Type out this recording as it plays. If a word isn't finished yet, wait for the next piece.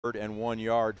and 1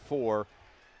 yard for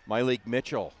Mylik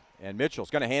Mitchell. And Mitchell's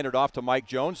going to hand it off to Mike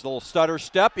Jones. The little stutter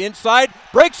step inside,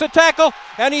 breaks a tackle,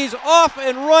 and he's off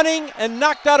and running and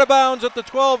knocked out of bounds at the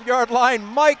 12-yard line.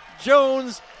 Mike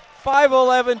Jones,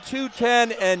 5'11",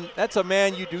 210, and that's a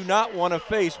man you do not want to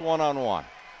face one-on-one.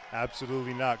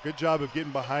 Absolutely not. Good job of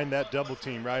getting behind that double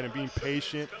team, right, and being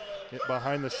patient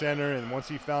behind the center, and once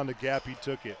he found a gap, he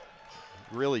took it.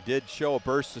 Really did show a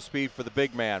burst of speed for the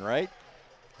big man, right?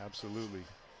 Absolutely.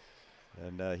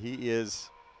 And he is,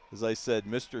 as I said,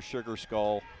 Mr. Sugar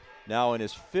Skull, now in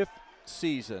his 5th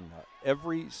season,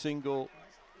 every single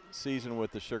season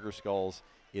with the Sugar Skulls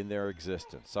in their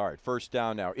existence. All right, first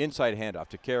down now, inside handoff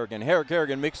to Kerrigan.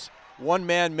 Kerrigan makes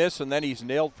one-man miss, and then he's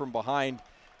nailed from behind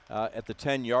at the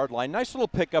 10-yard line. Nice little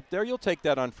pickup there. You'll take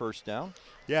that on first down.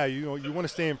 Yeah, you know, you want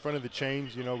to stay in front of the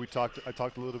chains. You know, I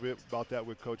talked a little bit about that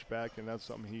with Coach Back, and that's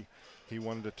something he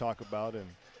wanted to talk about.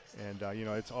 And you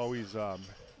know, it's always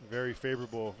very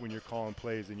favorable when you're calling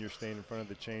plays and you're staying in front of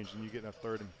the chains and you get a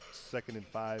second and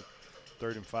five,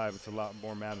 it's a lot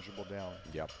more manageable down.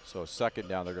 Yep, so second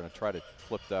down, they're going to try to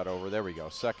flip that over. There we go.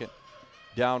 Second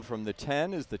down from the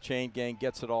 10 as the chain gang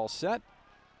gets it all set.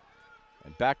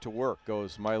 And back to work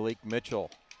goes Mylik Mitchell.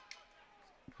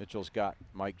 Mitchell's got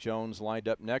Mike Jones lined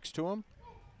up next to him.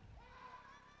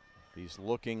 He's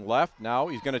looking left. Now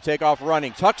he's going to take off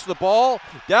running. Tucks the ball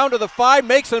down to the 5,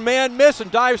 makes a man miss, and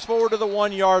dives forward to the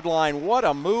 1-yard line. What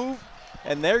a move.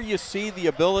 And there you see the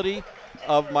ability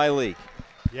of Mylik.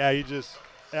 Yeah, he just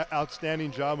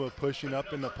outstanding job of pushing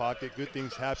up in the pocket. Good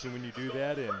things happen when you do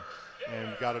that,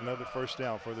 and got another first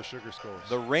down for the Sugar Skulls.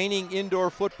 The reigning Indoor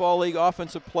Football League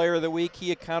Offensive Player of the Week.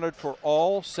 He accounted for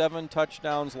all 7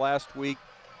 touchdowns last week.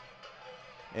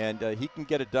 And he can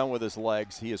get it done with his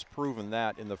legs. He has proven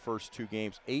that in the first 2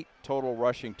 games. 8 total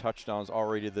rushing touchdowns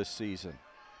already this season.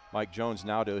 Mike Jones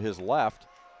now to his left.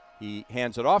 He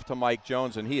hands it off to Mike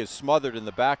Jones, and he is smothered in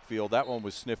the backfield. That one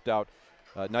was sniffed out.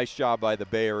 Nice job by the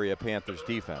Bay Area Panthers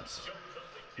defense.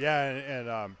 Yeah,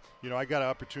 and you know, I got an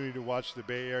opportunity to watch the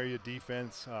Bay Area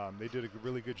defense. They did a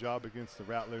really good job against the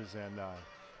Rattlers, and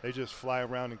they just fly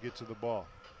around and get to the ball.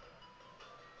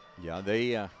 Yeah,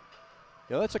 they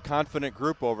that's a confident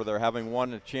group over there, having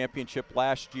won a championship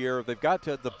last year. They've got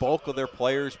the bulk of their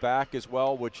players back as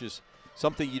well, which is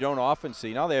something you don't often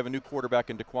see. Now they have a new quarterback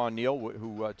in DeQuan Neal,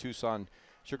 who Tucson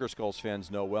Sugar Skulls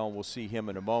fans know well, and we'll see him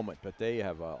in a moment. But they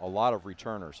have a lot of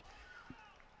returners.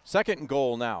 Second and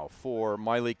goal now for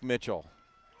Mylik Mitchell.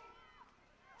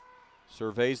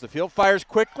 Surveys the field, fires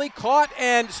quickly, caught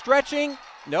and stretching.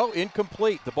 No,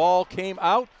 incomplete. The ball came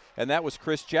out, and that was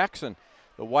Chris Jackson,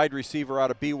 the wide receiver out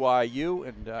of BYU,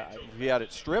 and if he had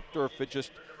it stripped or if it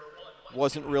just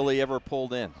wasn't really ever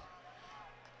pulled in.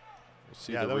 We'll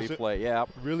see the replay. Yeah,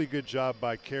 really good job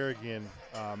by Kerrigan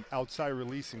outside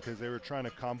releasing, because they were trying to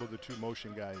combo the 2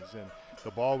 motion guys, and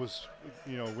the ball was,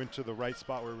 you know, went to the right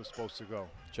spot where it was supposed to go.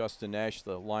 Justin Nash,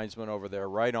 the linesman over there,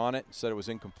 right on it, said it was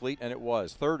incomplete, and it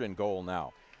was. Third and goal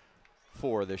now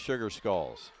for the Sugar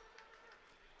Skulls.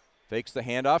 Fakes the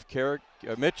handoff,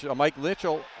 Mike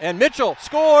Mitchell, and Mitchell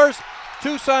scores!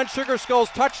 Tucson Sugar Skulls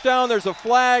touchdown. There's a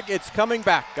flag. It's coming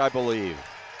back, I believe.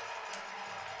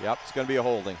 Yep, it's going to be a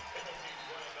holding.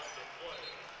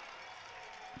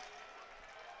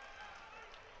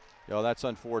 Oh, that's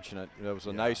unfortunate. It was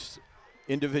a nice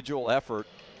individual effort.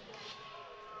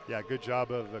 Yeah, good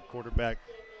job of the quarterback.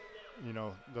 You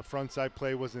know, the front side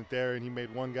play wasn't there, and he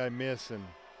made one guy miss,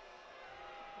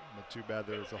 but too bad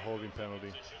there was a holding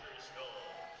penalty.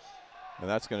 And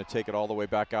that's going to take it all the way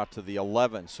back out to the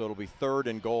 11. So it'll be third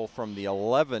and goal from the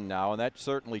 11 now, and that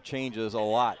certainly changes a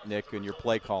lot, Nick, in your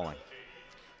play calling.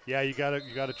 Yeah, you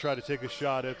gotta try to take a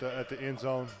shot at the end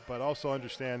zone, but also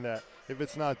understand that if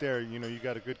it's not there, you know, you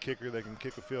got a good kicker that can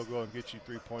kick a field goal and get you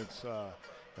 3 points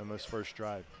on this first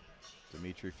drive.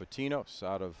 Dimitri Fatinos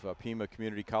out of Pima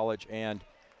Community College and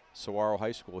Saguaro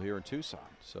High School here in Tucson.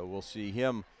 So we'll see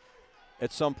him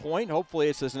at some point. Hopefully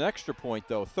it's as an extra point,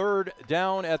 though. Third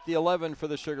down at the 11 for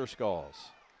the Sugar Skulls.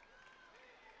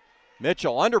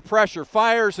 Mitchell under pressure,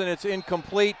 fires, and it's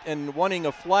incomplete, and wanting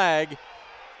a flag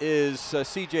is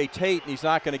C.J. Tate, and he's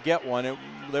not going to get one.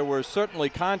 There was certainly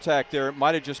contact there. It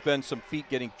might have just been some feet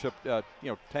getting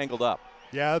tangled up.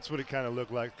 Yeah, that's what it kind of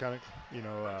looked like.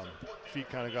 Feet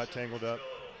kind of got tangled up.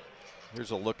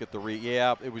 Here's a look at the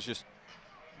yeah, it was just,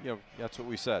 that's what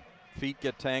we said. Feet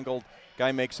get tangled,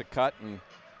 guy makes a cut, and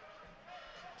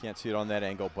can't see it on that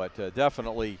angle, but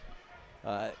definitely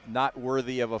not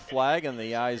worthy of a flag in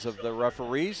the eyes of the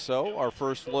referees. So our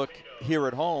first look here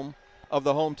at home of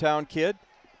the hometown kid,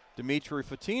 Dimitri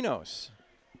Fatinos.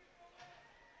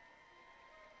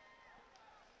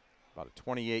 About a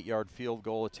 28-yard field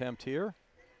goal attempt here.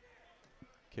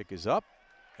 Kick is up,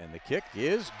 and the kick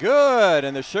is good.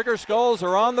 And the Sugar Skulls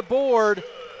are on the board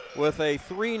with a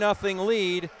 3-0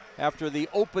 lead after the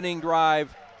opening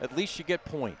drive. At least you get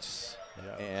points.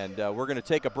 Yeah. And we're going to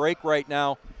take a break right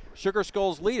now. Sugar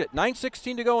Skulls lead it.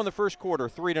 9:16 to go in the first quarter,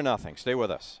 3-0. Stay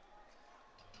with us.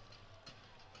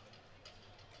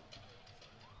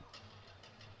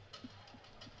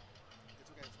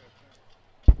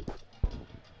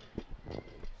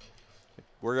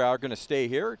 We are going to stay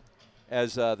here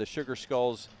as the Sugar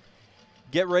Skulls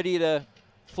get ready to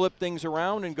flip things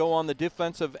around and go on the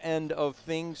defensive end of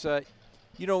things.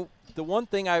 You know, the one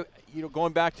thing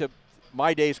going back to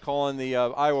my days calling the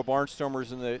Iowa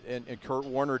Barnstormers and Kurt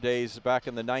Warner days back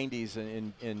in the 90s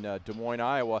in Des Moines,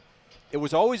 Iowa, it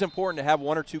was always important to have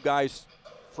one or two guys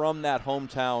from that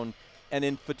hometown. And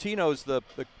in Fatino's,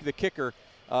 the kicker,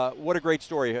 what a great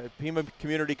story. Pima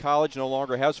Community College no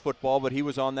longer has football, but he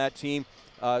was on that team.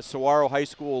 Saguaro High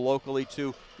School locally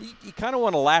too. You kind of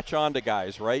want to latch on to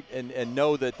guys, right? And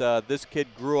know that this kid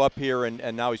grew up here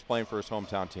and now he's playing for his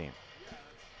hometown team.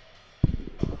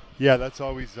 Yeah, that's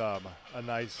always a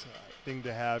nice thing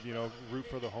to have, you know, root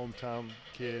for the hometown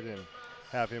kid and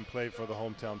have him play for the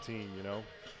hometown team, you know.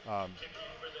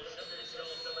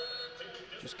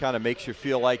 Just kind of makes you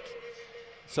feel like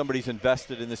somebody's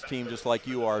invested in this team just like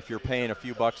you are if you're paying a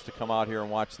few bucks to come out here and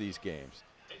watch these games.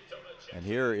 And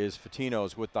here is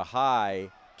Fatino's with the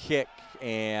high kick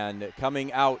and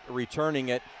coming out, returning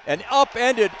it, and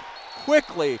upended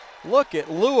quickly. Look at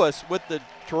Lewis with the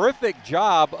terrific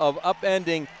job of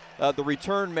upending the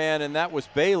return man, and that was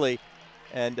Bailey.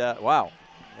 And wow,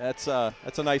 that's a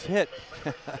nice hit.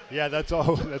 Yeah, that's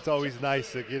always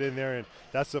nice to get in there, and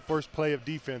that's the first play of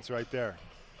defense right there.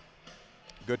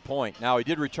 Good point. Now he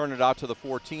did return it out to the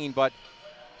 14, but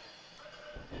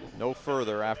no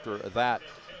further after that.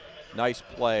 Nice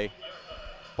play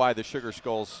by the Sugar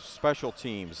Skulls special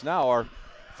teams. Now our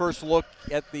first look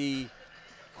at the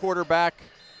quarterback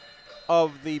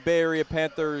of the Bay Area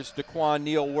Panthers, DeQuan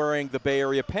Neal, wearing the Bay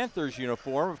Area Panthers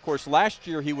uniform. Of course, last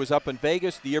year he was up in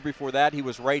Vegas. The year before that he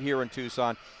was right here in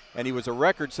Tucson, and he was a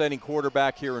record-setting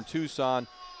quarterback here in Tucson.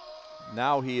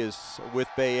 Now he is with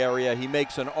Bay Area. He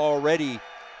makes an already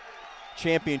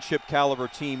championship caliber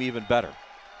team even better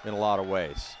in a lot of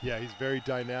ways. Yeah, he's very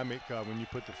dynamic when you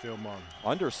put the film on.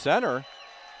 Under center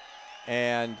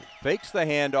and fakes the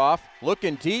handoff,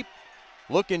 looking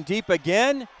deep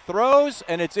again, throws,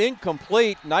 and it's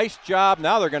incomplete. Nice job.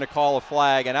 Now they're going to call a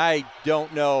flag, and I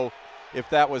don't know if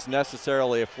that was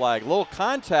necessarily a flag. A little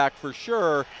contact for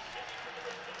sure.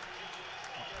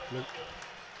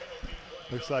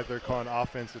 Looks like they're calling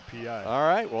offensive PI. All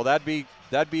right, well, that'd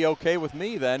be okay with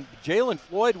me then. Jalen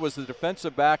Floyd was the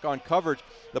defensive back on coverage.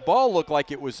 The ball looked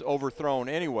like it was overthrown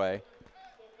anyway.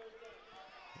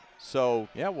 So,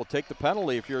 yeah, we'll take the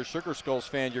penalty. If you're a Sugar Skulls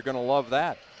fan, you're going to love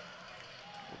that.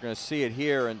 We're going to see it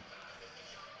here, and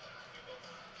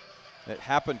it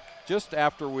happened just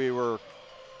after we were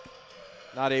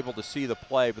not able to see the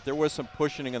play, but there was some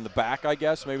pushing in the back, I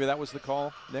guess. Maybe that was the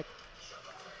call, Nick?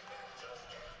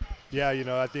 Yeah, you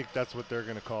know, I think that's what they're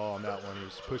going to call on that one. He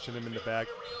was pushing him in the back,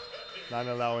 not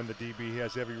allowing the DB. He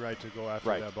has every right to go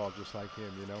after that ball just like him,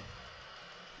 you know.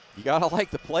 You got to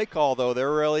like the play call, though.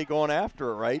 They're really going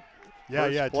after it, right?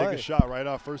 Yeah, take a shot right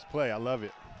off first play. I love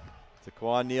it.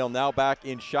 DeQuan Neal now back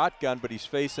in shotgun, but he's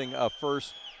facing a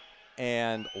first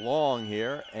and long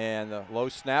here. And the low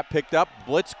snap picked up.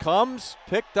 Blitz comes,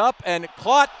 picked up, and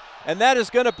caught. And that is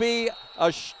going to be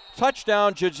a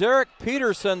touchdown. Jajaric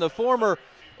Peterson, the former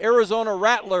Arizona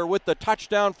Rattler, with the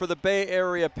touchdown for the Bay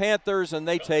Area Panthers, and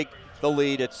they take the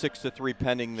lead at 6-3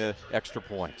 pending the extra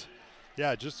point.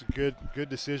 Yeah, just a good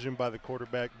decision by the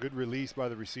quarterback, good release by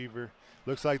the receiver.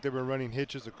 Looks like they were running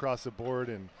hitches across the board,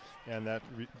 and that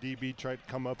DB tried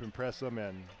to come up and press him,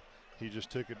 and he just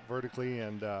took it vertically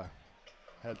and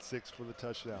had 6 for the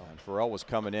touchdown. And Farrell was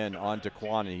coming in on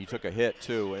DeQuan, and he took a hit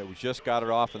too. It was just got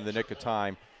it off in the nick of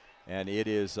time, and it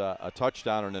is a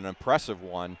touchdown and an impressive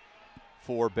one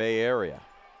for Bay Area.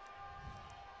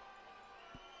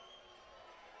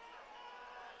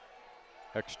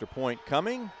 Extra point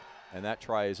coming, and that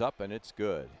try is up, and it's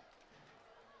good.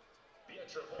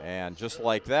 And just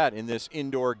like that, in this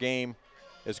indoor game,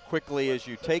 as quickly as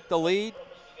you take the lead,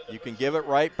 you can give it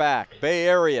right back. Bay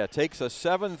Area takes a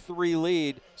 7-3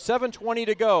 lead, 7:20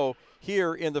 to go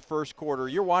here in the first quarter.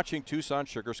 You're watching Tucson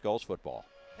Sugar Skulls football.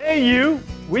 Hey you,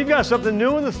 we've got something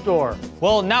new in the store.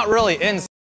 Well, not really in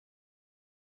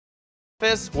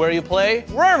where you play,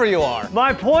 wherever you are.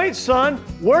 My point, son,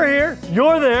 we're here,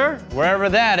 you're there. Wherever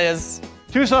that is.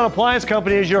 Tucson Appliance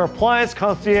Company is your appliance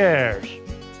concierge.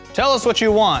 Tell us what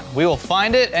you want. We will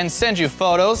find it and send you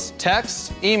photos, texts,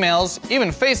 emails, even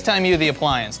FaceTime you the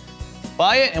appliance.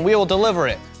 Buy it and we will deliver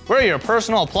it. We're your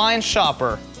personal appliance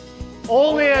shopper.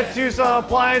 Only at Tucson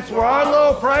Appliance, where our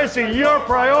low price is your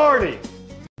priority.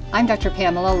 I'm Dr.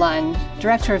 Pamela Lund,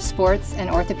 Director of Sports and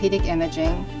Orthopedic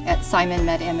Imaging at Simon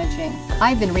Med Imaging.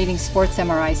 I've been reading sports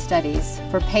MRI studies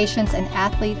for patients and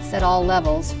athletes at all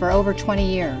levels for over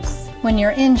 20 years. When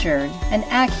you're injured, an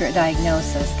accurate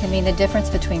diagnosis can mean the difference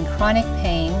between chronic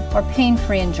pain or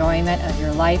pain-free enjoyment of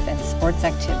your life and sports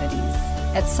activities.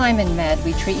 At Simon Med,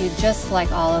 we treat you just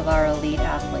like all of our elite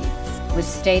athletes, with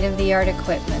state-of-the-art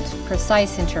equipment,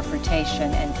 precise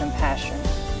interpretation, and compassion.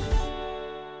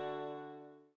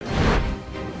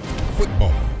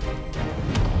 Football.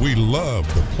 We love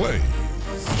the plays.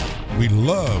 We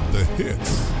love the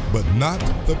hits, but not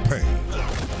the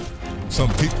pain.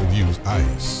 Some people use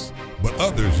ice, but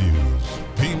others use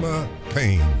Pima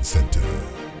Pain Center.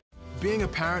 Being a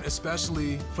parent,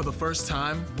 especially for the first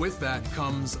time, with that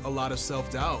comes a lot of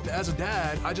self-doubt. As a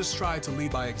dad, I just try to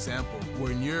lead by example.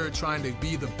 When you're trying to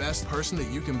be the best person that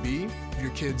you can be,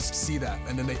 your kids see that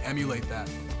and then they emulate that.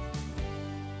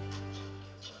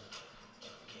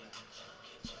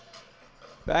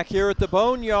 Back here at the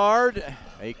Boneyard,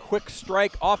 a quick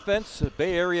strike offense. The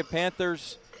Bay Area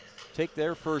Panthers take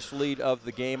their first lead of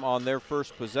the game on their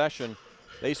first possession.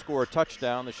 They score a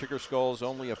touchdown. The Sugar Skulls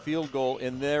only a field goal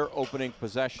in their opening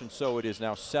possession, so it is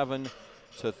now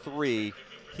 7-3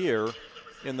 here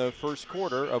in the first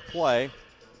quarter of play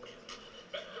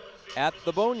at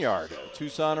the Boneyard,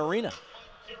 Tucson Arena.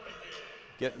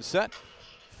 Getting set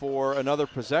for another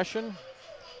possession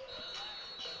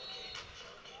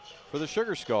for the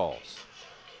Sugar Skulls.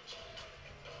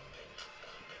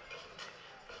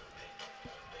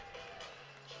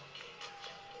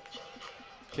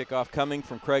 Kickoff coming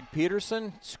from Craig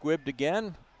Peterson, squibbed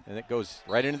again, and it goes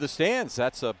right into the stands.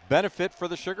 That's a benefit for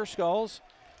the Sugar Skulls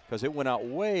because it went out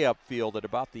way upfield at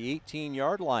about the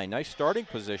 18-yard line. Nice starting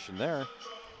position there.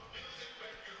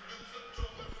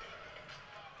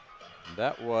 And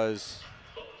that was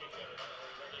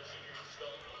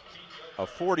a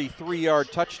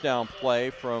 43-yard touchdown play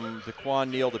from DeQuan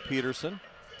Neal to Peterson.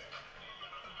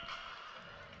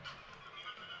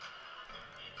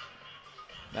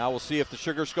 Now we'll see if the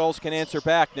Sugar Skulls can answer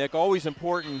back, Nick. Always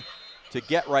important to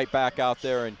get right back out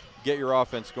there and get your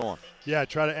offense going. Yeah,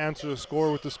 try to answer the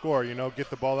score with the score. You know, get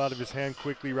the ball out of his hand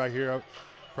quickly right here.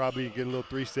 Probably get a little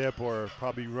three-step or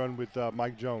probably run with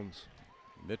Mike Jones.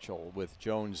 Mitchell with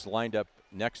Jones lined up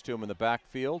next to him in the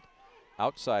backfield.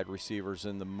 Outside receivers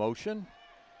in the motion.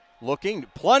 Looking,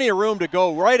 plenty of room to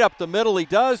go right up the middle. He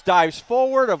does, dives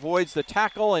forward, avoids the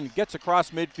tackle, and gets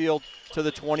across midfield to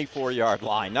the 24-yard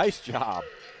line. Nice job.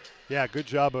 Yeah, good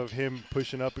job of him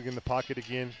pushing up in the pocket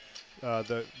again.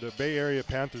 The Bay Area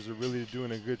Panthers are really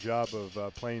doing a good job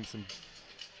of playing some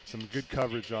good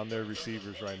coverage on their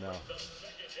receivers right now.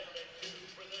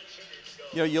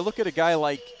 You know, you look at a guy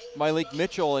like Mylik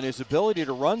Mitchell and his ability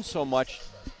to run so much.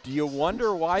 Do you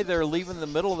wonder why they're leaving the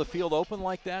middle of the field open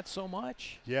like that so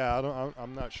much? Yeah,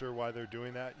 I'm not sure why they're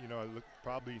doing that. You know,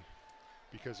 probably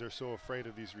because they're so afraid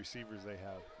of these receivers they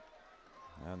have.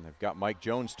 And they've got Mike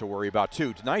Jones to worry about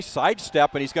too. Nice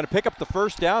sidestep, and he's going to pick up the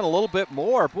first down a little bit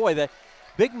more. Boy, that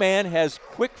big man has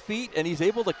quick feet, and he's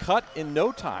able to cut in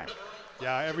no time.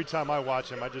 Yeah, every time I watch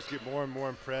him, I just get more and more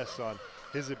impressed on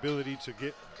his ability to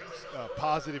get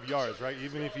positive yards, right?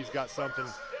 Even if he's got something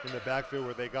in the backfield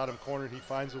where they got him cornered, he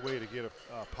finds a way to get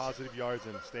positive yards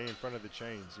and stay in front of the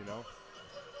chains, you know?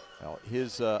 Well,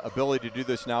 his ability to do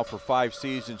this now for 5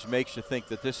 seasons makes you think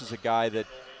that this is a guy that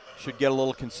should get a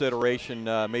little consideration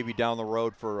maybe down the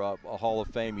road for a Hall of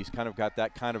Fame. He's kind of got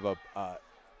that kind of a,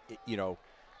 you know,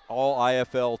 all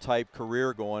IFL type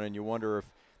career going, and you wonder if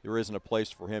there isn't a place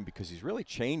for him because he's really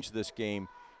changed this game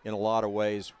in a lot of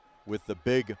ways with the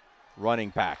big running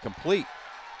back. Complete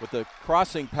with the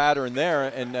crossing pattern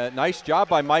there, and nice job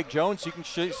by Mike Jones. You can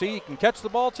see he can catch the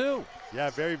ball too. Yeah,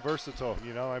 very versatile,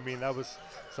 you know. I mean, that was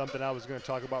something I was going to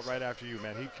talk about right after you,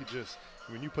 man. He could just,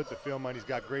 when you put the film on, he's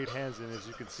got great hands, and as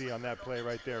you can see on that play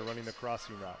right there, running the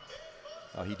crossing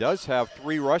route. He does have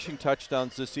 3 rushing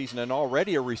touchdowns this season and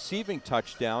already a receiving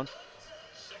touchdown.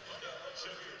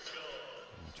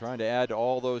 Trying to add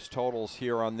all those totals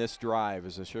here on this drive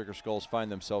as the Sugar Skulls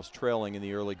find themselves trailing in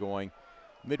the early going.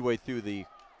 Midway through the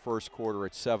first quarter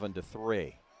at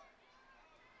 7-3.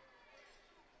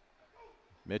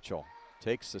 Mitchell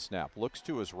takes the snap, looks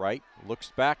to his right,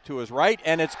 looks back to his right,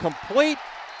 and it's complete.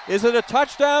 Is it a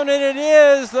touchdown? And it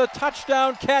is the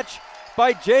touchdown catch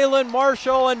by Jalen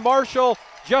Marshall, and Marshall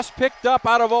just picked up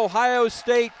out of Ohio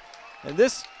State. And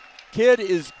this kid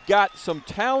has got some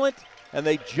talent. and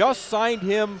they just signed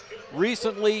him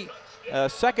recently.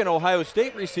 Second Ohio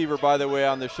State receiver, by the way,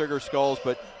 on the Sugar Skulls.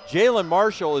 But Jalen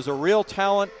Marshall is a real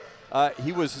talent.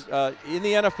 He was in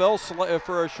the NFL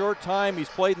for a short time. He's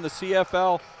played in the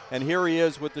CFL, and here he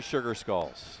is with the Sugar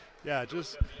Skulls. Yeah,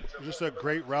 just a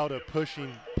great route of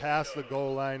pushing past the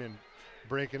goal line and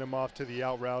breaking him off to the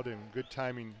out route, and good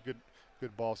timing, good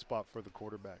ball spot for the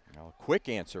quarterback. Now, a quick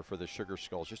answer for the Sugar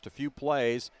Skulls, just a few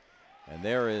plays, and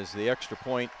there is the extra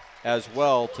point as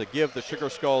well to give the Sugar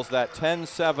Skulls that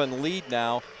 10-7 lead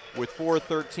now with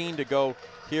 4:13 to go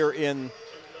here in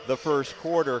the first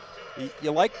quarter.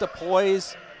 You like the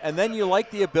poise, and then you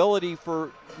like the ability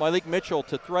for Mylik Mitchell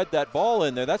to thread that ball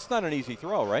in there. That's not an easy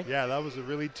throw, right? Yeah, that was a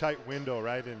really tight window,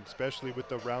 right? And especially with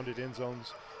the rounded end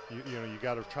zones, you know, you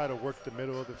got to try to work the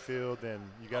middle of the field, and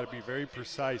you got to be very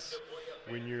precise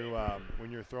when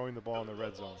you're throwing the ball in the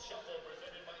red zone.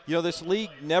 You know, this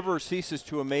league never ceases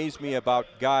to amaze me about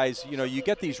guys. You know, you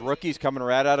get these rookies coming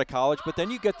right out of college, but then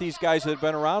you get these guys that have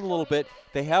been around a little bit.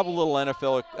 They have a little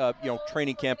NFL,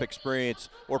 training camp experience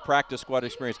or practice squad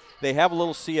experience. They have a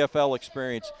little CFL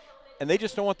experience, and they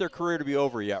just don't want their career to be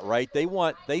over yet, right?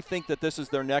 They think that this is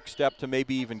their next step to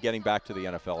maybe even getting back to the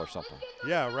NFL or something.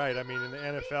 Yeah, right. I mean, in the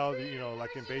NFL, you know,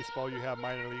 like in baseball, you have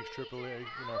minor leagues, AAA,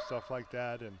 you know, stuff like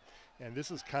that, and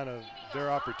this is kind of their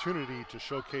opportunity to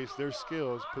showcase their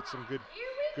skills, put some good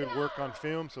work on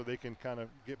film so they can kind of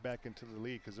get back into the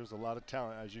league, because there's a lot of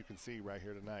talent, as you can see right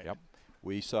here tonight. Yep.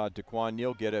 We saw DeQuan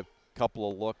Neal get a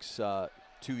couple of looks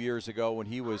 2 years ago when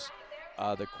he was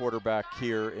the quarterback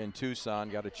here in Tucson.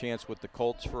 Got a chance with the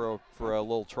Colts for a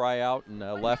little tryout and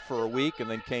left for a week and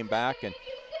then came back. And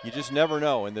you just never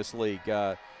know in this league.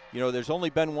 You know, there's only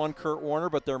been one Kurt Warner,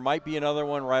 but there might be another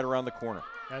one right around the corner.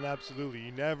 And absolutely,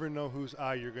 you never know whose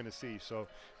eye you're going to see. So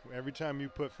every time you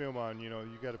put film on, you know,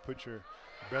 you got to put your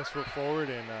best foot forward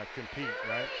and compete,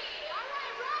 right?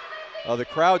 The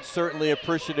crowd's certainly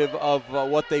appreciative of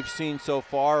what they've seen so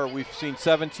far. We've seen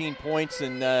 17 points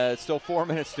and still 4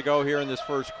 minutes to go here in this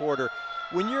first quarter.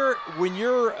 When you're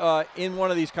in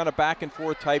one of these kind of back and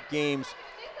forth type games,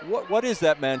 what is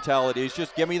that mentality? Is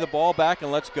just give me the ball back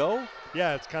and let's go?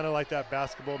 Yeah, it's kind of like that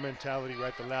basketball mentality,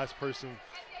 right? The last person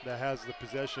that has the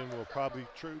possession will probably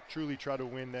truly try to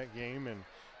win that game,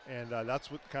 and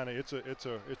that's what kind of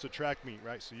it's a track meet,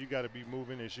 right? So you got to be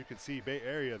moving. As you can see, Bay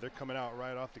Area, they're coming out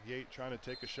right off the gate trying to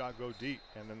take a shot, go deep,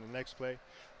 and then the next play,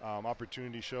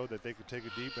 opportunity showed that they could take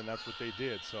it deep, and that's what they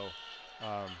did. So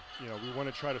you know, we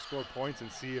want to try to score points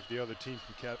and see if the other team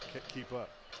can keep up.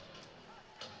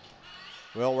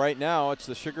 Well, right now it's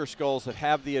the Sugar Skulls that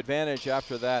have the advantage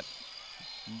after that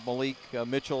Mylik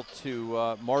Mitchell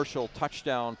to Marshall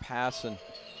touchdown pass, and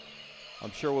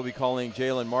I'm sure we'll be calling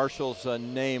Jalen Marshall's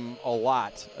name a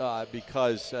lot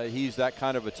because he's that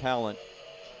kind of a talent.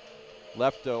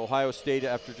 Left Ohio State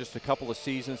after just a couple of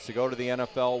seasons to go to the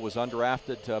NFL, was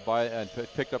undrafted and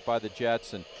picked up by the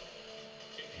Jets, and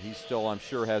he still, I'm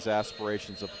sure, has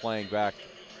aspirations of playing back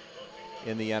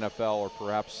in the NFL or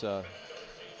perhaps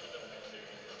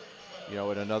you know,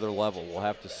 at another level. We'll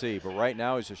have to see. But right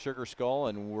now he's a Sugar Skull,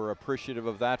 and we're appreciative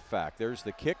of that fact. There's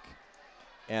the kick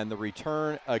and the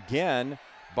return again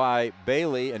by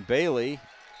Bailey, and Bailey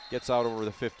gets out over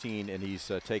the 15, and he's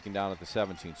taken down at the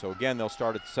 17. So again, they'll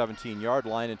start at the 17-yard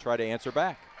line and try to answer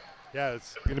back. Yeah,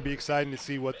 it's going to be exciting to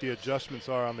see what the adjustments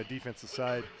are on the defensive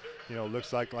side. You know,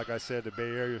 looks like I said, the Bay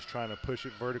Area is trying to push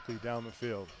it vertically down the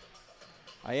field.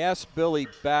 I asked Billy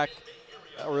back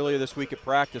earlier this week at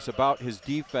practice about his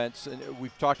defense, and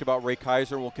we've talked about Ray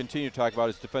Kaiser. We'll continue to talk about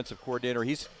his defensive coordinator.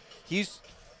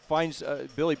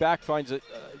 Billy Back finds it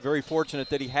very fortunate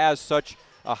that he has such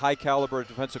a high caliber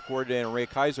defensive coordinator, Ray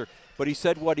Kaiser. But he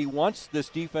said what he wants this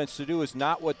defense to do is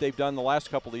not what they've done the last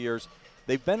couple of years.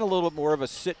 They've been a little bit more of a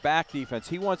sit-back defense.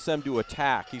 He wants them to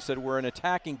attack. He said we're an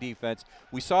attacking defense.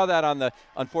 We saw that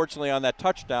unfortunately on that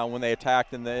touchdown when they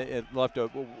attacked and it left a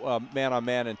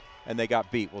man-on-man and they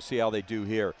got beat. We'll see how they do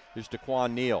here. Here's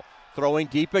DeQuan Neal throwing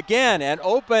deep again, and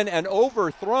open and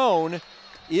overthrown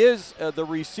is the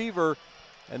receiver,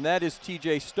 and that is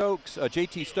JT Stokes, and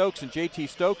JT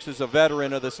Stokes is a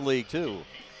veteran of this league too.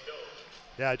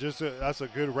 Yeah, that's a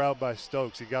good route by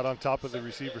Stokes. He got on top of the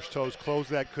receiver's toes, closed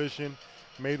that cushion,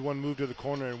 made one move to the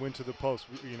corner, and went to the post.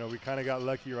 You know, we kind of got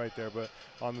lucky right there, but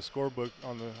on the scorebook,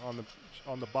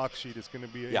 on the box sheet, it's going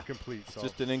to be incomplete. So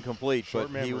just an incomplete.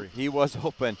 Short but memory. He was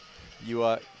open.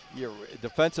 You're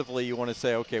defensively, you want to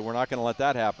say, okay, we're not going to let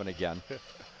that happen again.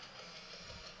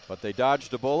 But they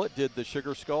dodged a bullet, did the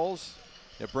Sugar Skulls.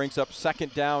 It brings up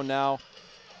second down now,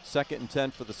 2nd and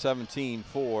 10 for the 17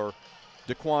 for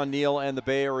DeQuan Neal and the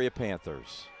Bay Area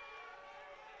Panthers.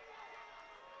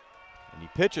 And he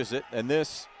pitches it, and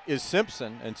this is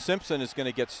Simpson, and Simpson is going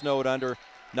to get snowed under.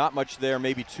 Not much there,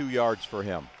 maybe 2 yards for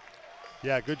him.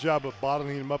 Yeah, good job of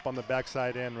bottling him up on the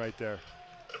backside end right there.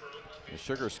 The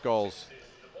Sugar Skulls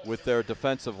with their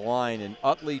defensive line, and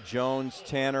Utley, Jones,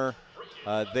 Tanner,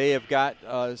 they have got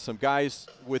some guys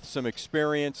with some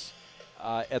experience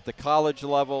at the college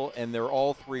level, and they're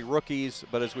all 3 rookies.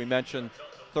 But as we mentioned,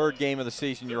 3rd game of the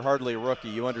season, you're hardly a rookie.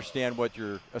 You understand what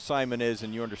your assignment is,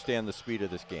 and you understand the speed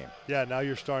of this game. Yeah, now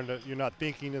you're not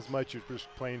thinking as much, you're just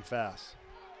playing fast.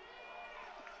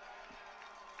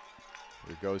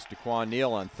 Here goes Daquan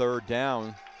Neal on 3rd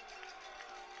down.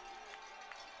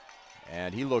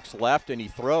 And he looks left and he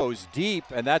throws deep,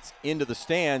 and that's into the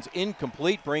stands.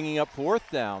 Incomplete, bringing up 4th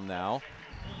down now.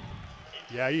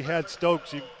 Yeah, he had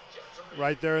Stokes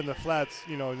right there in the flats.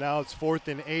 Now it's 4th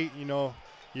and 8.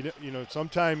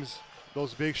 Sometimes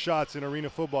those big shots in arena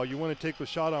football, you want to take the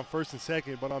shot on 1st and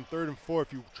 2nd, but on 3rd and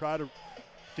 4th, you try to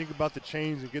think about the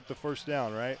chains and get the 1st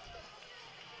down, right?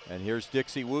 And here's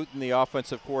Dixie Wooten, the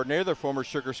offensive coordinator, the former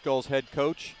Sugar Skulls head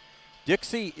coach.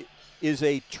 Dixie is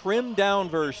a trimmed down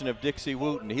version of Dixie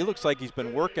Wooten. He looks like he's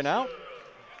been working out,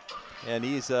 and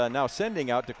he's now sending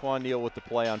out Daquan Neal with the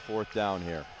play on 4th down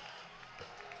here.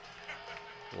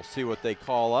 We'll see what they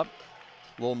call up.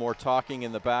 A little more talking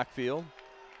in the backfield.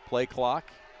 Play clock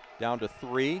down to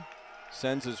 3.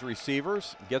 Sends his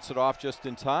receivers, gets it off just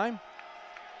in time.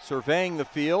 Surveying the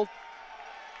field.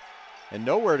 And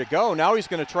nowhere to go. Now he's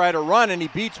going to try to run, and he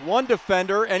beats one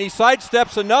defender, and he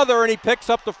sidesteps another, and he picks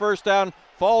up the 1st down,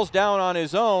 falls down on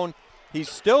his own. He's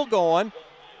still going.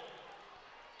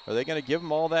 Are they going to give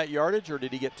him all that yardage, or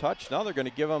did he get touched? No, they're going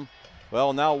to give him,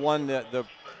 well, now one, the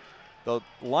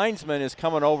linesman is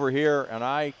coming over here, and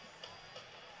I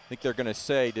think they're going to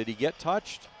say, did he get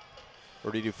touched,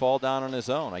 or did he fall down on his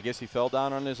own? I guess he fell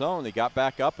down on his own. He got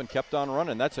back up and kept on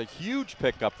running. That's a huge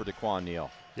pickup for Daquan Neal.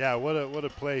 Yeah, what a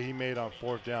play he made on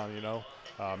 4th down,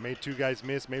 Made 2 guys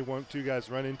miss, made 2 guys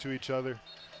run into each other,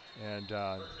 and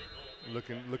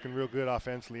looking real good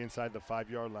offensively inside the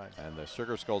 5-yard line. And the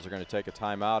Sugar Skulls are going to take a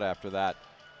timeout after that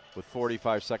with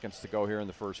 45 seconds to go here in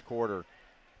the 1st quarter.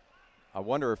 I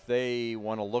wonder if they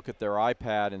want to look at their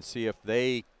iPad and see if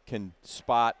they can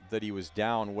spot that he was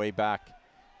down way back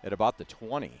at about the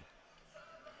 20.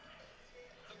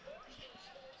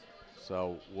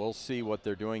 So we'll see what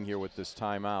they're doing here with this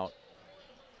timeout.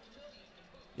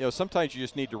 Sometimes you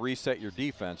just need to reset your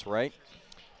defense, right?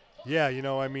 Yeah,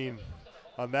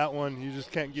 on that one, you just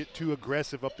can't get too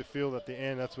aggressive up the field at the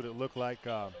end. That's what it looked like.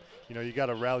 You got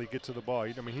to rally, get to the ball.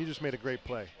 He just made a great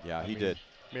play. Yeah, he did.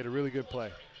 Made a really good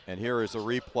play. And here is a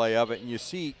replay of it. And you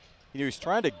see, he's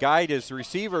trying to guide his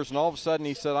receivers, and all of a sudden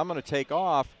he said, I'm going to take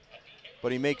off.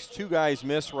 But he makes 2 guys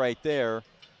miss right there.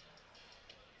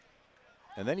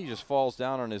 And then he just falls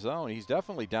down on his own. He's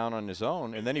definitely down on his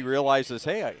own. And then he realizes,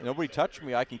 hey, nobody touched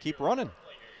me. I can keep running.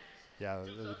 Yeah,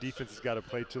 the defense has got to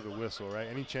play to the whistle, right?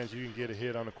 Any chance you can get a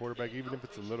hit on a quarterback, even if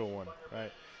it's a little one,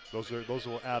 right? Those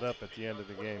will add up at the end of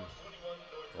the game.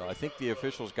 Well, I think the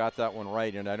officials got that one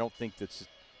right, and I don't think that's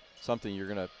something you're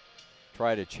going to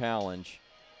try to challenge.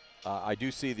 I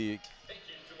do see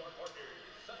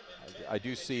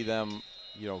them,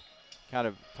 kind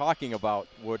of talking about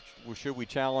should we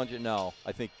challenge it? No,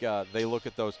 I think they look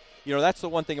at those. That's the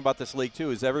one thing about this league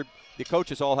too, is the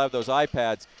coaches all have those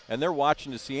iPads and they're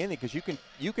watching to see anything, because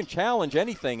you can challenge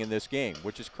anything in this game,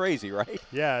 which is crazy, right?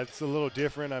 Yeah, it's a little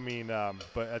different.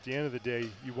 But at the end of the day,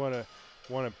 you want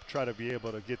to try to be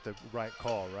able to get the right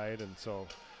call, right? And so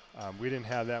we didn't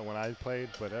have that when I played,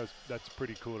 but that's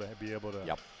pretty cool to be able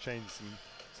to change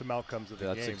some outcomes of the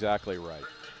game. That's exactly right.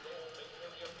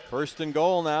 1st and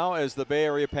goal now as the Bay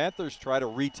Area Panthers try to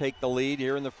retake the lead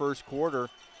here in the 1st quarter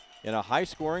in a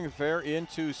high-scoring affair in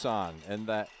Tucson. And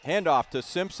the handoff to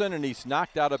Simpson, and he's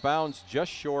knocked out of bounds just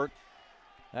short.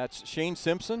 That's Shane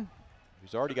Simpson,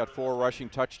 who's already got 4 rushing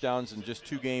touchdowns in just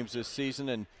 2 games this season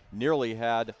and nearly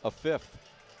had a 5th.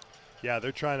 Yeah,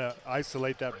 they're trying to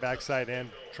isolate that backside end,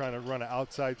 trying to run an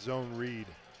outside zone read.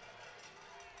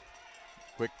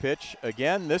 Quick pitch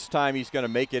again. This time he's going to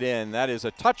make it in. That is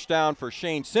a touchdown for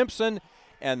Shane Simpson,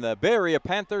 and the Bay Area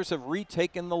Panthers have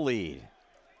retaken the lead.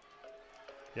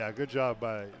 Yeah, good job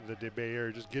by the Bay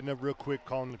Area, just getting up real quick,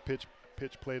 calling the pitch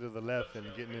play to the left and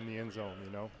getting in the end zone,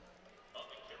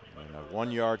 And a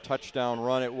 1-yard touchdown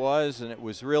run it was, and it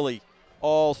was really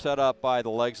all set up by the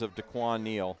legs of Daquan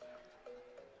Neal.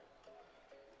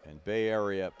 And Bay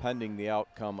Area, pending the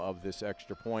outcome of this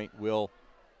extra point, will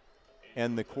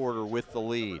end the quarter with the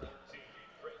lead.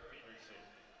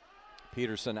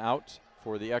 Peterson out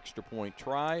for the extra point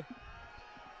try.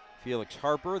 Felix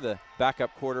Harper, the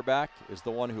backup quarterback, is the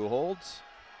one who holds.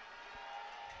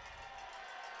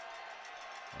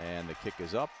 And the kick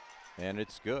is up, and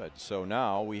it's good. So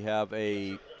now we have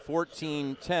a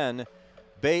 14-10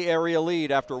 Bay Area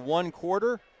lead after 1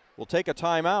 quarter. We'll take a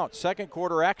timeout. Second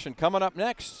quarter action coming up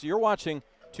next. You're watching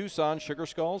Tucson Sugar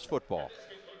Skulls football.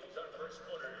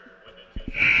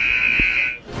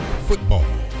 Football.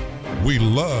 We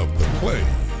love the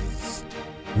plays.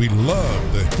 We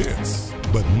love the hits,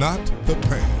 but not the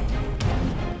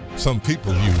pain. Some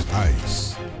people use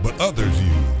ice, but others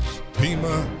use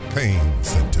Pima Pain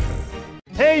Center.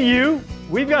 Hey you,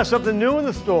 we've got something new in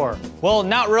the store. Well,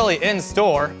 not really in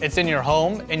store. It's in your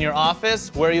home, in your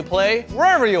office, where you play,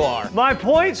 wherever you are. My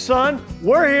point, son,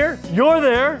 we're here, you're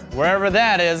there. Wherever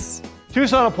that is.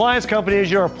 Tucson Appliance Company is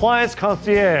your appliance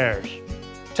concierge.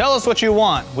 Tell us what you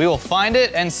want. We will find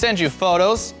it and send you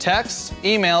photos, texts,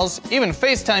 emails, even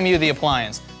FaceTime you the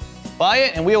appliance. Buy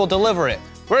it and we will deliver it.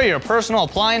 We're your personal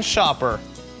appliance shopper.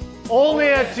 Only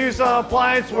at Tucson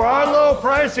Appliance, where our low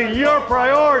pricing is your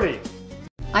priority.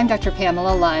 I'm Dr.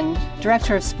 Pamela Lund,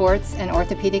 Director of Sports and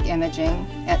Orthopedic Imaging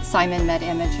at Simon Med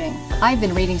Imaging. I've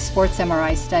been reading sports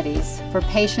MRI studies for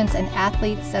patients and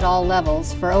athletes at all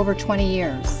levels for over 20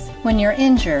 years. When you're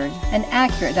injured, an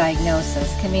accurate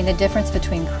diagnosis can mean the difference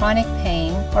between chronic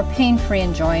pain or pain-free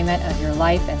enjoyment of your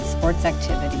life and sports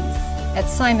activities. At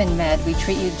Simon Med, we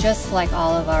treat you just like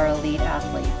all of our elite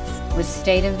athletes, with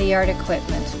state-of-the-art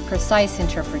equipment, precise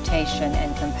interpretation,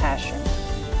 and compassion.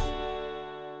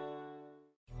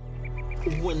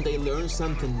 When they learn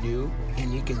something new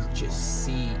and you can just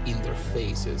see in their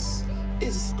faces,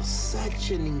 it's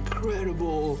such an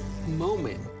incredible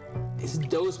moment. It's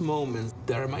those moments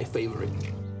that are my favorite.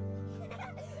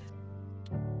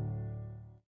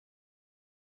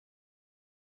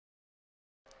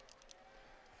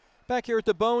 Back here at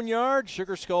the Boneyard,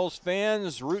 Sugar Skulls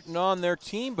fans rooting on their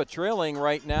team, but trailing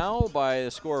right now by a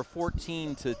score of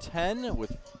 14-10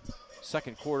 with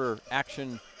second quarter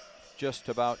action just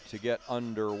about to get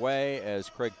underway as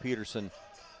Craig Peterson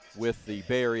with the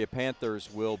Bay Area Panthers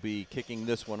will be kicking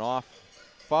this one off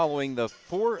following the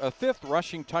fifth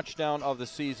rushing touchdown of the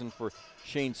season for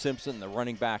Shane Simpson, the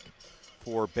running back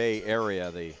for Bay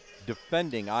Area, the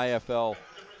defending IFL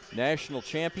national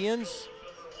champions.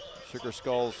 Sugar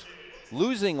Skulls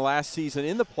losing last season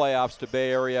in the playoffs to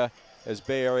Bay Area as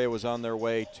Bay Area was on their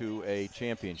way to a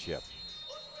championship.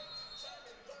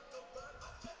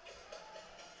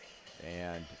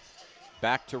 And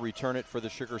back to return it for the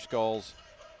Sugar Skulls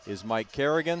is Mike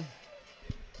Kerrigan.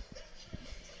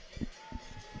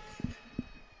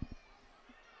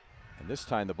 And this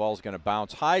time the ball's going to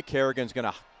bounce high. Kerrigan's going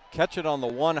to catch it on the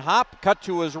one hop, cut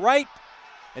to his right.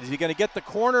 And is he going to get the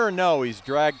corner? No, he's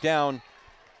dragged down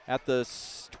at the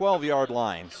 12-yard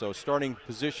line. So starting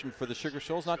position for the Sugar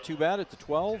Skulls, not too bad at the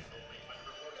 12.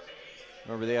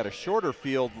 Remember, they had a shorter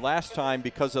field last time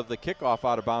because of the kickoff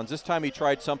out of bounds. This time he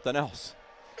tried something else.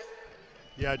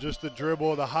 Yeah, just the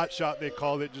dribble, the hot shot they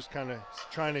called it, just kind of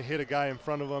trying to hit a guy in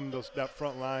front of them, that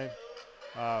front line.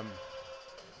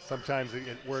 Sometimes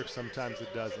it works, sometimes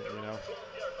it doesn't, you know.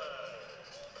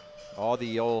 All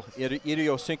the old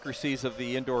idiosyncrasies of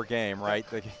the indoor game, right?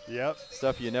 Yep.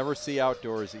 Stuff you never see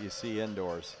outdoors that you see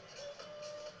indoors.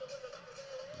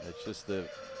 It's just the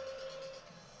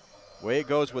way it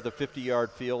goes with a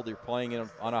 50-yard field. You're playing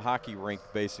on a hockey rink,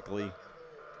 basically,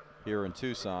 here in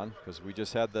Tucson, because we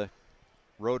just had the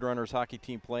Roadrunners hockey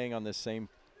team playing on this same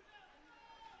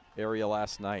area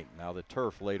last night. Now the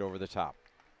turf laid over the top.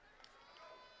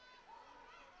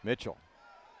 Mitchell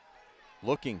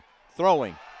looking,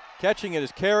 throwing, catching it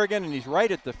is Kerrigan, and he's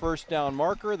right at the first down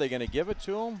marker. They're going to give it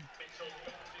to him.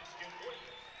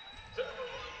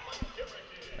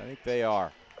 I think they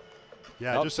are.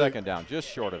 Yeah, nope, just second down, just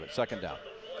short of it, second down.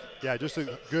 Yeah, just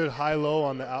a good high-low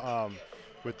on the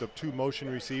with the two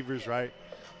motion receivers, right?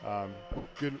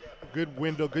 Good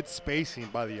window, good spacing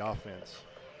by the offense.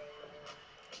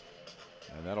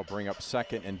 And that'll bring up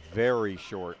second and very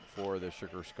short for the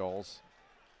Sugar Skulls.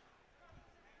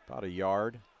 About a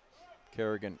yard.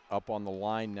 Kerrigan up on the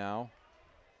line now.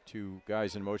 Two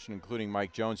guys in motion, including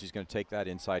Mike Jones. He's going to take that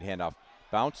inside handoff.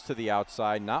 Bounce to the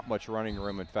outside, not much running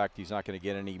room. In fact, he's not going to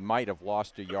get any. He might have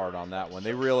lost a yard on that one.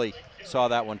 They really saw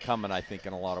that one coming, I think,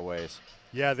 in a lot of ways.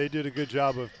 Yeah, they did a good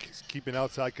job of keeping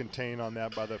outside contain on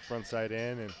that by the front side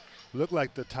end, and looked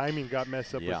like the timing got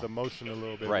messed up with the motion a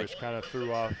little bit, which kind of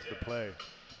threw off the play.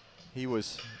 He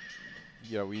was,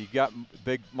 you know, you got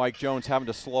big Mike Jones having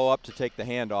to slow up to take the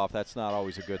handoff. That's not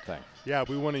always a good thing. Yeah,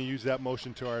 we want to use that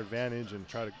motion to our advantage and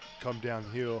try to come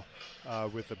downhill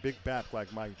with a big back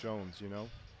like Mike Jones, you know.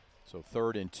 So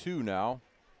 3rd and 2 now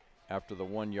after the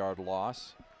 1-yard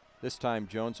loss. This time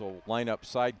Jones will line up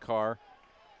sidecar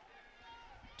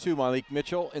to Mylik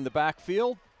Mitchell in the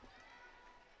backfield.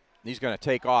 He's going to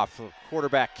take off.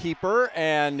 Quarterback keeper,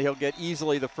 and he'll get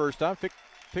easily the first down.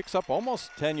 Picks up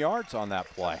almost 10 yards on that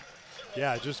play.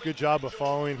 Yeah, just good job of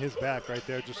following his back right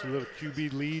there. Just a little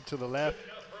QB lead to the left,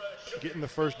 getting the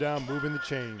first down, moving the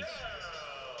chains.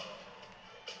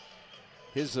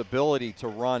 His ability to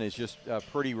run is just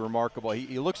pretty remarkable.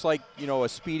 He looks like, you know, a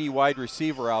speedy wide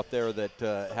receiver out there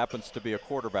that happens to be a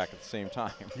quarterback at the same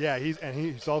time. Yeah,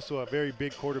 he's also a very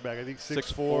big quarterback. I think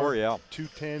 6'4", yeah,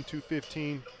 210,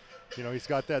 215. You know, he's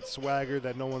got that swagger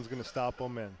that no one's going to stop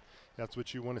him, and that's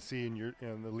what you want to see in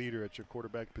the leader at your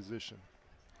quarterback position.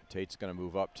 Tate's going to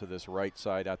move up to this right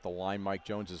side at the line. Mike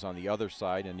Jones is on the other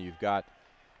side, and you've got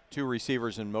two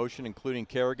receivers in motion, including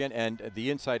Kerrigan, and the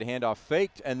inside handoff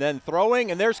faked and then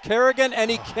throwing, and there's Kerrigan, and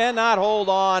he cannot hold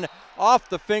on, off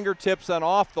the fingertips and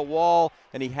off the wall,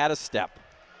 and he had a step.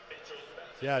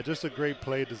 Yeah, just a great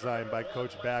play design by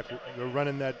Coach Back. They're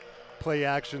running that play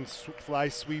action, fly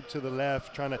sweep to the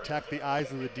left, trying to attack the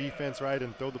eyes of the defense, right,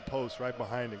 and throw the post right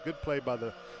behind it. Good play by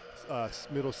the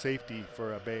middle safety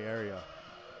for Bay Area.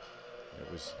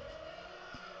 It was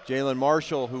Jalen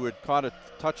Marshall, who had caught a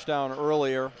touchdown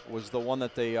earlier, was the one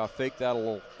that they faked that a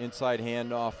little inside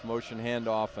handoff, motion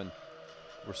handoff, and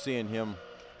we're seeing him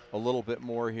a little bit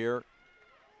more here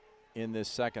in this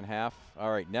second half.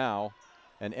 All right, now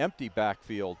an empty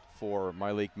backfield for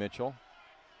Mylik Mitchell.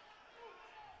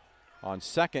 On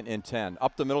 2nd and 10.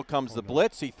 Up the middle comes the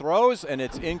blitz. He throws, and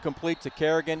it's incomplete to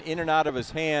Kerrigan, in and out of his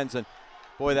hands. And,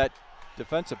 boy, that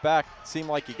defensive back seemed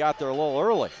like he got there a little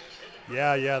early.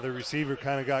 Yeah, the receiver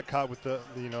kind of got caught with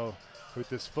with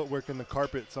this footwork in the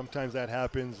carpet. Sometimes that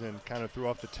happens, and kind of threw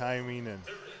off the timing and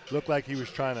looked like he was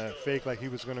trying to fake like he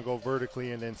was going to go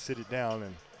vertically and then sit it down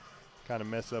and kind of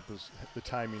mess up the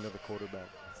timing of the quarterback.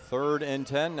 3rd and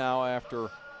 10 now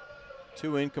after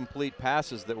 2 incomplete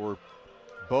passes that were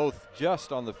both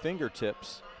just on the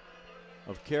fingertips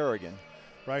of Kerrigan.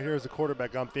 Right here as a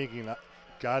quarterback, I'm thinking,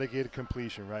 got to get a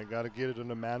completion, right? Got to get it on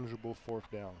a manageable 4th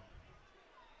down.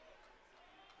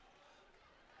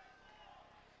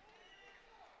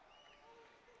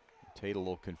 Tate a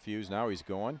little confused. Now he's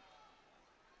going.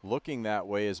 Looking that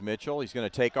way is Mitchell. He's going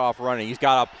to take off running. He's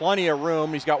got plenty of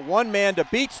room. He's got one man to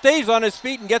beat, stays on his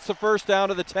feet, and gets the first down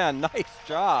to the 10. Nice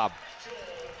job.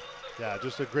 Yeah,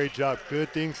 just a great job. Good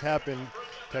things happen.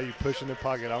 Tell you push in the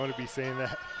pocket. I'm going to be saying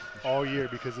that all year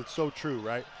because it's so true,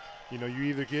 right? You know, you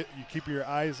either keep your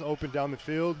eyes open down the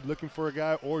field looking for a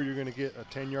guy, or you're going to get a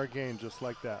 10-yard gain just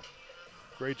like that.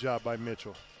 Great job by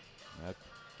Mitchell. That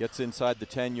gets inside the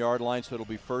 10-yard line, so it'll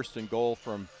be 1st and goal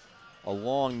from a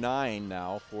long 9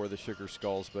 now for the Sugar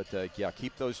Skulls. But, yeah,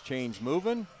 keep those chains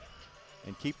moving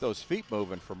and keep those feet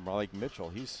moving from Mylik Mitchell.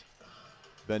 He's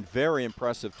been very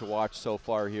impressive to watch so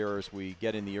far here as we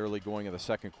get in the early going of the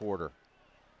 2nd quarter.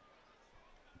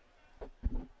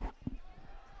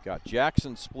 Got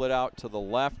Jackson split out to the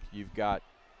left. You've got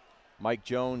Mike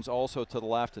Jones also to the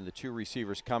left, and the 2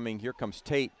 receivers coming. Here comes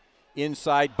Tate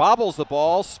inside, bobbles the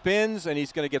ball, spins, and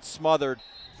he's going to get smothered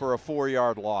for a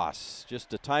 4-yard loss.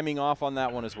 Just a timing off on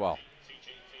that one as well.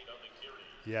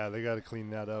 Yeah, they got to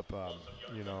clean that up.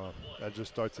 You know, that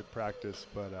just starts at practice,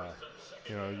 but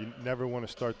you know, you never want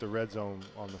to start the red zone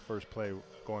on the first play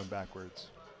going backwards.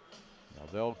 Now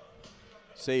they'll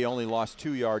say he only lost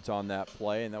 2 yards on that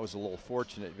play, and that was a little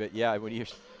fortunate. But yeah, when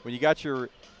you got your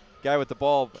guy with the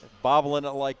ball bobbling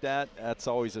it like that, that's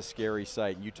always a scary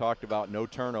sight. And you talked about no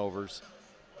turnovers,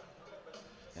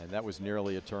 and that was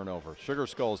nearly a turnover. Sugar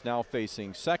Skulls now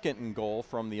facing 2nd and goal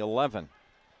from the 11.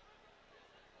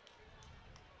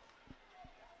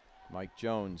 Mike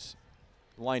Jones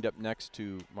lined up next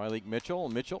to Mylik Mitchell.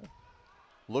 Mitchell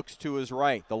looks to his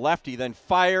right. The lefty then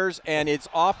fires, and it's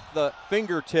off the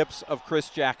fingertips of Chris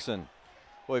Jackson.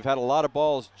 Well, we've had a lot of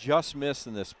balls just miss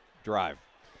in this drive.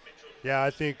 Yeah, I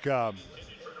think that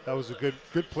was a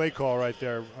good play call right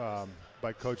there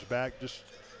by Coach Back. Just,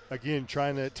 again,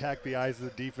 trying to attack the eyes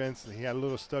of the defense. He had a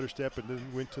little stutter step and then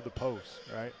went to the post,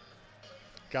 right?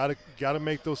 Got to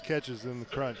make those catches in the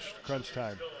crunch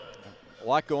time. A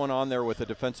lot going on there with a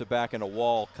defensive back and a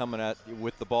wall coming at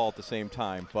with the ball at the same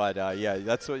time. But yeah,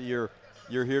 that's what you're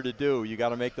here to do. You got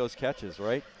to make those catches,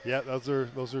 right? Yeah, those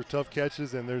are tough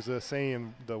catches, and there's a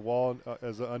saying, the wall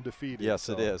is undefeated. Yes,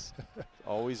 so. It is.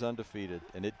 Always undefeated,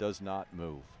 and it does not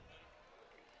move.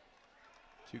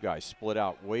 2 guys split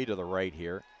out way to the right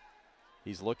here.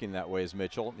 He's looking that way as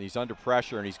Mitchell. He's under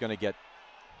pressure, and he's going to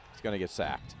get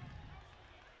sacked.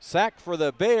 Sacked for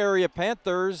the Bay Area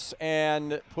Panthers,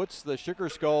 and puts the Sugar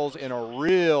Skulls in a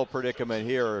real predicament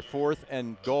here. 4th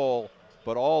and goal,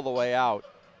 but all the way out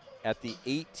at the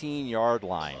 18-yard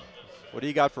line. What do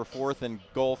you got for 4th and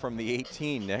goal from the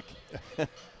 18, Nick?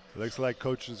 It looks like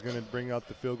coach is going to bring out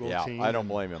the field goal team. Yeah, I don't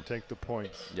blame him. Take the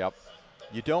points. Yep.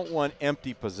 You don't want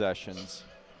empty possessions.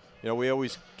 You know, we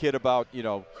always kid about, you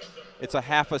know, it's a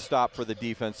half a stop for the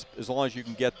defense as long as you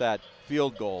can get that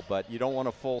field goal, but you don't want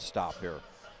a full stop here.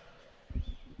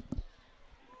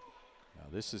 Now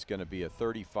this is going to be a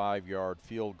 35-yard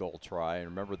field goal try. And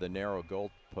remember the narrow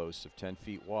goal post of 10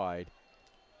 feet wide.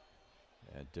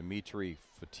 And Dimitri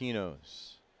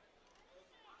Fatinos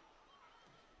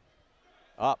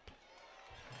up.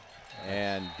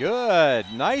 And good.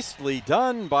 Nicely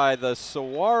done by the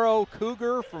Saguaro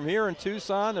Cougar from here in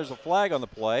Tucson. There's a flag on the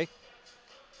play.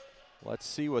 Let's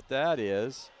see what that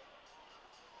is.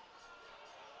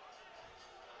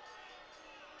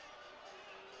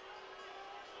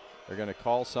 They're going to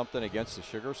call something against the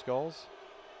Sugar Skulls.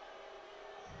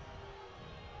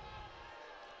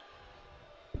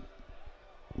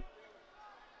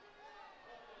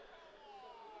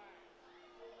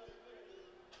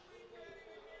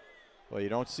 Well, you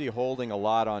don't see holding a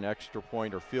lot on extra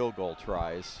point or field goal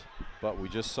tries, but we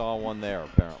just saw one there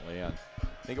apparently. And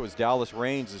I think it was Dallas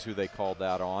Raines is who they called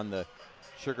that on. The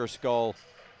Sugar Skull,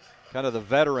 kind of the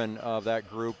veteran of that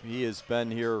group. He has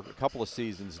been here a couple of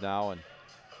seasons now, and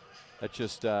that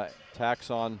just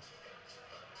tacks on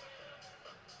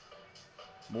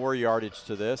more yardage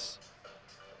to this.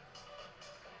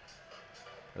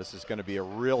 This is going to be a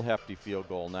real hefty field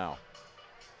goal now.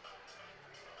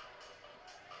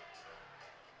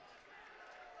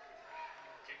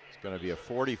 Going to be a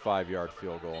 45-yard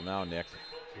field goal now, Nick.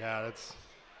 Yeah, that's,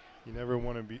 you never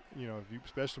want to be, you know, if you,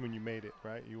 especially when you made it,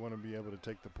 right? You want to be able to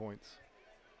take the points.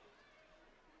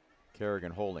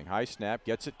 Kerrigan holding, high snap,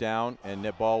 gets it down, and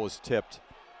that ball was tipped.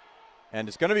 And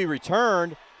it's going to be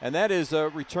returned, and that is a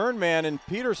return man in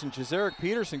Peterson. Jazarick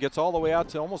Peterson gets all the way out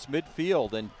to almost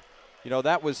midfield. And, you know,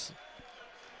 that was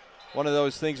one of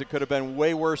those things that could have been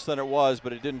way worse than it was,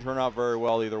 but it didn't turn out very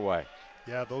well either way.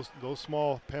 Yeah, those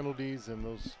small penalties and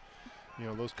those, you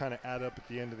know, those kind of add up at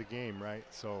the end of the game, right?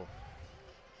 So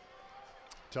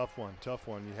tough one, tough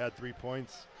one. You had 3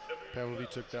 points, penalty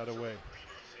took that away.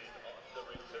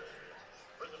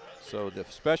 So the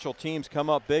special teams come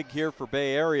up big here for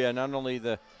Bay Area, not only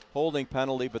the holding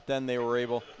penalty, but then they were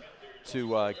able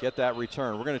to get that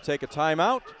return. We're going to take a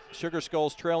timeout. Sugar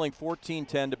Skulls trailing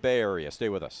 14-10 to Bay Area. Stay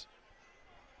with us.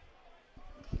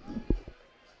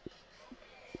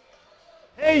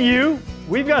 Hey you,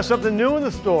 we've got something new in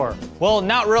the store. Well,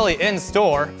 not really in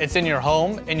store. It's in your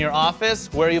home, in your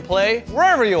office, where you play,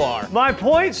 wherever you are. My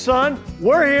point, son,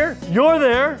 we're here, you're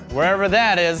there. Wherever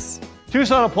that is.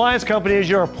 Tucson Appliance Company is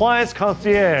your appliance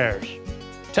concierge.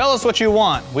 Tell us what you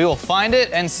want. We will find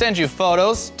it and send you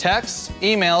photos, texts,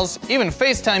 emails, even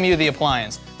FaceTime you the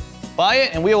appliance. Buy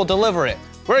it and we will deliver it.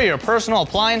 We're your personal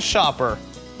appliance shopper.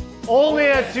 Only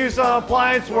at Tucson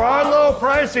Appliance, where our low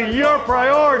price is your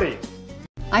priority.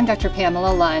 I'm Dr.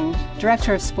 Pamela Lund,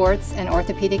 Director of Sports and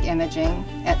Orthopedic Imaging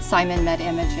at Simon Med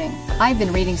Imaging. I've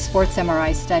been reading sports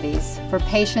MRI studies for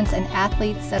patients and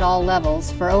athletes at all levels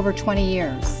for over 20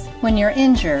 years. When you're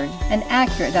injured, an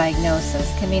accurate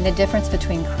diagnosis can mean the difference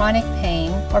between chronic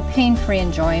pain or pain-free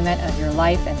enjoyment of your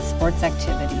life and sports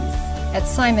activities. At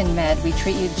Simon Med, we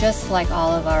treat you just like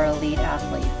all of our elite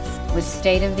athletes, with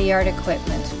state-of-the-art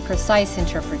equipment, precise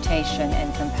interpretation,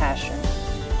 and compassion.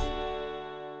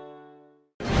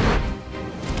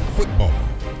 Football.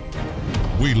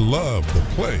 We love the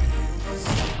plays.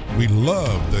 We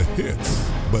love the hits,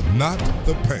 but not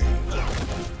the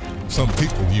pain. Some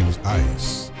people use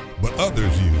ice, but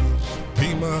others use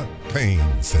Pima Pain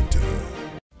Center.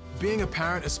 Being a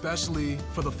parent, especially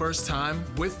for the first time,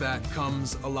 with that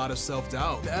comes a lot of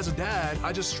self-doubt. As a dad,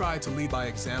 I just try to lead by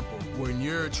example. When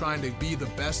you're trying to be the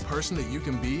best person that you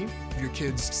can be, your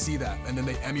kids see that and then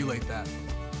they emulate that.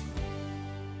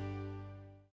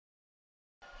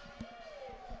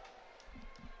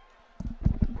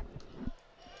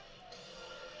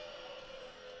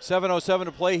 7:07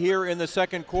 to play here in the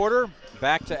second quarter.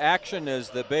 Back to action as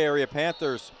the Bay Area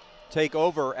Panthers take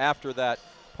over after that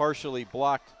partially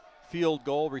blocked field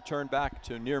goal, returned back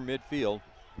to near midfield.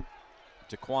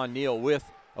 Taquan Neal with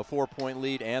a 4-point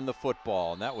lead and the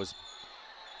football, and that's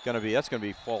going to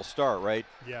be false start, right?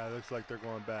 Yeah, it looks like they're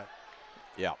going back.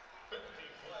 Yeah.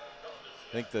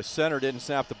 I think the center didn't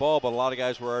snap the ball, but a lot of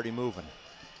guys were already moving.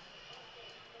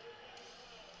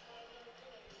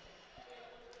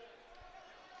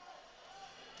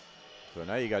 So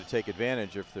now you got to take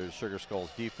advantage if there's Sugar Skulls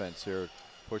defense here,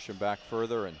 push them back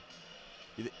further. And,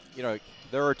 you know,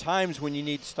 there are times when you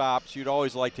need stops. You'd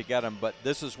always like to get them, but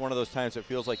this is one of those times it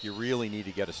feels like you really need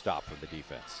to get a stop from the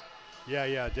defense.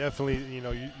 Yeah, definitely. You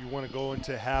know, you want to go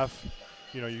into half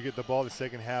you know, you get the ball the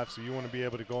second half, so you want to be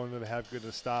able to go into the half, get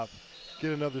a stop,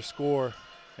 get another score,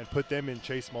 and put them in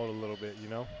chase mode a little bit, you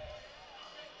know.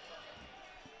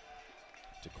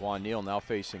 Daquan Neal now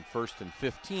facing 1st and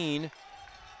 15.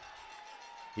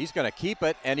 He's going to keep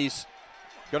it, and he's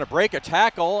going to break a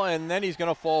tackle, and then he's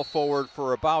going to fall forward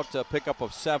for about a pickup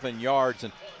of 7 yards.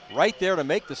 And right there to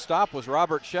make the stop was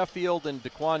Robert Sheffield, and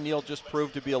Daquan Neal just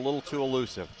proved to be a little too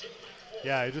elusive.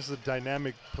 Yeah, just a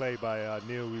dynamic play by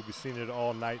Neal. We've seen it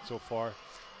all night so far.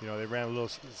 You know, they ran a little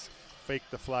fake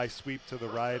the fly sweep to the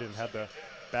right and had the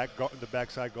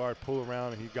backside guard pull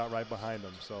around, and he got right behind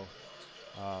them. So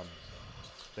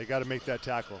they got to make that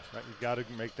tackle, right? You got to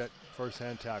make that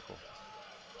first-hand tackle.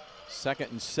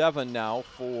 2nd and 7 now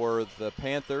for the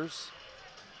Panthers.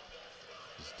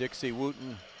 As Dixie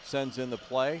Wooten sends in the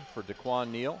play for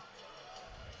Daquan Neal.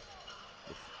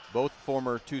 Both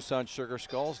former Tucson Sugar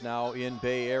Skulls now in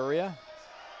Bay Area.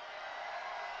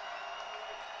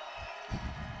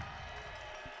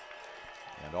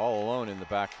 And all alone in the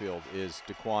backfield is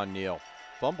Daquan Neal.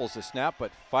 Fumbles the snap,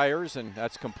 but fires, and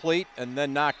that's complete, and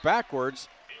then knocked backwards.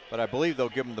 But I believe they'll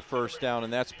give him the first down,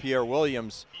 and that's Pierre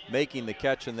Williams making the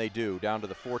catch, and they do, down to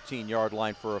the 14-yard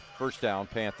line for a first down,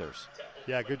 Panthers.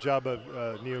 Yeah, good job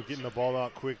of Neal getting the ball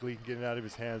out quickly, getting it out of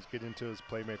his hands, get into his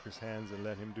playmaker's hands, and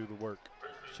let him do the work.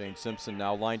 Shane Simpson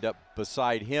now lined up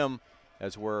beside him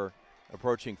as we're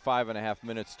approaching 5.5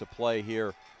 minutes to play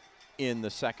here in the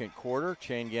second quarter.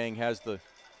 Chain Gang has the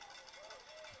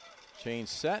chain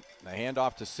set, the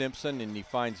handoff to Simpson, and he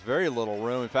finds very little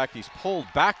room. In fact, he's pulled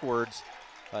backwards.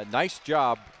 Nice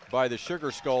job by the Sugar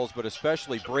Skulls, but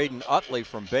especially Braden Utley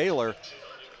from Baylor.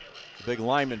 The big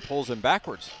lineman pulls him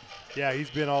backwards. Yeah, he's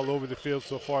been all over the field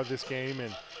so far this game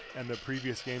and the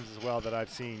previous games as well that I've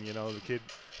seen. You know, the kid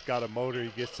got a motor, he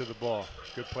gets to the ball.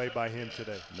 Good play by him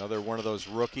today. Another one of those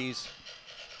rookies.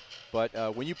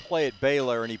 But when you play at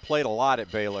Baylor, and he played a lot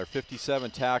at Baylor, 57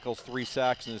 tackles, 3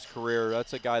 sacks in his career,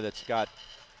 that's a guy that's got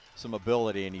some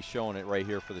ability, and he's showing it right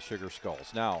here for the Sugar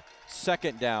Skulls. Now,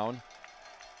 2nd down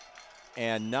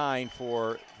and 9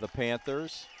 for the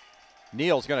Panthers.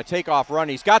 Neal's going to take off run.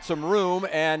 He's got some room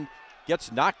and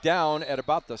gets knocked down at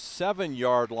about the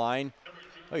 7-yard line.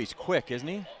 Oh, he's quick, isn't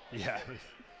he? Yeah,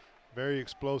 very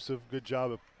explosive. Good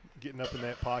job of getting up in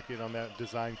that pocket on that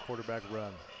design quarterback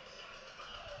run.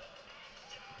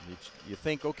 You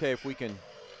think, okay, if we can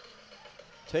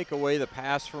take away the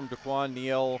pass from Daquan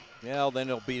Neal, well, then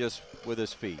he'll beat us with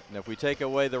his feet. And if we take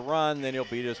away the run, then he'll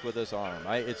beat us with his arm.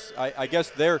 I guess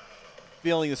they're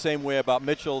feeling the same way about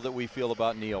Mitchell that we feel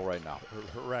about Neal right now.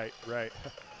 Right.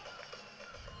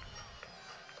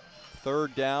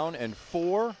 3rd down and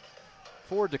 4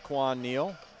 for Daquan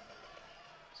Neal.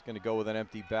 He's going to go with an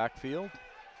empty backfield.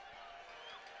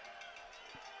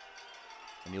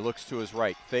 And he looks to his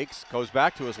right, fakes, goes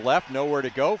back to his left, nowhere to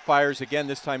go, fires again,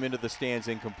 this time into the stands,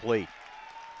 incomplete.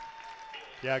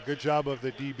 Yeah, good job of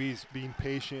the DBs being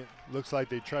patient. Looks like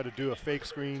they tried to do a fake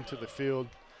screen to the field,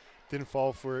 didn't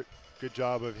fall for it. Good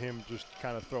job of him just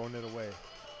kind of throwing it away.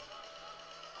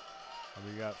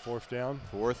 And we got 4th down.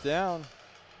 4th down.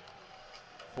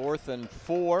 4th and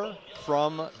 4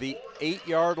 from the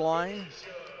 8-yard line.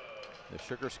 The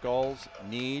Sugar Skulls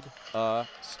need a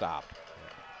stop.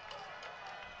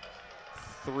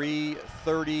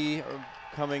 3:30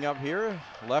 coming up here,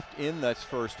 left in this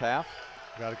first half.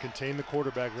 Got to contain the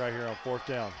quarterback right here on 4th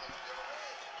down.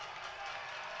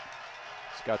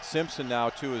 He's got Simpson now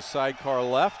to his sidecar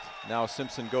left. Now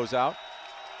Simpson goes out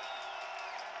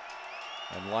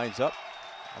and lines up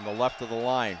on the left of the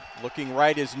line. Looking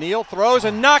right is Neal, throws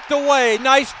and knocked away.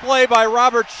 Nice play by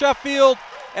Robert Sheffield,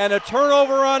 and a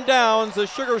turnover on downs. The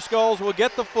Sugar Skulls will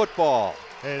get the football.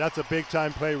 Hey, that's a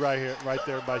big-time play right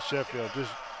there by Sheffield. Just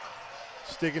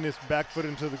sticking his back foot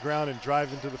into the ground and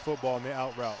driving to the football in the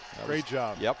out route. Great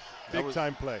job. Yep.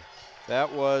 Big-time play.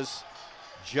 That was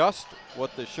just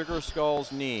what the Sugar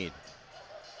Skulls need.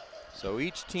 So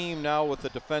each team now with a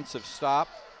defensive stop,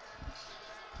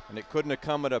 and it couldn't have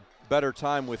come at a better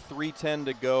time with 3:10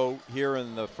 to go here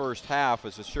in the first half,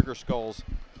 as the Sugar Skulls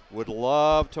would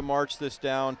love to march this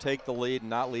down, take the lead, and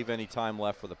not leave any time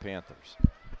left for the Panthers.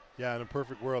 Yeah, in a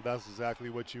perfect world, that's exactly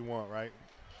what you want, right?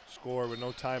 Score with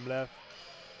no time left.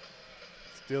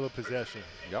 Still a possession.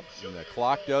 Yep, and the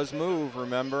clock does move,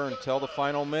 remember, until the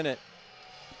final minute.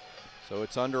 So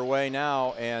it's underway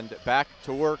now, and back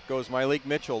to work goes Mylik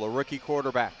Mitchell, a rookie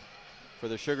quarterback for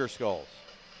the Sugar Skulls.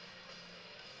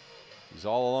 He's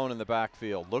all alone in the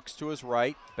backfield. Looks to his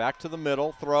right, back to the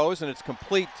middle, throws, and it's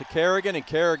complete to Kerrigan, and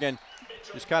Kerrigan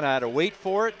just kind of had to wait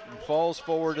for it and falls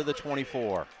forward to the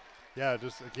 24. Yeah,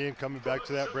 just again coming back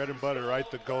to that bread and butter, right?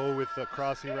 The goal with the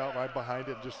crossing route right behind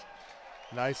it. Just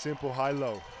Nice, simple,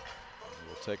 high-low.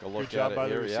 We'll take a look Good job at by it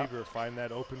the here. receiver. Find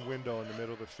that open window in the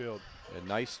middle of the field. A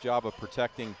nice job of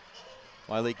protecting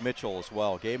Mylik Mitchell as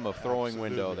well. Gave him a throwing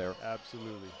window there.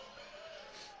 Absolutely.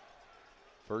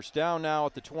 First down now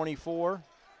at the 24.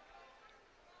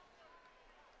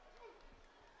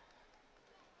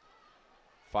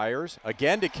 Fires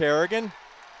again to Kerrigan.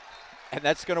 And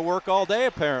that's going to work all day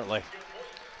apparently.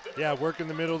 Yeah, work in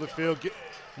the middle of the field.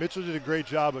 Mitchell did a great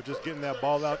job of just getting that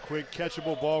ball out quick,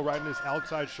 catchable ball right in his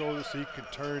outside shoulder so he can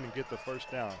turn and get the first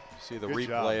down. You see the Good replay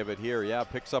job. of it here. Yeah,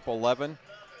 picks up 11.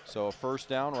 So a first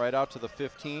down right out to the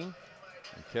 15. And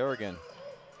Kerrigan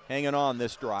hanging on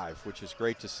this drive, which is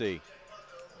great to see.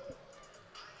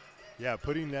 Yeah,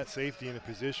 putting that safety in a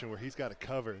position where he's got to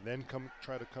cover, then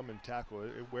try to come and tackle.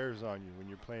 It wears on you when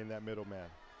you're playing that middleman.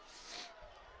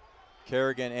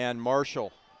 Kerrigan and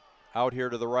Marshall out here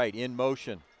to the right in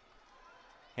motion.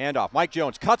 Handoff. Mike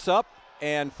Jones cuts up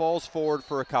and falls forward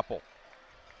for a couple.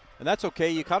 And that's okay.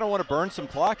 You kind of want to burn some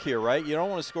clock here, right? You don't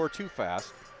want to score too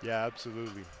fast. Yeah,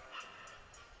 absolutely.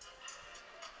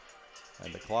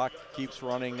 And the clock keeps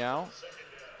running now.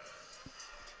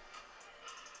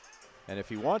 And if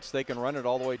he wants, they can run it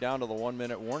all the way down to the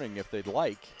 1-minute warning if they'd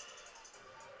like.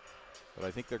 But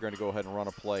I think they're going to go ahead and run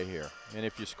a play here. And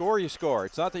if you score, you score.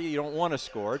 It's not that you don't want to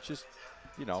score. It's just,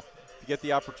 you know, if you get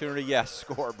the opportunity, yes,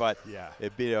 score. But yeah,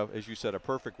 it'd be, as you said, a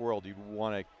perfect world. You'd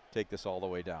want to take this all the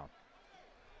way down.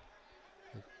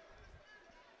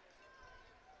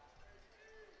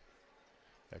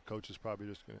 That coach is probably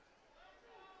just going to.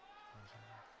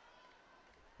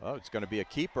 Oh, it's going to be a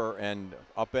keeper and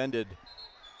upended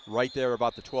right there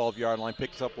about the 12-yard line.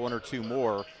 Picks up one or two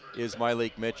more is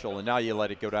Mylik Mitchell. And now you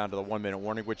let it go down to the 1-minute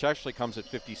warning, which actually comes at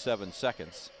 57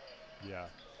 seconds. Yeah.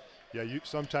 Yeah,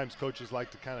 sometimes coaches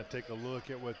like to kind of take a look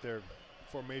at what their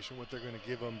formation, what they're going to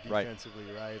give them defensively,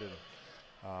 right?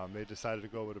 And they decided to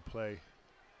go with a play.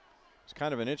 It's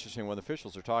kind of an interesting when the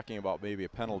officials are talking about maybe a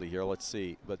penalty here. Let's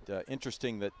see. But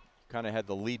interesting that you kind of had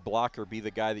the lead blocker be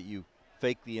the guy that you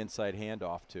fake the inside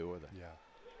handoff to. Or the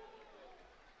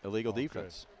illegal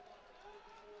defense.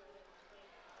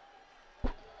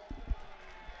 And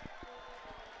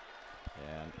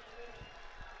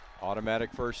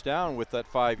automatic first down with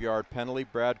that 5-yard penalty.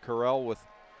 Brad Carell with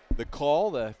the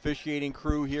call. The officiating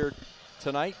crew here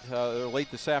tonight,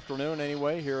 late this afternoon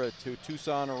anyway, here at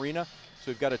Tucson Arena. So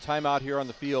we've got a timeout here on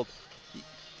the field.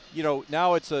 You know,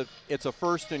 now it's a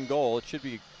first and goal. It should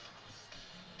be,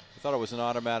 I thought it was an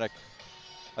automatic.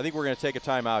 I think we're going to take a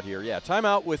timeout here. Yeah,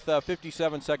 timeout with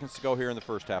 57 seconds to go here in the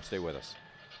first half. Stay with us.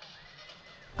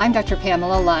 I'm Dr.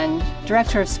 Pamela Lund,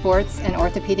 Director of Sports and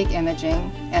Orthopedic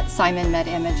Imaging at Simon Med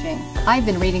Imaging. I've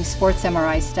been reading sports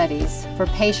MRI studies for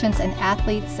patients and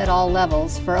athletes at all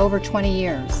levels for over 20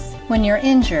 years. When you're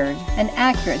injured, an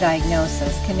accurate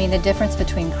diagnosis can mean the difference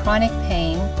between chronic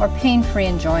pain or pain-free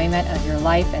enjoyment of your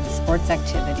life and sports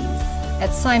activities.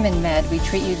 At Simon Med, we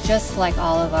treat you just like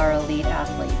all of our elite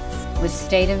athletes, with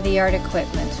state-of-the-art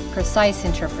equipment, precise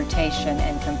interpretation,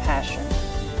 and compassion.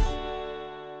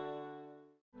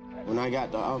 When I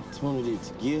got the opportunity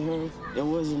to get her, there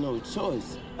wasn't no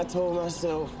choice. I told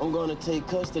myself, I'm gonna take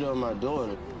custody of my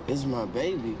daughter. It's my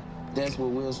baby. That's what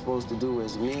we're supposed to do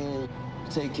as men.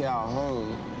 Take care of our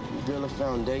home, build a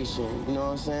foundation, you know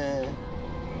what I'm saying?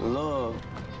 Love,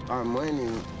 our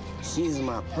money, she's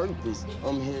my purpose.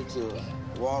 I'm here to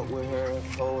walk with her,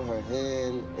 hold her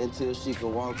hand until she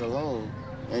can walk alone.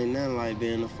 Ain't nothing like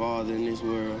being a father in this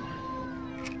world.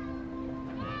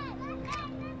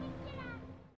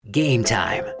 Game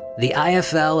time. The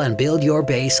IFL and Build Your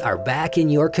Base are back in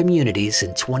your communities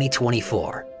in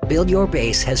 2024. Build Your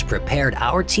Base has prepared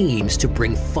our teams to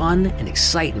bring fun and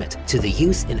excitement to the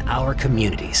youth in our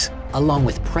communities, along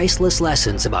with priceless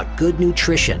lessons about good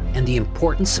nutrition and the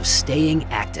importance of staying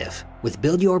active. With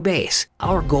Build Your Base,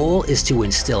 our goal is to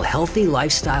instill healthy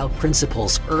lifestyle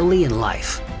principles early in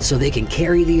life so they can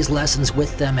carry these lessons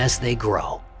with them as they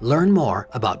grow. Learn more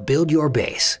about Build Your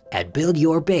Base at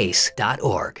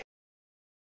buildyourbase.org.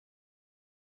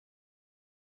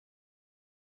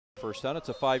 First down, it's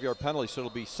a 5-yard penalty, so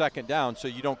it'll be second down. So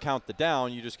you don't count the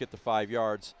down, you just get the 5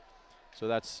 yards. So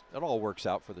that all works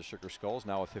out for the Sugar Skulls.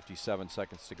 Now with 57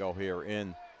 seconds to go here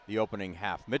in the opening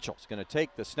half. Mitchell's going to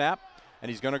take the snap, and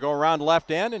he's going to go around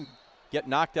left end and get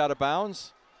knocked out of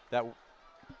bounds. That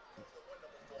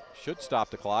should stop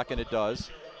the clock, and it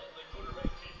does.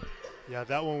 Yeah,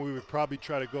 that one we would probably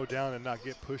try to go down and not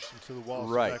get pushed into the wall,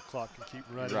 right. So that clock can keep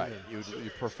running. Right, you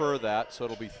prefer that, so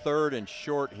it'll be 3rd and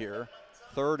short here,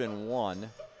 3rd and 1.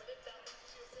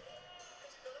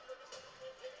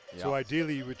 So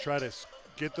ideally you would try to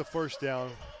get the first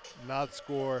down, not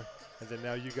score, and then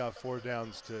now you got 4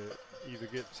 downs to either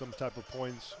get some type of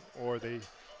points or they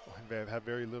have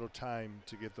very little time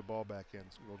to get the ball back in,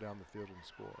 go down the field and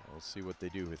score. We'll see what they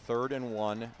do. 3rd and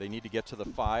 1. They need to get to the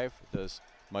 5. Does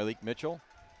Mylik Mitchell.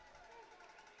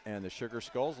 And the Sugar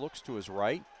Skulls looks to his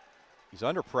right. He's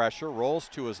under pressure, rolls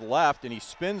to his left, and he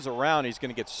spins around. He's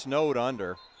going to get snowed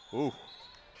under. Ooh.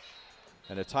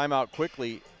 And a timeout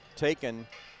quickly taken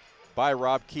by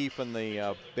Rob Keefe and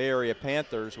the Bay Area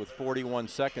Panthers with 41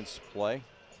 seconds to play.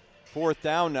 4th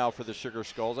down now for the Sugar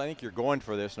Skulls. I think you're going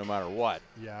for this no matter what.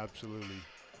 Yeah, absolutely.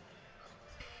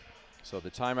 So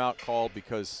the timeout called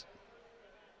because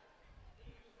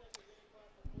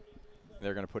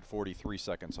they're going to put 43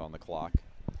 seconds on the clock.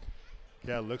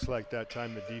 Yeah, it looks like that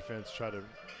time the defense tried to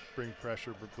bring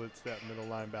pressure, but blitz that middle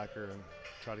linebacker and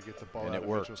try to get the ball out of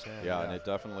Mitchell's hand. Yeah, and it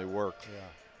definitely worked.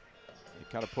 Yeah. It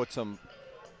kind of puts them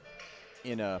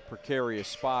in a precarious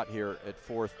spot here at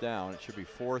 4th down. It should be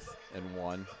 4th and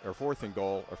 1, or 4th and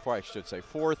goal, or I should say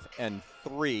 4th and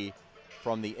 3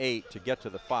 from the 8 to get to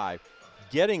the 5.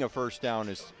 Getting a first down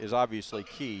is obviously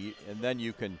key, and then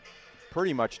you can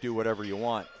pretty much do whatever you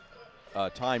want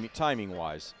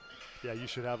timing-wise. Yeah, you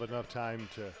should have enough time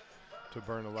to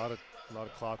burn a lot of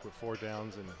clock with 4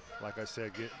 downs, and like I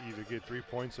said, either get 3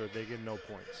 points or they get no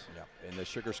points. Yeah, and the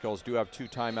Sugar Skulls do have 2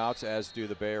 timeouts, as do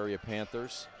the Bay Area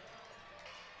Panthers.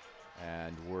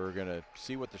 And we're going to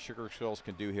see what the Sugar Skulls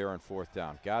can do here on 4th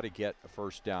down. Got to get a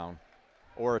first down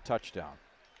or a touchdown.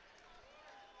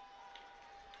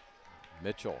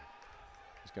 Mitchell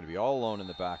is going to be all alone in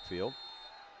the backfield.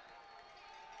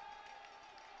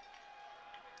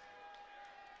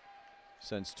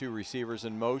 Sends 2 receivers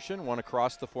in motion, one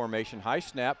across the formation. High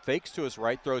snap, fakes to his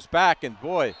right, throws back, and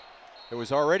boy, there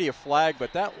was already a flag,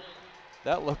 but that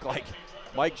looked like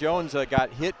Mike Jones got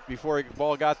hit before the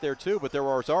ball got there too, but there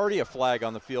was already a flag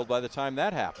on the field by the time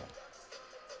that happened.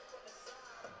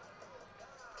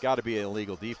 Got to be an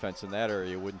illegal defense in that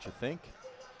area, wouldn't you think?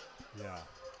 Yeah.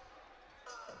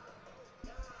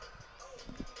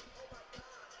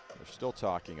 They're still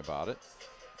talking about it.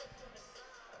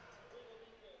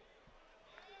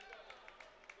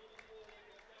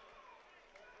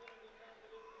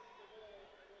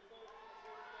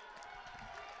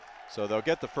 So they'll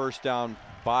get the first down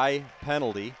by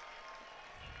penalty,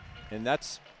 and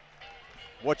that's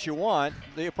what you want.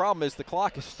 The problem is the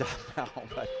clock is stopped now.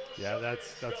 But yeah,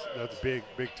 that's big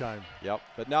time. Yep,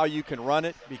 but now you can run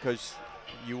it because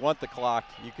you want the clock.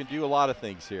 You can do a lot of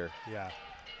things here. Yeah.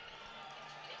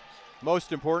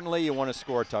 Most importantly, you want to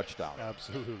score a touchdown.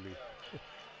 Absolutely.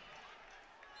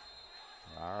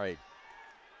 All right.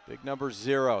 Big number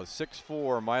 0,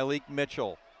 6'4", Mylik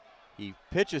Mitchell. He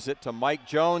pitches it to Mike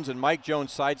Jones, and Mike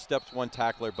Jones sidesteps one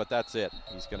tackler, but that's it.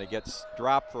 He's going to get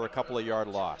dropped for a couple of yard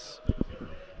loss.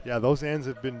 Yeah, those ends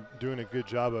have been doing a good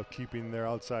job of keeping their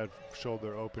outside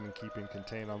shoulder open and keeping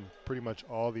contained on pretty much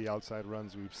all the outside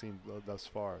runs we've seen thus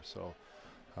far. So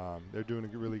they're doing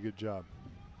a really good job.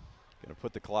 Going to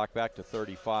put the clock back to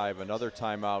 35. Another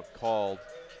timeout called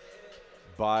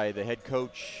by the head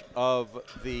coach of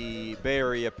the Bay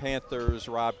Area Panthers,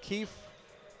 Rob Keefe.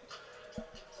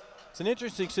 It's an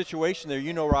interesting situation there.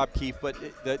 You know Rob Keefe, but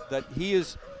that he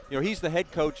is, he's the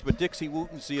head coach, but Dixie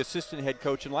Wooten's the assistant head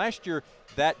coach. And last year,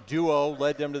 that duo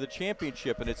led them to the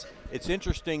championship. And it's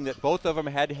interesting that both of them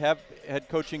had to have head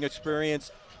coaching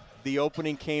experience. The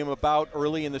opening came about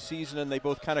early in the season, and they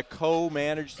both kind of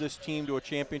co-managed this team to a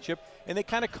championship. And they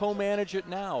kind of co-manage it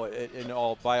now,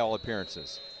 by all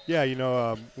appearances.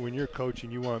 Yeah, when you're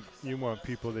coaching, you want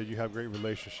people that you have great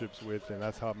relationships with, and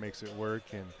that's how it makes it work.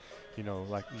 And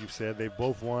like you said, they've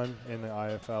both won in the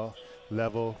IFL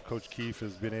level. Coach Keefe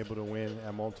has been able to win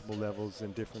at multiple levels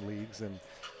in different leagues, and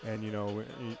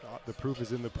the proof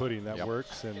is in the pudding. That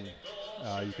works, and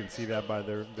you can see that by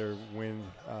their win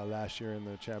last year in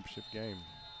the championship game.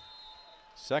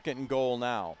 2nd and goal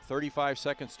now. 35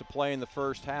 seconds to play in the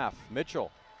first half.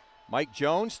 Mitchell, Mike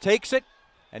Jones takes it,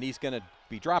 and he's going to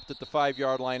be dropped at the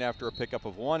 5-yard line after a pickup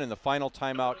of 1, and the final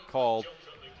timeout called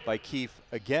by Keefe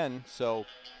again. So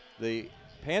the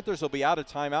Panthers will be out of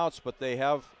timeouts, but they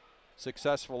have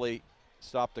successfully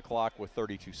stopped the clock with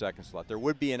 32 seconds left. There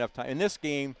would be enough time. In this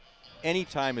game, any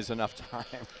time is enough time.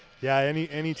 Yeah,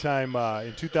 any time.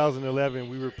 In 2011,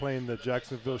 we were playing the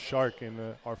Jacksonville Shark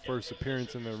in our first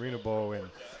appearance in the Arena Bowl,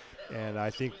 and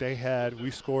I think we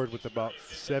scored with about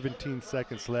 17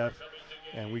 seconds left,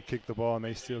 and we kicked the ball, and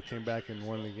they still came back and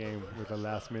won the game with a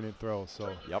last-minute throw.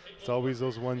 So it's always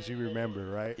those ones you remember,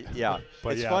 right? Yeah.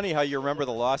 But it's funny how you remember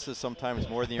the losses sometimes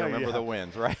more than you remember the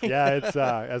wins, right? Yeah, it's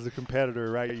as a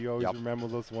competitor, right? You always remember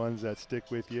those ones that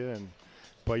stick with you.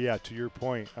 But yeah, to your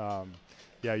point,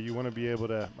 yeah, you want to be able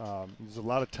to, there's a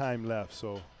lot of time left,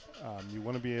 so you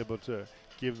want to be able to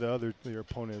give your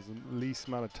opponent the least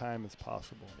amount of time as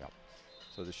possible. Yep.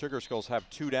 So the Sugar Skulls have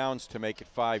 2 downs to make it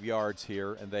 5 yards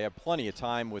here, and they have plenty of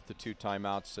time with the 2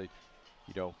 timeouts. So,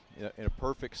 you know, in a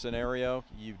perfect scenario,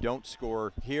 you don't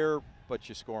score here, but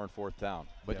you score on 4th down.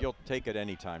 But you'll take it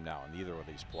any time now in either of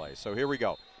these plays. So here we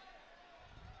go.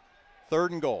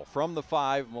 3rd and goal from the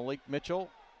 5. Mylik Mitchell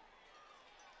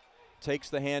takes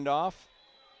the handoff,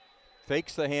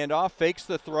 fakes the handoff, fakes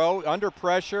the throw, under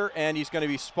pressure, and he's going to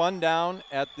be spun down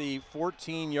at the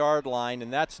 14-yard line,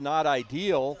 and that's not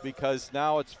ideal because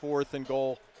now it's 4th and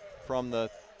goal from the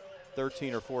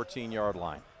 13 or 14-yard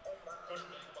line.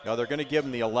 Now they're going to give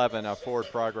him the 11, forward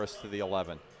progress to the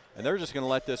 11. And they're just going to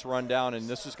let this run down, and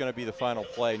this is going to be the final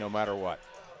play no matter what.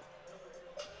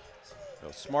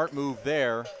 So smart move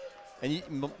there. And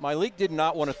Mylik did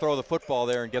not want to throw the football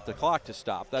there and get the clock to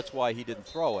stop. That's why he didn't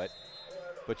throw it.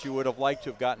 But you would have liked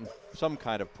to have gotten some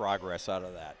kind of progress out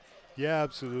of that. Yeah,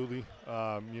 absolutely.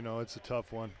 You know, it's a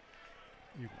tough one.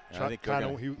 He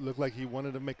looked like he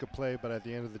wanted to make a play, but at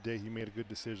the end of the day, he made a good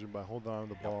decision by holding on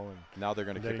to the ball. And now they're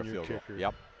going to kick a field goal.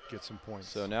 Yep. Get some points.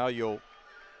 So now you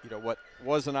know, what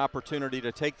was an opportunity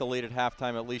to take the lead at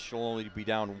halftime, at least you'll only be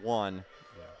down 1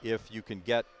 if you can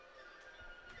get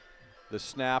the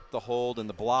snap, the hold, and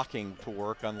the blocking to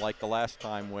work, unlike the last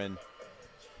time when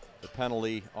the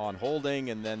penalty on holding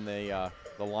and then the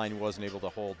line wasn't able to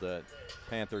hold the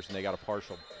Panthers and they got a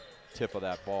partial tip of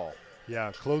that ball.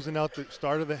 Yeah, closing out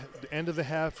the end of the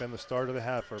half and the start of the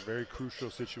half are very crucial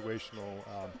situational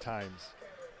times.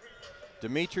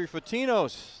 Dimitri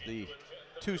Fatinos, the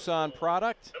Tucson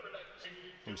product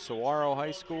from Saguaro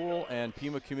High School and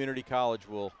Pima Community College,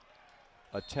 will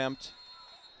attempt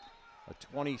a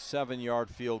 27-yard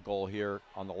field goal here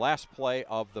on the last play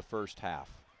of the first half.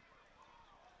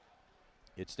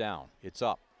 It's down, it's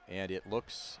up, and it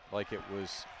looks like it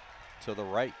was to the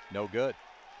right. No good.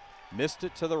 Missed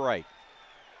it to the right.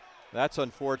 That's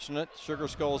unfortunate. Sugar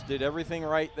Skulls did everything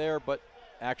right there, but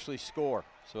actually score.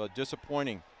 So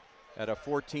disappointing at a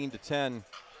 14-10.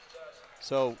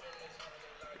 So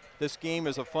this game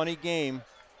is a funny game,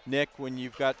 Nick, when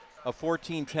you've got a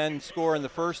 14-10 score in the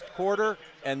first quarter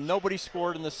and nobody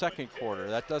scored in the second quarter.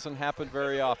 That doesn't happen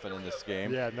very often in this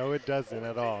game. Yeah, no, it doesn't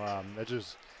at all. That's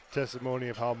just testimony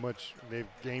of how much they've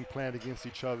game planned against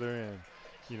each other and,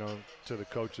 you know, to the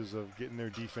coaches of getting their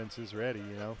defenses ready,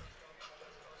 you know.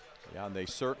 Yeah, and they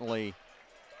certainly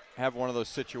have one of those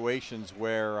situations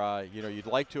where, you know, you'd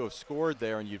like to have scored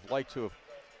there and you'd like to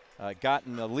have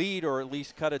gotten the lead or at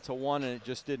least cut it to 1, and it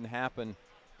just didn't happen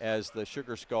as the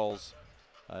Sugar Skulls,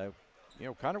 you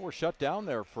know, kind of were shut down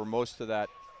there for most of that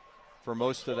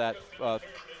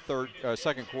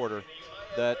second quarter.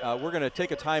 That we're going to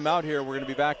take a timeout here. We're going to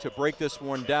be back to break this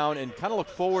one down and kind of look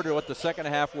forward to what the second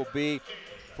half will be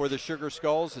for the Sugar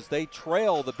Skulls as they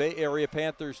trail the Bay Area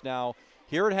Panthers now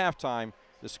here at halftime.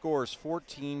 The score is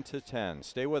 14-10.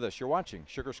 Stay with us. You're watching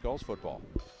Sugar Skulls football.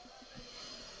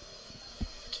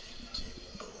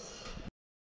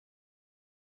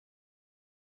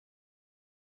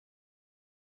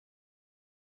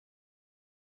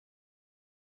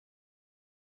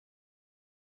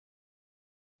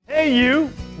 Hey you,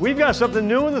 we've got something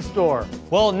new in the store.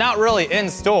 Well, not really in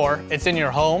store. It's in your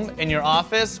home, in your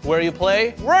office, where you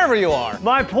play, wherever you are.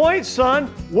 My point,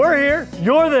 son, we're here,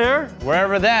 you're there.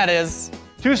 Wherever that is.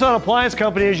 Tucson Appliance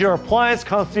Company is your appliance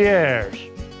concierge.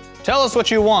 Tell us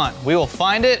what you want. We will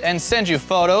find it and send you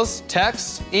photos,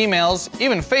 texts, emails,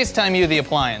 even FaceTime you the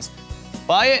appliance.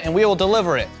 Buy it and we will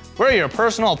deliver it. We're your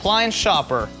personal appliance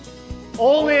shopper.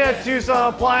 Only at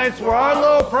Tucson Appliance, where our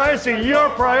low pricing your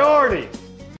priority.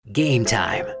 Game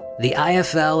time. The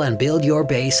IFL and Build Your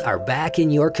Base are back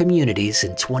in your communities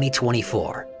in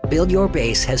 2024. Build Your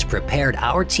Base has prepared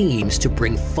our teams to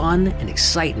bring fun and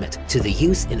excitement to the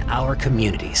youth in our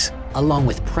communities, along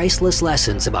with priceless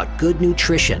lessons about good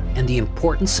nutrition and the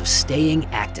importance of staying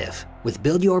active. With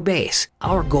Build Your Base,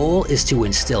 our goal is to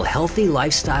instill healthy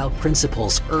lifestyle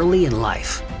principles early in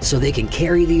life so they can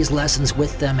carry these lessons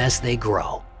with them as they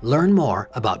grow. Learn more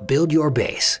about Build Your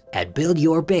Base at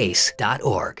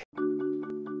buildyourbase.org.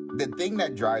 The thing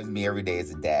that drives me every day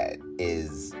as a dad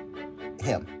is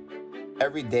him.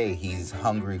 Every day he's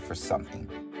hungry for something.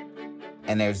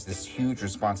 And there's this huge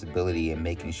responsibility in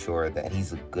making sure that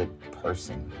he's a good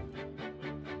person.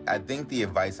 I think the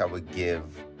advice I would give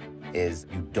is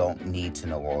you don't need to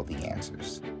know all the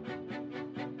answers.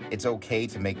 It's okay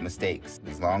to make mistakes.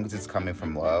 As long as it's coming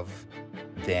from love,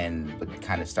 then it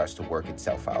kind of starts to work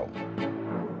itself out.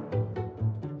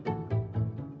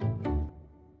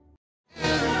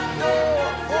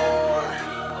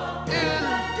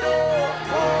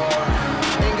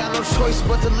 choice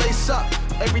but to lace up.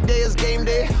 Every day is game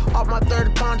day, off my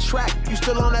third contract, you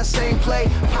still on that same play.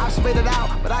 Pop spit it out,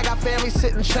 but I got family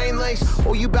sitting chain links.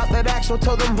 Oh, you bout that action,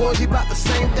 tell them boys you bout the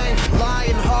same thing.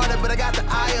 Lying harder, but I got the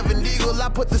eye of an eagle. I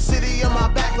put the city on my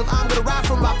back, look, I'm gonna ride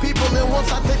for my people. And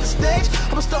once I take the stage,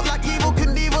 I'm stuck like Evil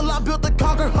Knievel. I built to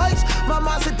conquer heights, my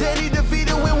mind's a daddy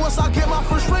defeated. When once I get my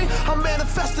first ring, I'm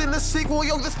manifesting the sequel.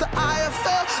 Yo, this the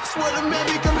IFL, swear the men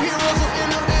become heroes in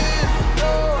the end.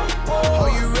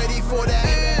 Are you ready for that?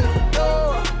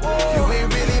 You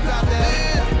ain't really about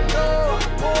that.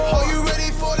 Are you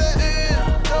ready for the end?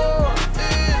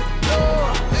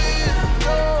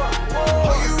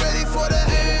 Are you ready for the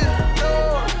end?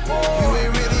 You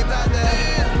ain't really about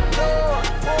that.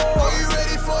 Are you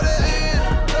ready for the end?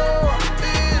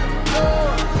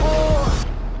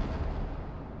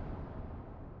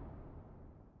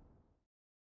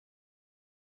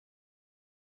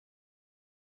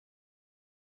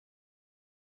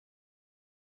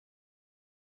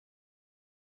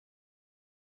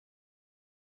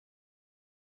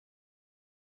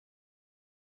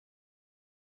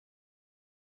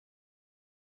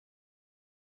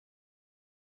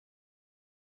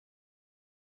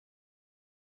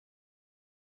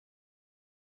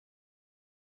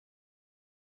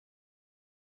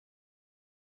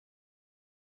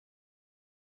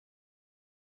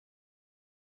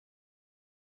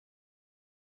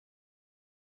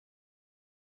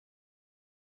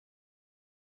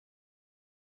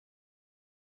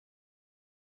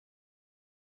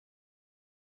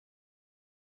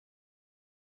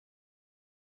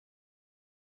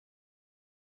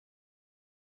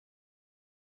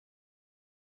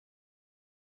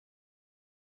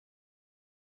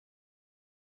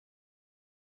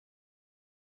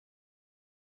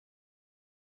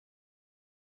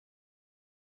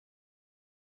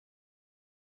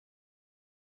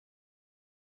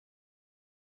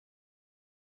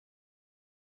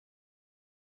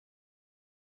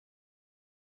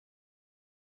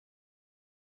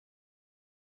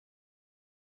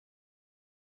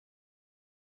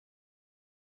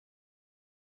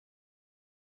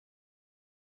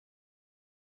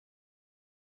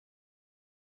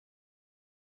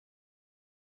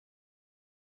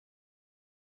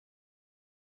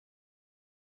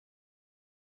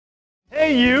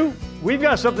 Hey you, we've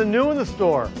got something new in the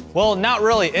store. Well, not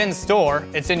really in store.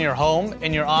 It's in your home,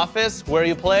 in your office, where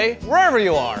you play, wherever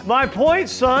you are. My point,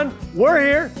 son, we're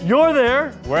here, you're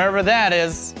there. Wherever that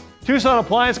is. Tucson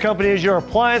Appliance Company is your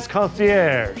appliance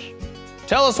concierge.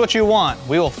 Tell us what you want.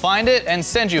 We will find it and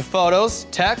send you photos,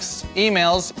 texts,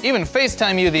 emails, even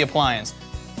FaceTime you the appliance.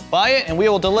 Buy it and we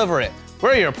will deliver it.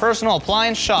 We're your personal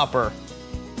appliance shopper.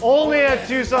 Only at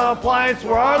Tucson Appliance,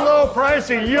 where our low price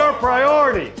is your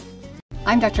priority.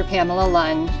 I'm Dr. Pamela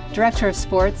Lund, Director of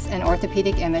Sports and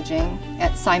Orthopedic Imaging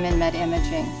at Simon Med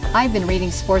Imaging. I've been reading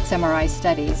sports MRI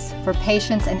studies for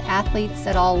patients and athletes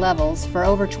at all levels for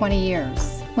over 20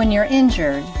 years. When you're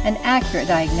injured, an accurate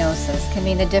diagnosis can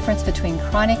mean the difference between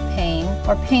chronic pain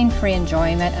or pain-free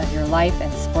enjoyment of your life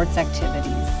and sports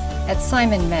activities. At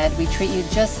Simon Med, we treat you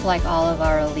just like all of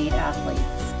our elite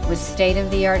athletes, with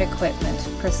state-of-the-art equipment,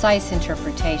 precise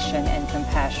interpretation, and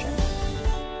compassion.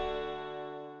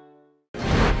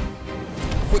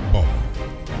 Football.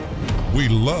 We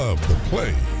love the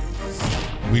plays.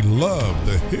 We love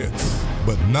the hits,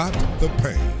 but not the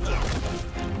pain.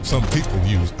 Some people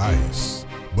use ice,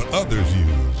 but others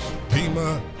use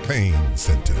Pima Pain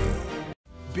Center.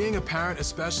 Being a parent,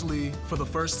 especially for the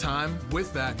first time,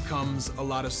 with that comes a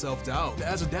lot of self-doubt.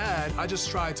 As a dad, I just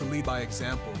try to lead by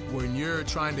example. When you're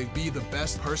trying to be the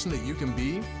best person that you can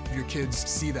be, your kids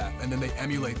see that and then they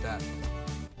emulate that.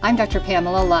 I'm Dr.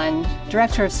 Pamela Lund,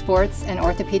 Director of Sports and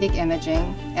Orthopedic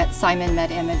Imaging at Simon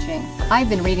Med Imaging. I've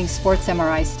been reading sports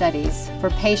MRI studies for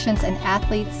patients and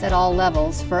athletes at all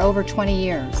levels for over 20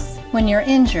 years. When you're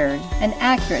injured, an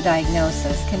accurate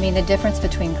diagnosis can mean the difference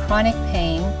between chronic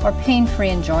pain or pain-free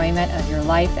enjoyment of your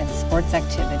life and sports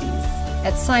activities.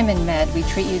 At Simon Med, we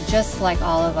treat you just like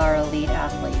all of our elite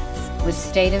athletes, with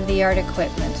state-of-the-art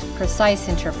equipment, precise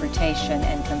interpretation,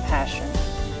 and compassion.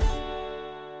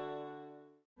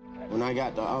 When I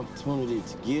got the opportunity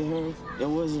to get her, there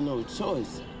wasn't no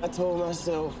choice. I told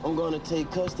myself, I'm gonna take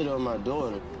custody of my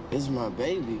daughter. It's my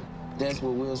baby. That's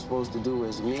what we're supposed to do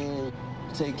as men.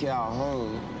 Take care of our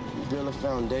home, build a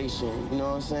foundation, you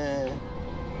know what I'm saying?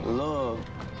 Love,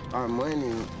 our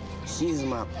money, she's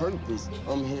my purpose.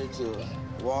 I'm here to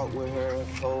walk with her,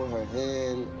 hold her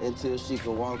hand until she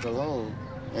can walk alone.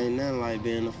 Ain't nothing like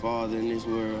being a father in this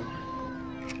world.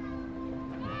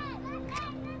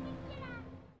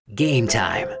 Game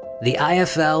time. The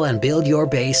IFL and Build Your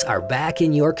Base are back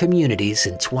in your communities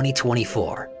in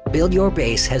 2024. Build Your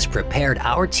Base has prepared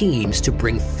our teams to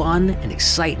bring fun and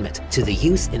excitement to the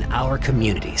youth in our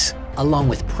communities, along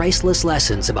with priceless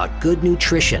lessons about good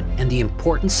nutrition and the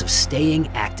importance of staying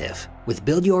active. With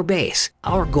Build Your Base,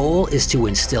 our goal is to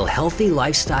instill healthy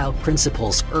lifestyle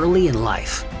principles early in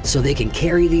life so they can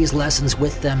carry these lessons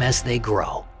with them as they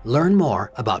grow. Learn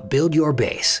more about Build Your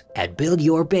Base at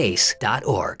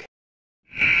buildyourbase.org.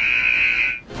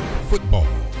 Football.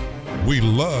 We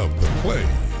love the plays.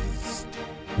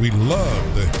 We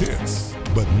love the hits,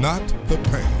 but not the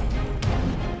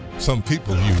pain. Some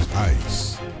people use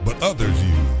ice, but others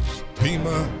use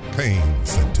Pima Pain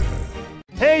Center.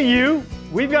 Hey you,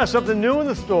 we've got something new in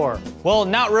the store. Well,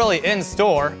 not really in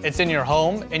store. It's in your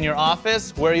home, in your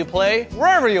office, where you play,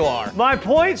 wherever you are. My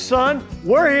point, son,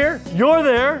 we're here, you're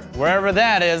there. Wherever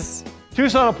that is.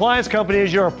 Tucson Appliance Company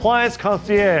is your appliance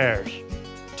concierge.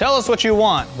 Tell us what you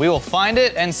want. We will find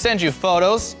it and send you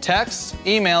photos, texts,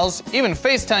 emails, even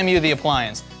FaceTime you the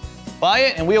appliance. Buy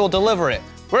it and we will deliver it.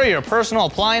 We're your personal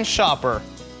appliance shopper.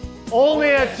 Only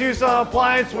at Tucson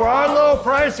Appliance, where our low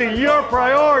pricing is your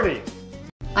priority.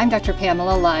 I'm Dr.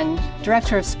 Pamela Lund,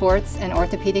 Director of Sports and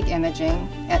Orthopedic Imaging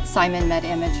at Simon Med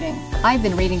Imaging. I've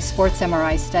been reading sports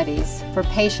MRI studies for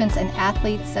patients and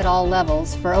athletes at all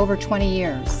levels for over 20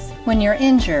 years. When you're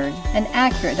injured, an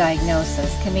accurate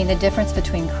diagnosis can mean the difference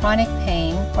between chronic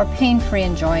pain or pain-free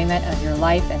enjoyment of your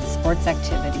life and sports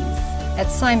activities. At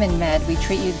Simon Med, we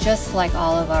treat you just like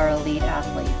all of our elite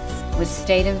athletes, with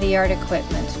state-of-the-art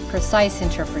equipment, precise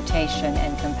interpretation,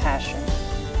 and compassion.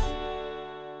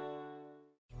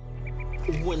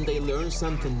 When they learn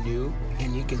something new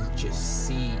and you can just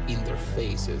see in their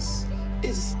faces,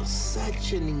 it's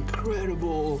such an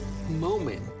incredible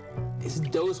moment. It's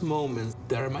those moments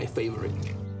that are my favorite.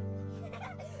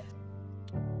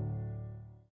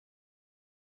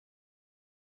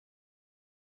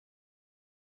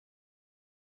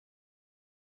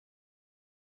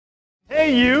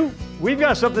 Hey you, we've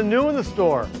got something new in the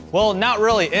store. Well, not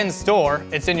really in store.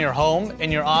 It's in your home,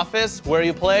 in your office, where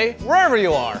you play, wherever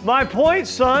you are. My point,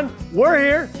 son, we're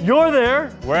here, you're there.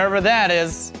 Wherever that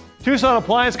is. Tucson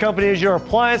Appliance Company is your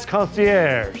appliance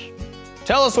concierge.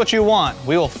 Tell us what you want.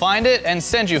 We will find it and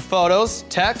send you photos,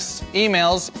 texts,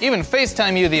 emails, even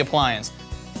FaceTime you the appliance.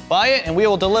 Buy it and we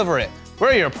will deliver it.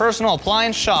 We're your personal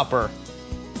appliance shopper.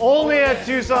 Only at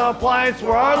Tucson Appliance,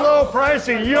 where our low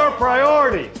pricing is your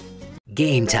priority.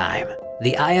 Game time.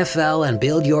 The IFL and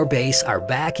Build Your Base are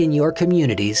back in your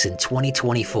communities in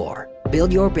 2024.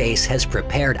 Build Your Base has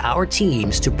prepared our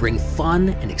teams to bring fun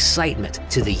and excitement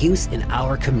to the youth in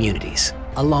our communities,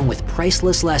 along with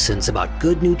priceless lessons about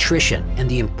good nutrition and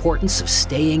the importance of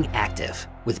staying active.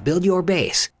 With Build Your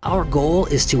Base, our goal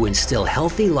is to instill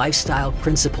healthy lifestyle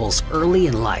principles early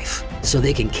in life so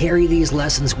they can carry these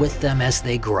lessons with them as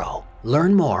they grow.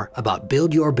 Learn more about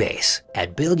Build Your Base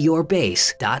at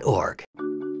buildyourbase.org.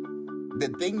 The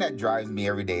thing that drives me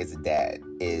every day as a dad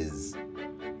is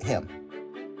him.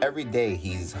 Every day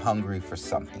he's hungry for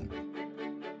something.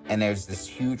 And there's this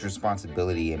huge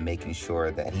responsibility in making sure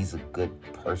that he's a good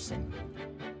person.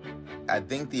 I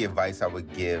think the advice I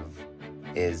would give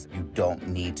is you don't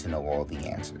need to know all the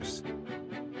answers.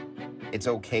 It's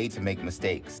okay to make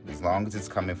mistakes. As long as it's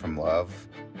coming from love,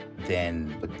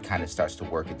 then it kind of starts to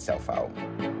work itself out.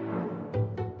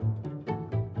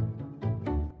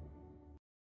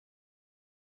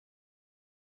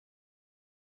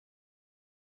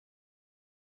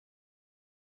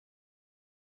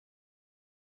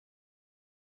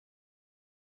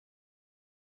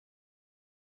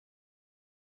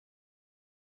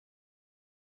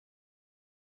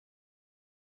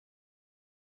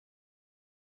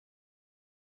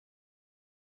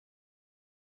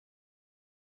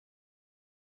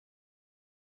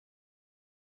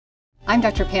 I'm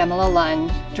Dr. Pamela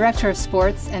Lund, Director of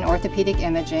Sports and Orthopedic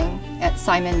Imaging at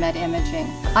Simon Med Imaging.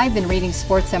 I've been reading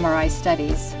sports MRI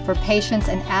studies for patients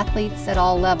and athletes at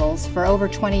all levels for over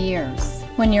 20 years.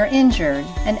 When you're injured,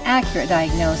 an accurate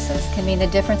diagnosis can mean the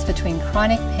difference between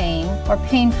chronic pain or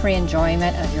pain-free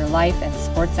enjoyment of your life and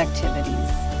sports activities.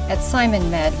 At Simon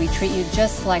Med, we treat you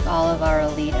just like all of our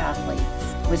elite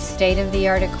athletes, with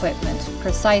state-of-the-art equipment,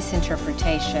 precise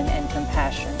interpretation, and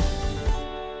compassion.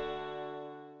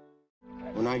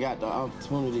 When I got the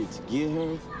opportunity to get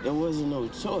her, there wasn't no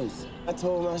choice. I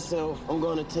told myself, I'm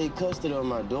gonna take custody of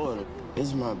my daughter.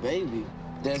 It's my baby.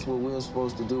 That's what we're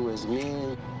supposed to do as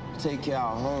men. Take care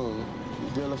of our home,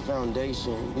 build a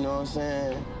foundation, you know what I'm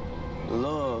saying?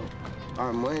 Love,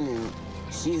 our money,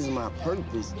 she's my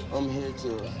purpose. I'm here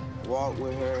to walk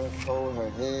with her, hold her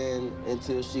hand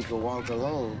until she can walk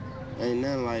alone. Ain't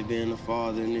nothing like being a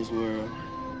father in this world.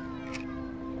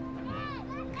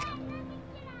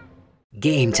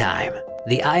 Game time.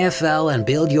 The IFL and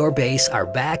Build Your Base are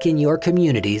back in your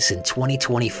communities in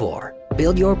 2024.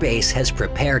 Build Your Base has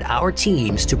prepared our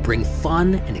teams to bring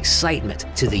fun and excitement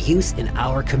to the youth in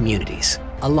our communities,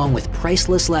 along with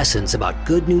priceless lessons about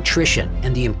good nutrition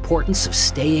and the importance of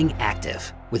staying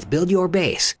active. With Build Your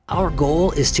Base, our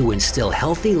goal is to instill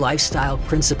healthy lifestyle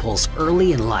principles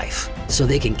early in life so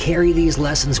they can carry these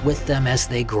lessons with them as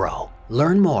they grow.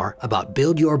 Learn more about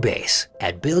Build Your Base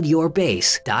at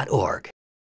buildyourbase.org.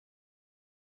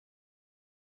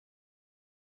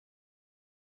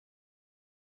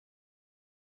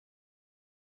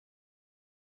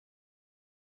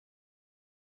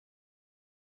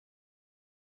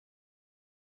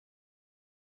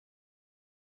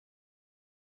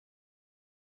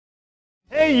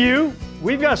 Hey you,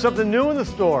 we've got something new in the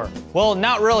store. Well,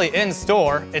 not really in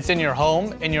store. It's in your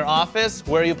home, in your office,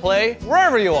 where you play,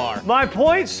 wherever you are. My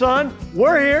point, son,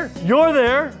 we're here, you're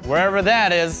there. Wherever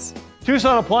that is.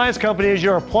 Tucson Appliance Company is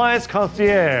your appliance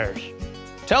concierge.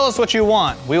 Tell us what you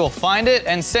want. We will find it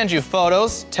and send you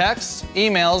photos, texts,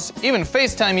 emails, even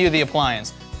FaceTime you the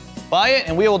appliance. Buy it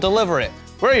and we will deliver it.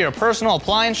 We're your personal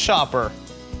appliance shopper.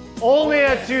 Only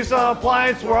at Tucson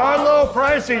Appliance, where our low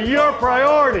pricing is your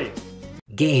priority.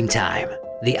 Game time.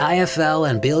 The IFL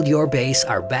and Build Your Base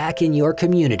are back in your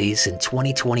communities in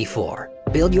 2024.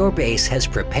 Build Your Base has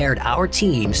prepared our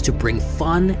teams to bring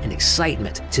fun and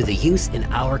excitement to the youth in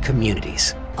our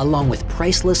communities, along with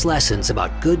priceless lessons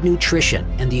about good nutrition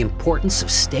and the importance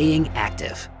of staying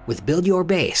active. With Build Your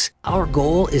Base, our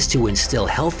goal is to instill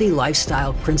healthy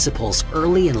lifestyle principles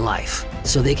early in life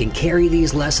so they can carry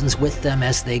these lessons with them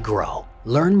as they grow.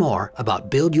 Learn more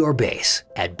about Build Your Base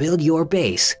at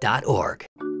buildyourbase.org.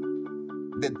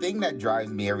 The thing that drives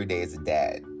me every day as a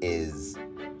dad is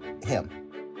him.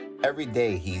 Every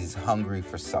day he's hungry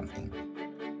for something.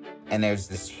 And there's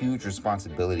this huge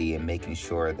responsibility in making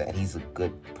sure that he's a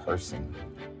good person.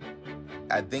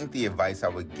 I think the advice I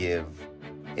would give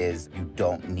is you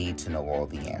don't need to know all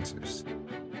the answers.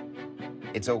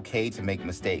 It's okay to make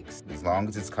mistakes. As long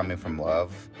as it's coming from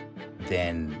love,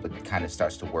 then it kind of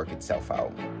starts to work itself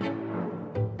out.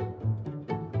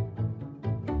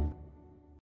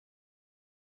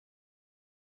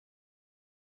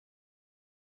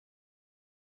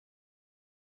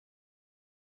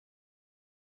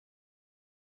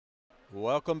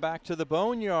 Welcome back to the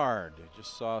Boneyard.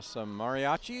 Just saw some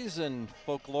mariachis and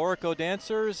folklorico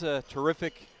dancers. A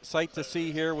terrific sight to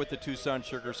see here with the Tucson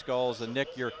Sugar Skulls. And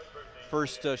Nick, your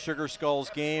first Sugar Skulls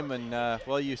game, and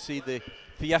well, you see the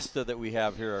fiesta that we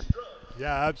have here.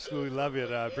 Yeah, I absolutely love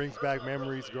it. Brings back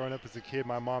memories growing up as a kid.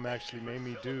 My mom actually made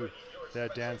me do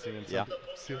that dancing, and some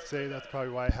people say that's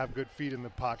probably why I have good feet in the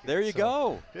pocket. There you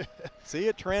go. See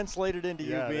it translated into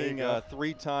you being a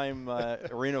three-time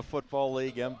Arena Football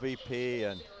League MVP,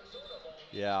 and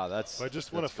yeah, that's. But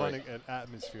just what a fun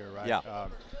atmosphere, right? Yeah.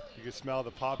 You can smell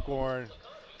the popcorn.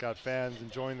 Got fans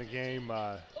enjoying the game.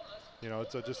 You know,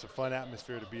 it's just a fun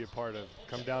atmosphere to be a part of.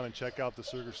 Come down and check out the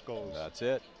Sugar Skulls. That's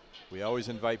it. We always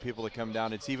invite people to come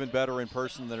down. It's even better in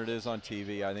person than it is on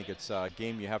TV. I think it's a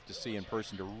game you have to see in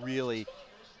person to really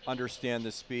understand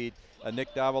the speed.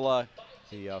 Nick Davila,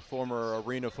 the former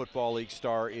Arena Football League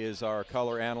star, is our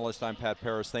color analyst. I'm Pat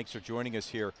Paris. Thanks for joining us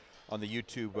here on the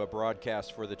YouTube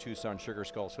broadcast for the Tucson Sugar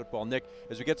Skulls football. Nick,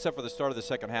 as we get set for the start of the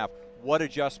second half, what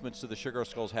adjustments do the Sugar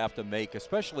Skulls have to make,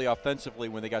 especially offensively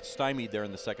when they got stymied there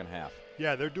in the second half?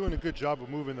 Yeah, they're doing a good job of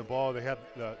moving the ball. They have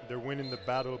they're winning the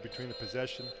battle between the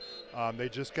possession. They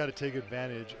just got to take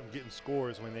advantage of getting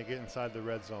scores when they get inside the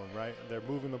red zone, right? They're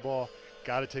moving the ball,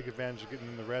 got to take advantage of getting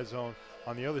in the red zone.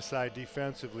 On the other side,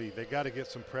 defensively, they got to get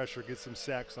some pressure, get some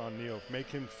sacks on Neal. Make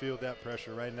him feel that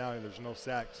pressure. Right now, there's no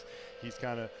sacks. He's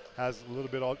kind of has a little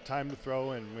bit of time to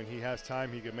throw, and when he has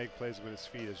time, he can make plays with his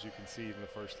feet, as you can see in the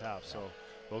first half. So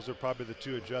those are probably the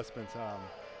two adjustments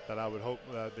that I would hope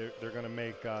they're going to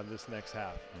make this next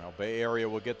half. Now, Bay Area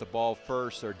will get the ball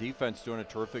first. Their defense doing a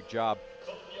terrific job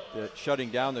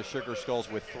shutting down the Sugar Skulls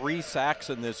with 3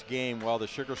 sacks in this game, while the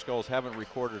Sugar Skulls haven't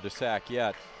recorded a sack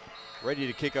yet. Ready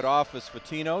to kick it off is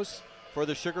Fatinos for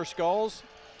the Sugar Skulls.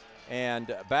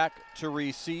 And back to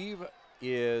receive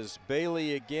is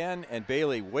Bailey again. And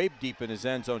Bailey, way deep in his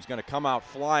end zone, is going to come out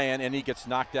flying, and he gets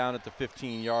knocked down at the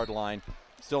 15-yard line.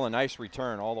 Still a nice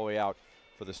return all the way out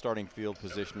for the starting field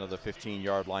position of the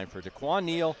 15-yard line for Daquan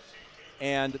Neal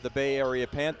and the Bay Area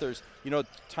Panthers. You know,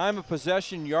 time of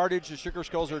possession, yardage, the Sugar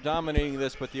Skulls are dominating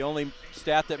this, but the only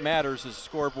stat that matters is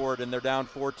scoreboard, and they're down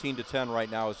 14-10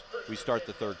 right now as we start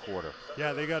the third quarter.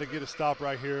 Yeah, they got to get a stop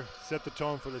right here, set the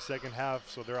tone for the second half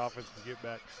so their offense can get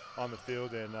back on the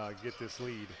field and get this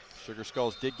lead. Sugar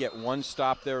Skulls did get one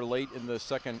stop there late in the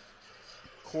second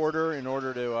quarter in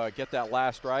order to get that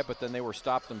last drive, but then they were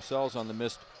stopped themselves on the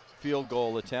missed field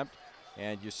goal attempt.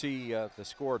 And you see the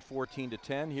score at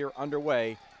 14-10 here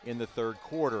underway in the third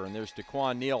quarter. And there's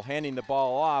DeQuan Neal handing the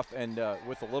ball off, and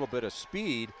with a little bit of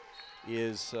speed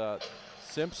is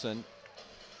Simpson.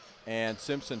 And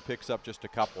Simpson picks up just a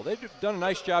couple. They've done a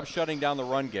nice job shutting down the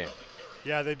run game.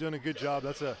 Yeah, they're doing a good job.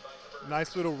 That's a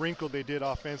nice little wrinkle they did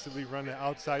offensively, run the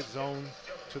outside zone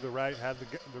to the right, have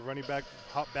the running back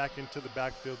hop back into the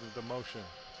backfield with the motion.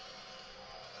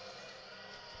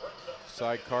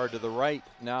 Side card to the right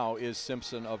now is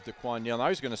Simpson of DeQuan Neal. Now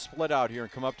he's going to split out here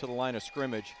and come up to the line of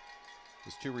scrimmage.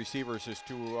 His two receivers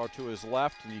are to his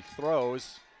left, and he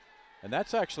throws. And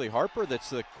that's actually Harper that's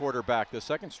the quarterback. The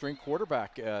second string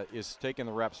quarterback is taking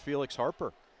the reps, Felix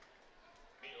Harper.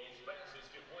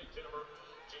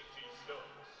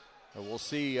 We'll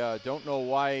see. Don't know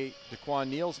why DeQuan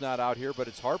Neal's not out here, but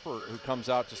it's Harper who comes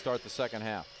out to start the second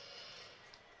half.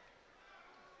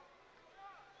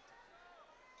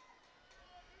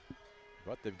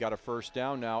 But they've got a first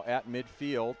down now at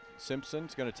midfield.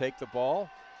 Simpson's going to take the ball,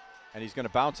 and he's going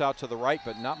to bounce out to the right,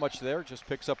 but not much there, just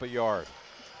picks up a yard.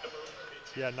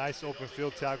 Yeah, nice open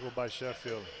field tackle by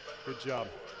Sheffield. Good job.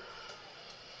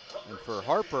 And for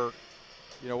Harper,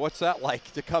 you know, what's that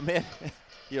like to come in?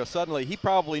 You know, suddenly he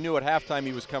probably knew at halftime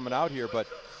he was coming out here, but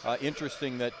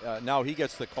interesting that now he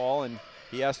gets the call and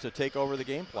he has to take over the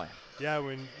game plan. Yeah,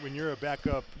 when you're a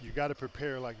backup, you got to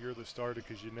prepare like you're the starter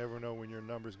because you never know when your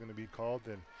number is going to be called.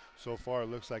 And so far, it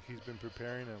looks like he's been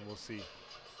preparing, and we'll see.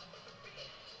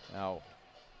 Now,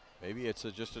 maybe it's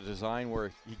just a design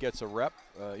where he gets a rep,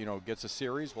 you know, gets a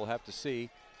series. We'll have to see.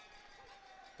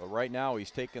 But right now, he's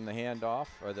taking the handoff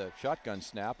or the shotgun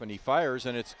snap, and he fires,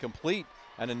 and it's complete.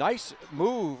 And a nice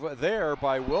move there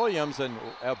by Williams, and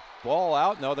a ball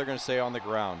out. No, they're going to say on the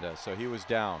ground. So he was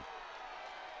down.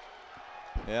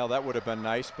 Yeah, that would have been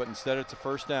nice, but instead it's a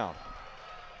first down.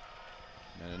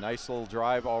 And a nice little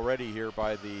drive already here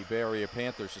by the Bay Area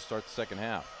Panthers to start the second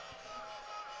half.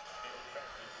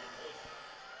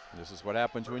 This is what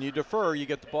happens when you defer. You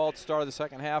get the ball at the start of the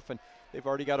second half, and they've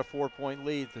already got a 4-point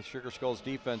lead. The Sugar Skulls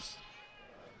defense,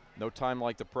 no time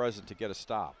like the present to get a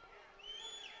stop.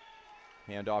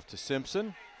 Hand off to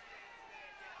Simpson,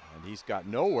 and he's got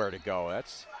nowhere to go.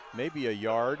 That's maybe a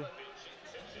yard.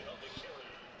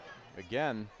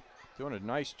 Again, doing a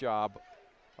nice job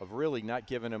of really not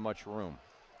giving him much room.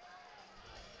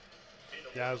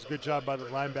 Yeah, it was a good job by the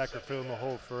linebacker filling the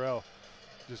hole. Farrell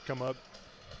just come up,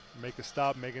 make a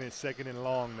stop, making it 2nd and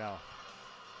long now.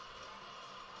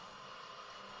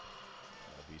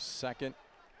 That'll be 2nd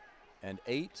and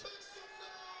 8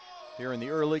 here in the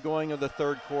early going of the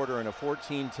third quarter in a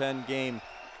 14-10 game.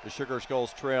 The Sugar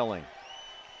Skulls trailing.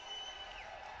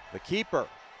 The keeper.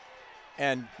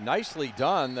 And nicely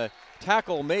done. The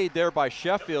tackle made there by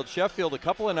Sheffield. Sheffield, a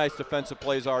couple of nice defensive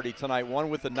plays already tonight. One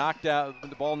with the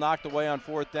ball knocked away on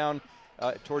 4th down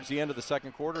towards the end of the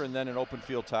second quarter, and then an open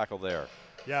field tackle there.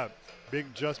 Yeah, big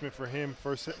adjustment for him.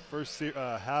 First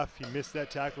half, he missed that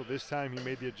tackle. This time, he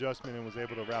made the adjustment and was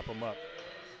able to wrap him up.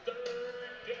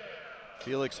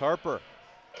 Felix Harper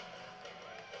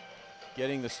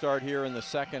getting the start here in the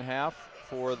second half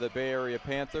for the Bay Area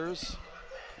Panthers.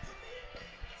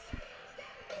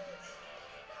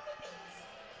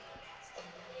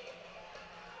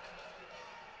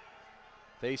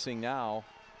 Facing now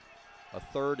a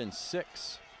 3rd and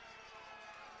 6.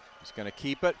 He's going to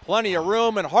keep it. Plenty of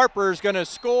room, and Harper's going to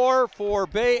score for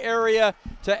Bay Area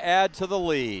to add to the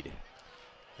lead.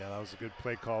 Yeah, that was a good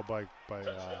play call by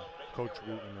Coach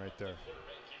Wooten right there.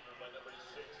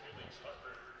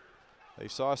 They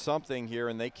saw something here,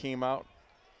 and they came out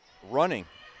running.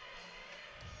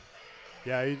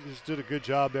 Yeah, he just did a good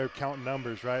job there counting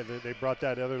numbers, right? They brought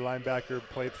that other linebacker,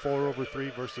 played 4 over 3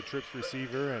 versus the trips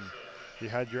receiver, and you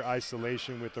had your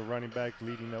isolation with the running back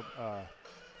leading up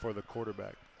for the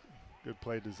quarterback. Good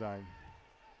play design.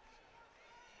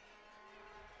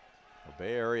 The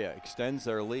Bay Area extends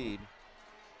their lead.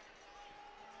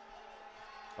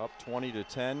 Up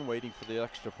 20-10, waiting for the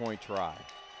extra point try.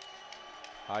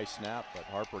 High snap, but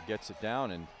Harper gets it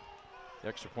down, and the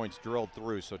extra point's drilled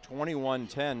through. So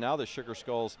 21-10, now the Sugar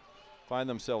Skulls find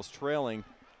themselves trailing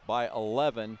by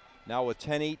 11. Now with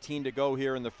 10:18 to go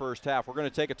here in the first half. We're going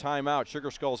to take a timeout.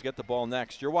 Sugar Skulls get the ball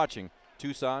next. You're watching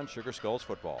Tucson Sugar Skulls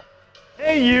football.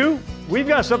 Hey you, we've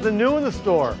got something new in the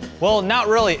store. Well, not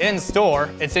really in store.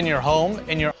 It's in your home,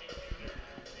 in your...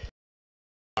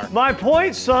 My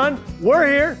point, son, we're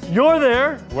here, you're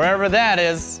there. Wherever that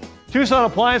is. Tucson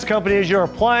Appliance Company is your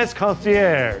appliance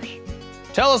concierge.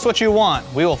 Tell us what you want.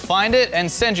 We will find it and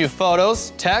send you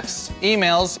photos, texts,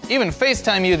 emails, even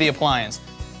FaceTime you the appliance.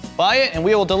 Buy it and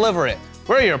we will deliver it.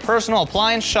 We're your personal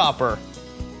appliance shopper.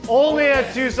 Only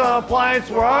at Tucson Appliance,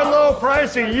 where our low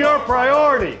pricing your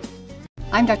priority.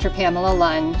 I'm Dr. Pamela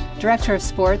Lund, Director of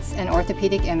Sports and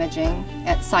Orthopedic Imaging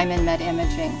at Simon Med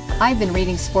Imaging. I've been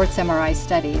reading sports MRI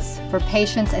studies for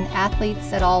patients and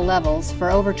athletes at all levels for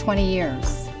over 20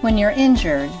 years. When you're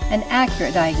injured, an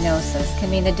accurate diagnosis can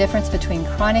mean the difference between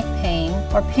chronic pain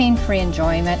or pain-free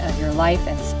enjoyment of your life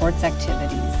and sports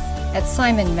activities. At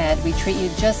Simon Med, we treat you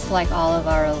just like all of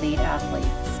our elite athletes,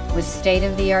 with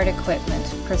state-of-the-art equipment,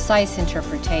 precise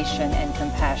interpretation, and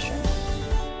compassion.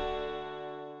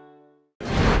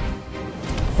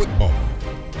 Football.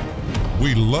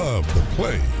 We love the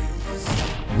plays.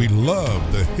 We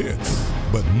love the hits,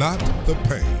 but not the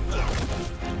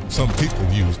pain. Some people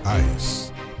use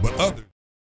ice, but others.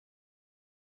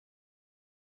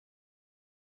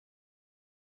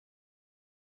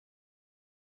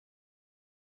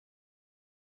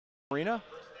 Arena.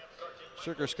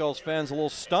 Sugar Skulls fans a little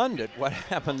stunned at what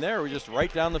happened there. We just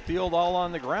right down the field, all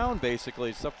on the ground basically,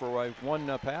 except for one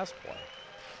pass play.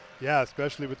 Yeah,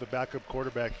 especially with the backup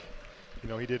quarterback. You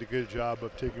know, he did a good job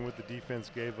of taking what the defense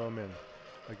gave him, and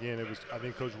again, I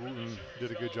think Coach Wooten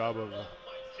did a good job of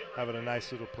having a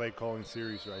nice little play calling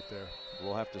series right there.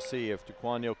 We'll have to see if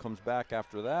DeQuan comes back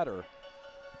after that, or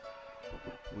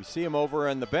we see him over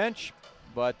on the bench,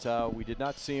 but we did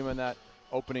not see him in that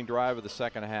opening drive of the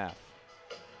second half.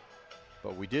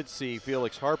 But we did see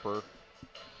Felix Harper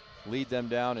lead them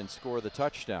down and score the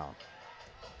touchdown.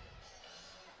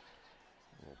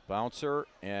 Bouncer,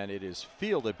 and it is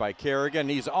fielded by Kerrigan.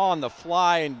 He's on the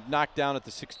fly and knocked down at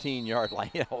the 16-yard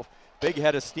line. You know, big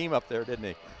head of steam up there, didn't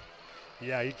he?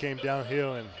 Yeah, he came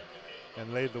downhill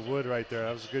and laid the wood right there.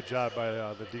 That was a good job by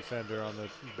the defender on the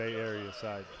Bay Area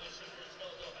side.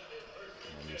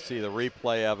 And you see the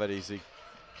replay of it. He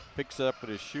picks it up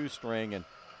with his shoestring and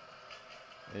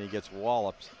he gets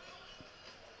walloped.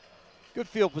 Good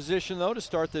field position, though, to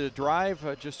start the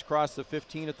drive just across the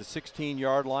 15 at the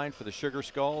 16-yard line for the Sugar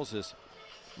Skulls as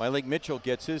Mylik Mitchell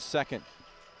gets his second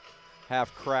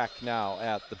half crack now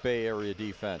at the Bay Area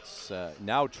defense.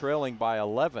 Now trailing by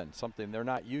 11, something they're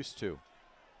not used to.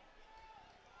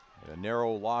 A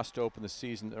narrow loss to open the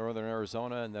season at Northern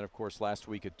Arizona, and then, of course, last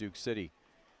week at Duke City,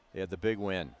 they had the big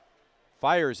win.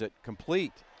 Fires it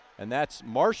complete, and that's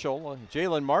Marshall.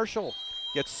 Jalen Marshall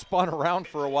gets spun around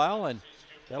for a while, and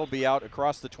that'll be out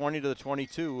across the 20 to the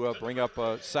 22, bring up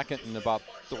a second and about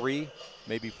 3,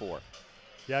 maybe 4.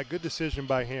 Yeah, good decision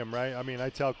by him, right? I mean, I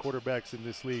tell quarterbacks in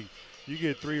this league, you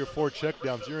get 3 or 4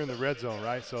 checkdowns, you're in the red zone,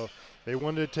 right? So they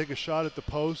wanted to take a shot at the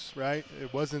post, right?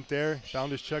 It wasn't there.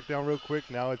 Found his check down real quick.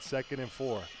 Now it's 2nd and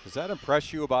 4. Does that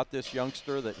impress you about this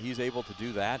youngster, that he's able to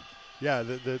do that? Yeah,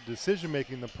 the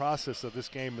decision-making, the process of this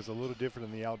game is a little different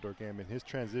than the outdoor game, and his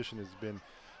transition has been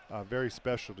very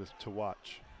special to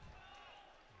watch.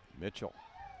 Mitchell,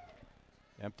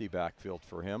 empty backfield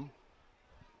for him.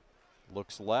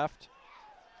 Looks left,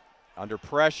 under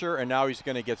pressure, and now he's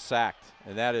going to get sacked.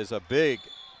 And that is a big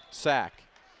sack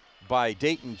by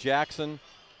Dayton Jackson.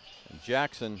 And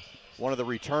Jackson, one of the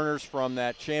returners from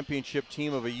that championship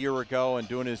team of a year ago, and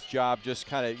doing his job, just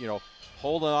kind of, you know,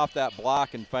 holding off that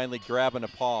block and finally grabbing a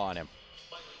paw on him.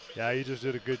 Yeah, he just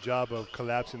did a good job of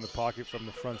collapsing the pocket from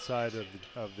the front side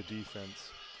of the defense.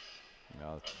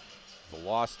 Now, the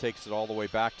loss takes it all the way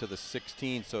back to the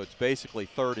 16, so it's basically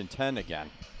 3rd and 10 again.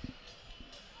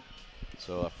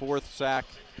 So a 4th sack,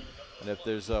 and if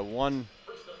there's one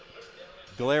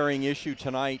glaring issue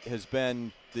tonight has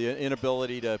been the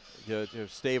inability to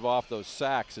stave off those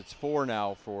sacks. It's 4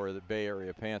 now for the Bay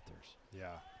Area Panthers.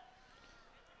 Yeah.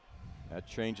 That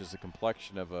changes the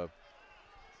complexion of a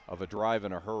drive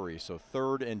in a hurry. So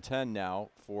 3rd and 10 now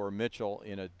for Mitchell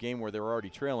in a game where they're already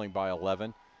trailing by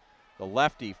 11. The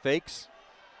lefty fakes,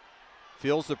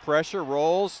 feels the pressure,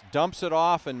 rolls, dumps it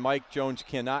off, and Mike Jones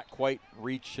cannot quite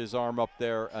reach his arm up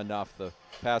there enough. The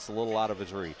pass a little out of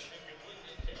his reach.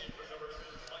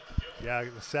 Yeah,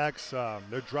 the sacks,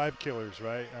 they're drive killers,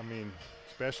 right? I mean,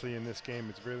 especially in this game,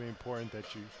 it's really important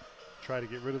that you try to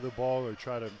get rid of the ball or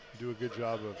try to do a good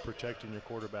job of protecting your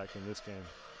quarterback in this game.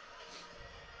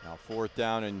 Now 4th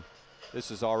down, and this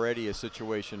is already a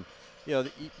situation. You know,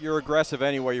 you're aggressive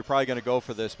anyway. You're probably going to go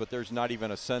for this, but there's not even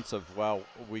a sense of, well,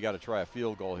 we got to try a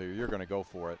field goal here. You're going to go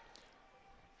for it.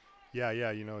 Yeah,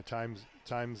 you know, times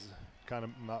kind of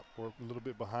not, we're a little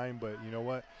bit behind, but you know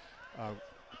what?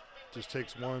 Just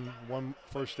takes one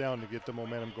first down to get the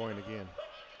momentum going again.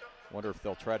 Wonder if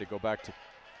they'll try to go back to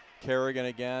Kerrigan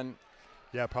again.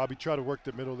 Yeah, probably try to work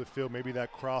the middle of the field, maybe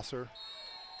that crosser.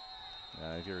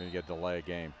 I think you're going to get delay a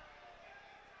game.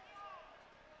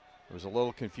 There was a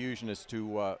little confusion as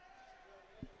to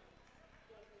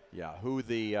who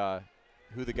the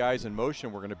who the guys in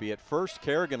motion were going to be. At first,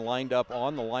 Kerrigan lined up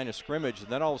on the line of scrimmage, and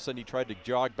then all of a sudden he tried to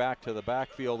jog back to the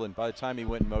backfield, and by the time he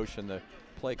went in motion, the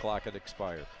play clock had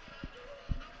expired.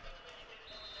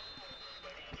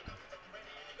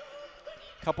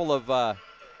 A couple of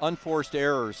unforced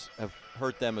errors have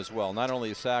hurt them as well. Not only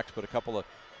the sacks, but a couple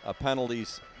of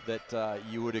penalties that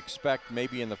you would expect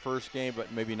maybe in the first game,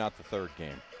 but maybe not the third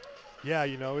game. Yeah,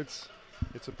 you know, it's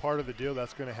a part of the deal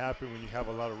that's going to happen when you have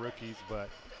a lot of rookies. But,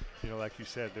 you know, like you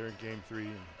said, they're in game 3,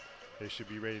 and they should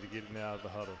be ready to get in and out of the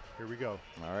huddle. Here we go.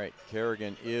 All right,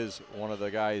 Kerrigan is one of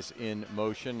the guys in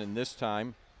motion, and this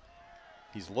time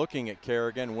he's looking at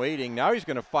Kerrigan, waiting. Now he's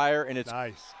going to fire, and it's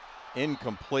nice.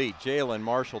 Incomplete. Jalen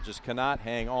Marshall just cannot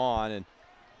hang on, and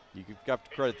you've got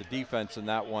to credit the defense in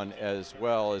that one as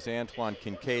well, as Antoine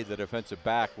Kincaid, the defensive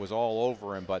back, was all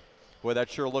over him. But boy,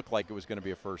 that sure looked like it was going to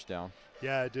be a first down.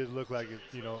 Yeah, it did look like it.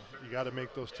 You know, you got to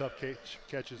make those tough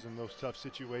catches in those tough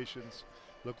situations.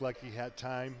 Looked like he had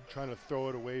time trying to throw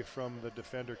it away from the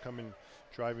defender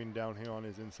driving downhill on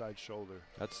his inside shoulder.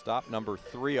 That's stop number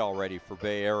 3 already for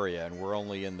Bay Area, and we're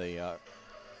only in the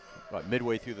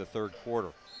midway through the third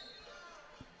quarter.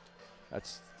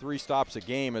 That's 3 stops a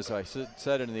game, as I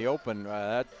said in the open.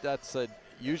 That's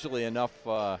usually enough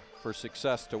for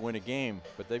success to win a game,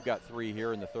 but they've got 3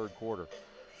 here in the third quarter.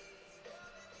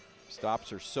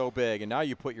 Stops are so big, and now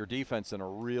you put your defense in a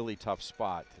really tough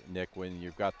spot, Nick, when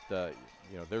you've got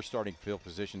their starting field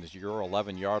position is your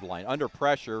 11-yard line. Under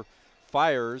pressure,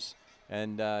 fires,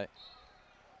 and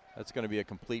that's going to be a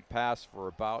complete pass for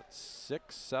about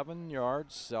 6-7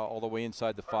 yards, all the way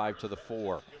inside the 5 to the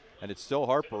 4. And it's still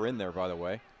Harper in there, by the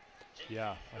way.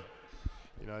 Yeah,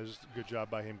 you know, it's just a good job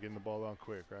by him getting the ball on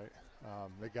quick, right?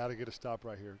 They got to get a stop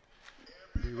right here.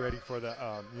 Be ready for the,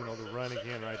 the run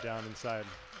again right down inside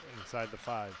the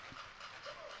 5.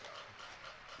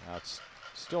 Now it's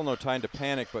still no time to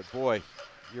panic, but boy,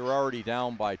 you're already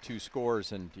down by 2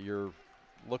 scores, and you're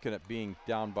looking at being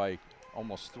down by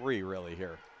almost 3 really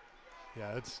here.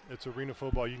 Yeah, it's arena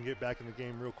football. You can get back in the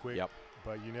game real quick. Yep.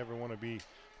 But you never want to be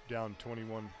down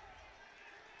 21.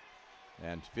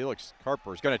 And Felix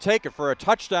Harper is going to take it for a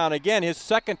touchdown again, his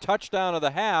second touchdown of the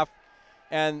half.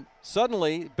 And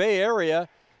suddenly Bay Area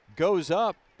goes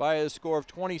up by a score of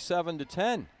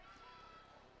 27-10.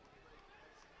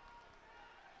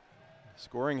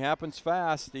 Scoring happens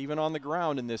fast, even on the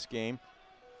ground in this game.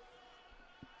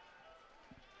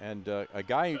 And a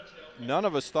guy none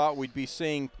of us thought we'd be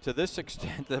seeing to this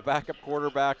extent, the backup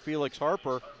quarterback Felix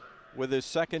Harper with his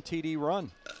second TD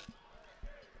run.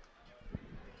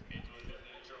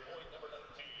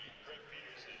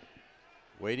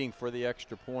 Waiting for the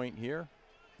extra point here.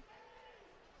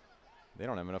 They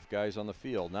don't have enough guys on the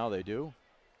field. Now they do.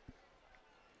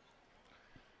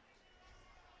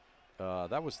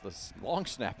 That was the long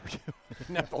snapper, too.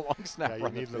 Didn't have the long snapper. Yeah,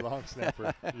 you need the long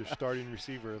snapper. Your starting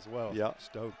receiver as well. Yeah.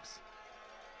 Stokes.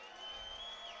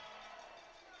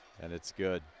 And it's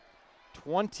good.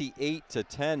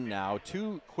 28-10 now.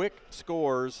 2 quick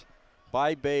scores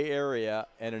by Bay Area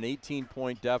and an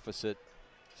 18-point deficit.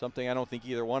 Something I don't think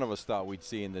either one of us thought we'd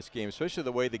see in this game, especially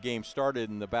the way the game started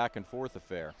in the back-and-forth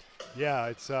affair. Yeah,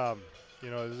 it's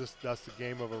that's the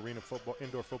game of arena football,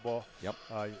 indoor football. Yep.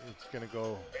 It's going to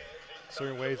go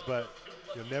certain ways, but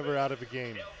you're never out of a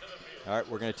game. All right,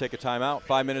 we're going to take a timeout.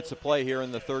 5 minutes to play here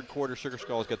in the third quarter. Sugar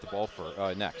Skulls get the ball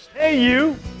for next. Hey,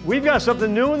 you! We've got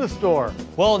something new in the store.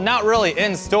 Well, not really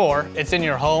in store. It's in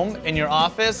your home, in your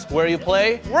office, where you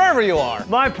play, wherever you are.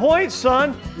 My point,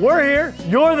 son. We're here.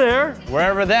 You're there.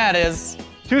 Wherever that is.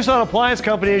 Tucson Appliance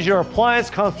Company is your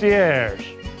appliance concierge.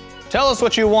 Tell us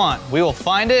what you want. We will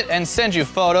find it and send you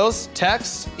photos,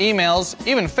 texts, emails,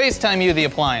 even FaceTime you the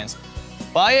appliance.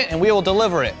 Buy it and we will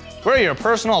deliver it. We're your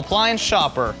personal appliance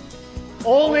shopper.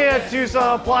 Only at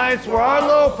Tucson Appliance, where our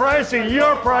low price is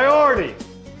your priority.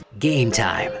 Game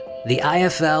time. The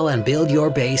IFL and Build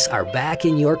Your Base are back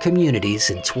in your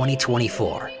communities in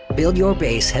 2024. Build Your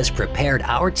Base has prepared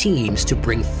our teams to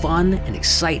bring fun and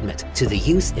excitement to the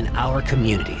youth in our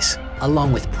communities,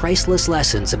 along with priceless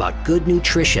lessons about good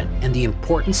nutrition and the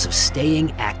importance of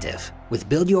staying active. With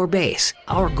Build Your Base,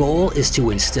 our goal is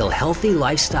to instill healthy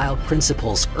lifestyle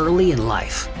principles early in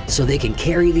life so they can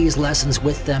carry these lessons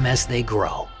with them as they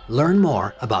grow. Learn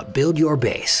more about Build Your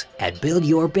Base at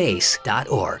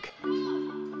buildyourbase.org.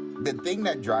 The thing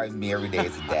that drives me every day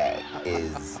as a dad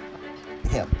is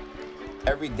him.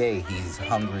 Every day he's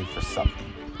hungry for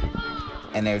something.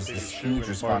 And there's this huge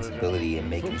responsibility in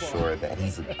making sure that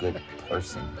he's a good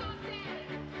person.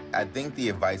 I think the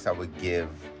advice I would give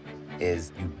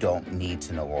is you don't need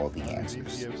to know all the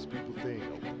answers.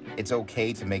 it's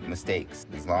okay to make mistakes.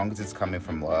 As long as it's coming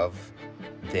from love,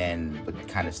 then it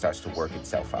kind of starts to work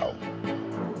itself out.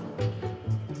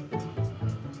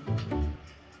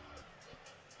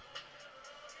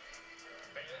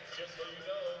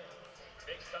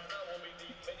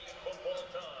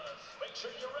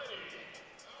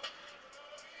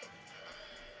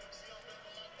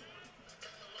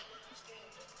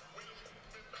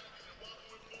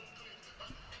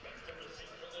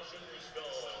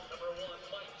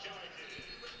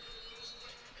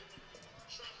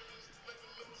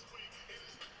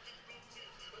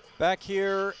 Back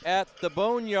here at the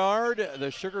Boneyard, the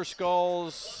Sugar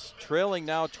Skulls trailing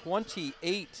now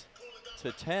 28-10.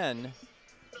 The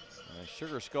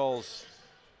Sugar Skulls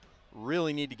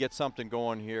really need to get something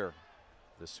going here.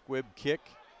 The squib kick.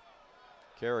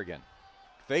 Kerrigan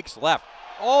fakes left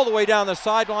all the way down the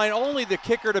sideline, only the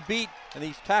kicker to beat, and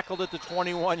he's tackled at the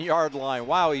 21-yard line.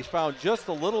 Wow, he's found just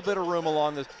a little bit of room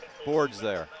along the boards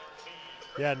there.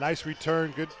 Yeah, nice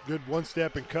return, good one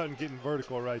step and cut and getting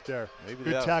vertical right there. Maybe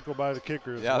good tackle by the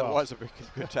kicker as well. Yeah, it was a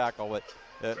good tackle, but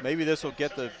maybe this will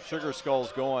get the Sugar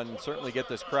Skulls going and certainly get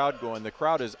this crowd going. The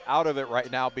crowd is out of it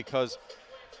right now because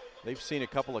they've seen a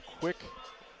couple of quick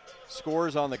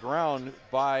scores on the ground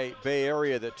by Bay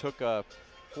Area that took a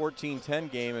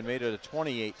 14-10 game and made it a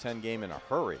 28-10 game in a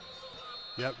hurry.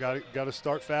 Yep, got to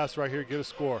start fast right here, get a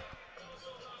score.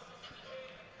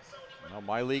 Now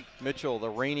Mylik Mitchell, the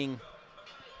reigning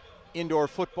Indoor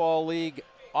Football League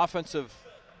Offensive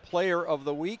Player of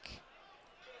the Week,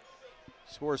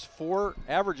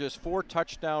 averages 4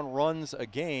 touchdown runs a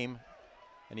game,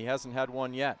 and he hasn't had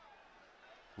one yet.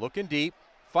 Looking deep,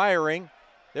 firing.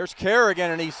 There's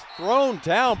Kerrigan, and he's thrown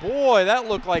down. Boy, that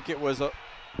looked like it was a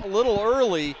little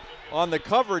early on the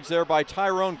coverage there by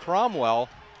Tyrone Cromwell,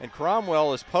 and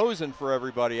Cromwell is posing for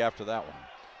everybody after that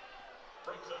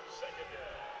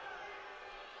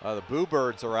one. The Boo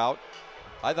Birds are out.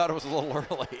 I thought it was a little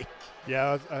early.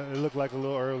 Yeah, it looked like a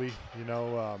little early,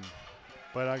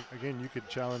 but again, you could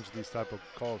challenge these type of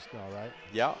calls now, right?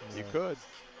 Yeah, you could.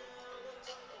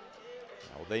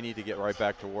 Well, they need to get right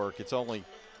back to work. It's only,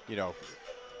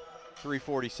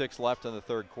 3:46 left in the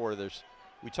third quarter.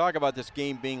 We talk about this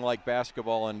game being like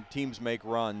basketball and teams make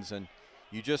runs, and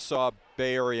you just saw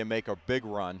Bay Area make a big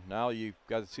run. Now you've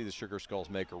got to see the Sugar Skulls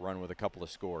make a run with a couple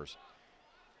of scores.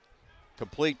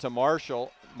 Complete to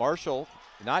Marshall. Marshall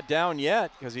not down yet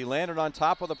because he landed on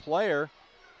top of the player.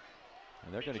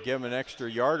 And they're going to give him an extra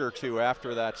yard or two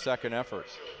after that second effort.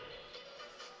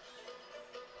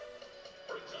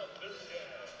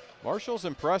 Marshall's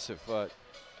impressive.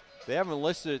 They haven't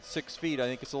listed at 6 feet. I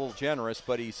think it's a little generous,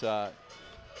 but he's got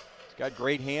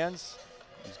great hands.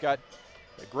 He's got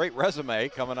a great resume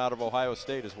coming out of Ohio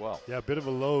State as well. Yeah, a bit of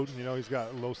a load. He's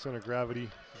got low center of gravity,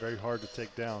 very hard to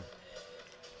take down.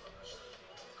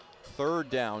 Third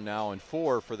down now and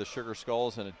 4 for the Sugar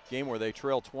Skulls in a game where they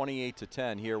trail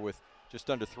 28-10 here with just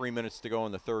under 3 minutes to go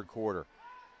in the third quarter.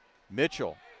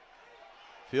 Mitchell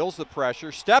feels the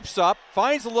pressure, steps up,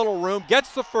 finds a little room,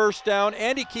 gets the first down,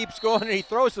 and he keeps going, and he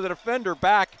throws to the defender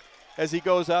back as he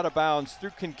goes out of bounds. Threw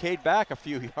Kincaid back a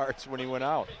few yards when he went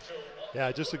out.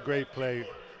 Yeah, just a great play,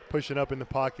 pushing up in the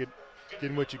pocket,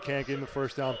 getting what you can, getting the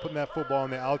first down, putting that football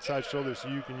on the outside shoulder so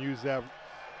you can use that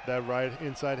right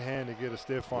inside hand to get a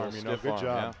stiff arm. Good job.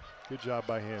 Yeah. Good job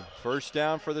by him. First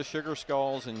down for the Sugar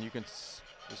Skulls, and you can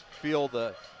just feel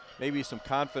maybe some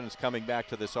confidence coming back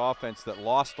to this offense that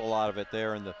lost a lot of it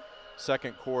there in the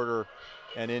second quarter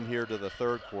and in here to the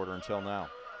third quarter until now.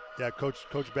 Yeah, Coach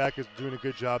Back is doing a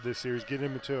good job this series, getting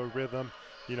him into a rhythm.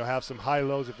 Have some high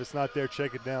lows. If it's not there,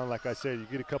 check it down. Like I said, you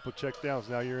get a couple check downs,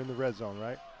 now you're in the red zone,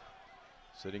 right?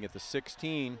 Sitting at the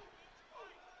 16.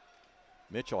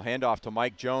 Mitchell, handoff to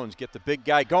Mike Jones, get the big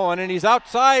guy going, and he's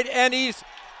outside, and he's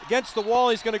against the wall.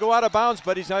 He's going to go out of bounds,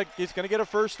 but he's going to get a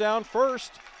first down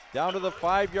first, down to the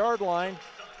 5-yard line.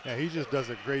 Yeah, he just does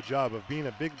a great job of being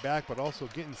a big back, but also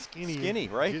getting skinny. Skinny,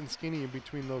 right? Getting skinny in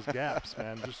between those gaps,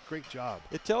 man. Just great job.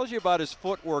 It tells you about his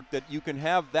footwork that you can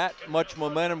have that much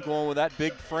momentum going with that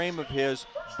big frame of his,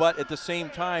 but at the same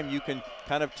time, you can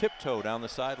kind of tiptoe down the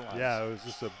sidelines. Yeah, it was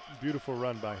just a beautiful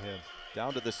run by him.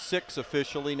 Down to the 6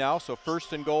 officially now, so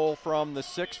first and goal from the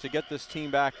 6 to get this team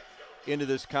back into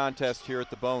this contest here at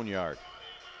the Boneyard.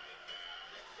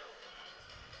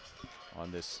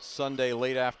 On this Sunday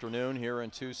late afternoon here in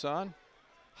Tucson.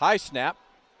 High snap.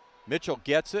 Mitchell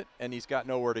gets it, and he's got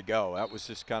nowhere to go. That was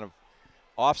just kind of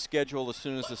off schedule as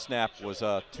soon as the snap was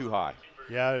too high.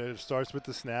 Yeah, it starts with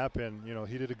the snap, and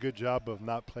he did a good job of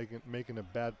not making a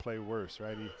bad play worse,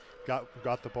 right? He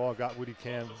got the ball, got what he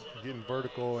can, getting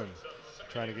vertical and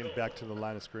trying to get back to the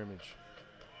line of scrimmage.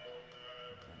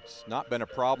 It's not been a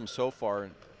problem so far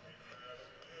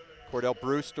Cordell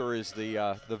Brewster is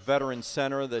the veteran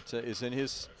center that is in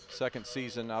his second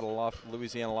season out of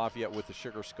Louisiana Lafayette with the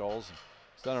Sugar Skulls.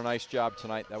 He's done a nice job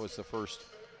tonight. That was the first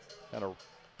kind of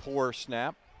poor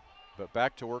snap, but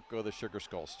back to work go the Sugar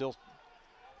Skulls. Still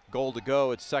goal to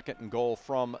go. It's 2nd and goal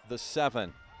from the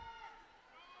 7.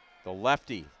 The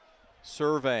lefty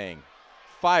surveying,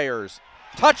 fires,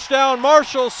 touchdown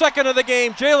Marshall, 2nd of the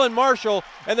game, Jalen Marshall,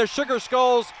 and the Sugar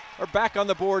Skulls are back on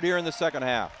the board here in the second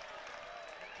half.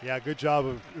 Yeah, good job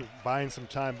of buying some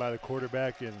time by the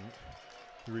quarterback and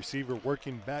the receiver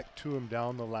working back to him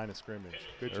down the line of scrimmage.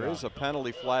 Good job. There is a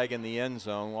penalty flag in the end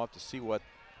zone. We'll have to see what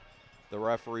the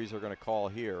referees are going to call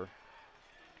here.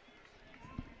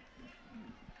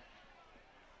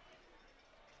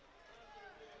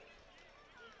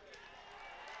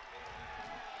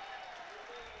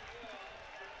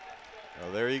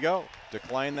 Oh, there you go.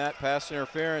 Decline that pass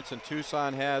interference, and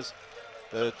Tucson has,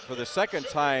 for the second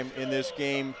time in this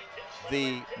game,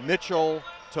 the Mitchell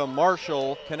to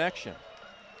Marshall connection.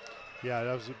 Yeah,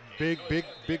 that was a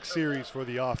big series for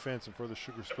the offense and for the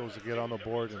Sugar Skulls to get on the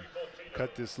board and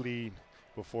cut this lead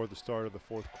before the start of the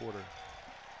 4th quarter.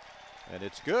 And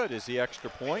it's good as the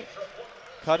extra point,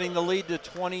 cutting the lead to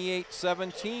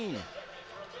 28-17.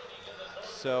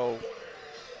 So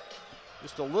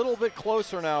just a little bit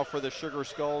closer now for the Sugar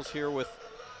Skulls here with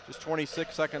just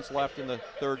 26 seconds left in the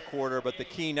 3rd quarter. But the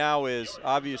key now is,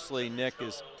 obviously, Nick,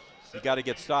 is you got to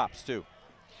get stops too.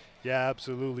 Yeah,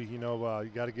 absolutely. You know, you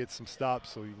got to get some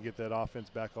stops so you can get that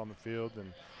offense back on the field.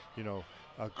 And, you know,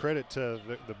 credit to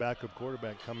the backup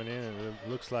quarterback coming in, and it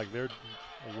looks like they're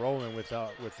rolling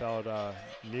without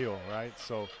Neal, right?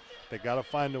 So they got to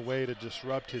find a way to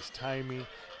disrupt his timing,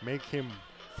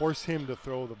 force him to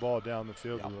throw the ball down the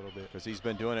field a little bit. Because he's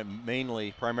been doing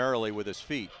it primarily with his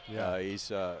feet. Yeah.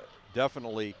 He's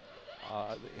definitely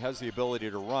has the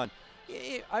ability to run.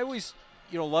 I always,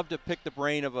 love to pick the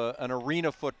brain of an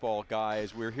arena football guy,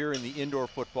 as we're here in the indoor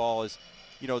football. Is,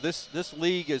 this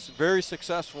league is very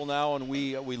successful now, and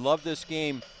we love this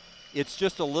game. It's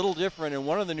just a little different, and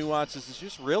one of the nuances is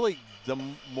just really the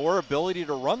more ability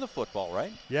to run the football,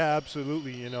 right? Yeah,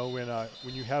 absolutely.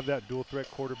 When you have that dual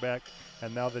threat quarterback,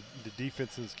 and now the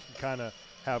defenses can kind of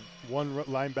have one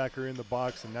linebacker in the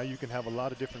box, and now you can have a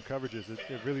lot of different coverages.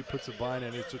 It really puts a bind,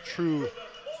 and it's a true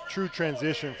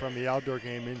transition from the outdoor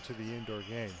game into the indoor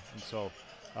game. And so,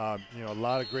 a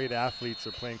lot of great athletes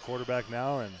are playing quarterback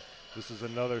now, and this is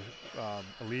another a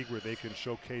league where they can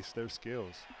showcase their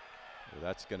skills. Well,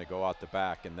 that's going to go out the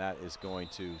back, and that is going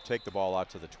to take the ball out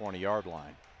to the 20-yard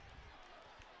line.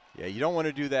 Yeah, you don't want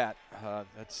to do that.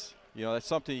 That's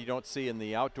something you don't see in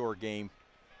the outdoor game,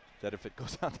 that if it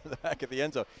goes out to the back of the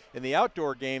end zone. In the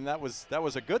outdoor game, that was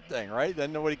a good thing, right?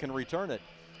 Then nobody can return it.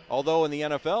 Although in the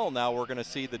NFL now we're going to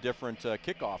see the different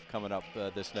kickoff coming up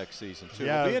this next season too.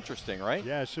 Yeah, it'll be interesting, right?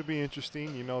 Yeah, it should be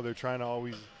interesting. They're trying to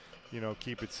always,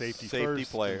 keep it safety first. Safety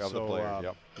play of the players,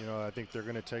 yep. I think they're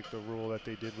going to take the rule that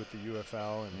they did with the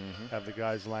UFL and have the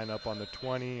guys line up on the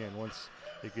 20, and once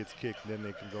it gets kicked, then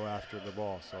they can go after the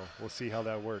ball. So we'll see how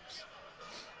that works.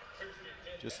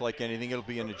 Just like anything, it'll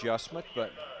be an adjustment,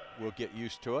 but we'll get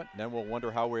used to it. And then we'll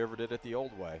wonder how we ever did it the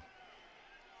old way.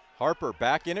 Harper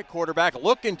back in at quarterback,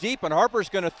 looking deep, and Harper's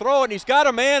going to throw it, and he's got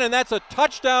a man, and that's a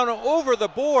touchdown over the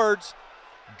boards.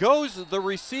 Goes the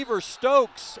receiver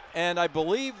Stokes, and I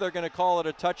believe they're going to call it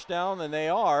a touchdown, and they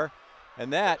are.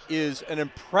 And that is an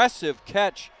impressive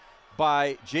catch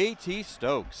by J.T.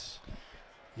 Stokes.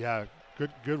 Yeah,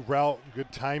 good route,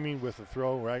 good timing with the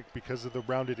throw, right? Because of the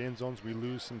rounded end zones, we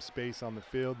lose some space on the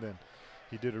field, and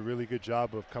he did a really good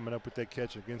job of coming up with that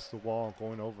catch against the wall and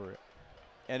going over it.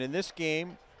 And in this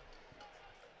game,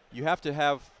 you have to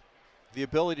have the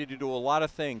ability to do a lot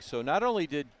of things. So not only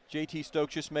did J.T.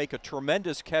 Stokes just make a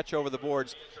tremendous catch over the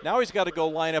boards, now he's got to go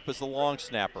line up as the long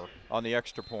snapper on the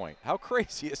extra point. How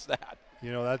crazy is that?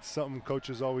 That's something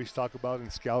coaches always talk about in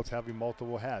scouts, having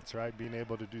multiple hats, right? Being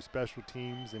able to do special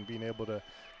teams and being able to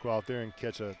go out there and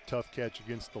catch a tough catch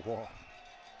against the wall.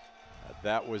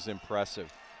 That was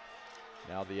impressive.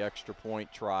 Now the extra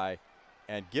point try.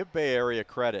 And give Bay Area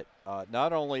credit.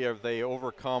 Not only have they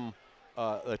overcome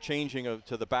a changing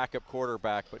to the backup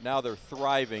quarterback, but now they're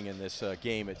thriving in this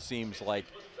game, it seems like.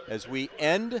 As we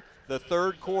end the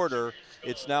 3rd quarter,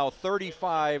 it's now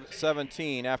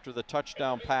 35-17 after the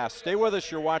touchdown pass. Stay with us.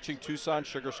 You're watching Tucson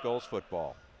Sugar Skulls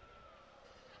football.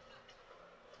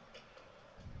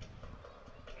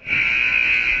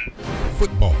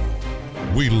 Football.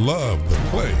 We love the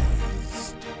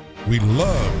plays. We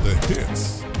love the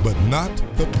hits, but not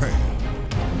the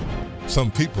pain.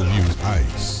 Some people use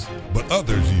ice, but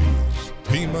others use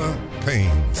Pima Pain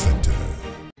Center.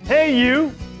 Hey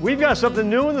you, we've got something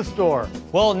new in the store.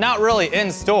 Well, not really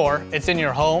in store. It's in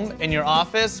your home, in your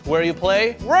office, where you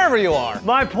play, wherever you are.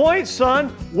 My point,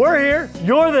 son, we're here,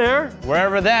 you're there.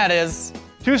 Wherever that is.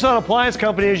 Tucson Appliance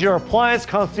Company is your appliance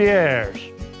concierge.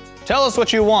 Tell us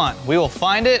what you want. We will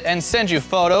find it and send you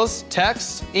photos,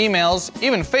 texts, emails,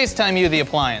 even FaceTime you the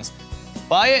appliance.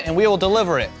 Buy it and we will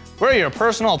deliver it. We're your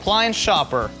personal appliance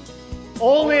shopper.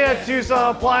 Only at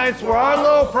Tucson Appliance, where our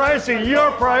low price is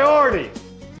your priority.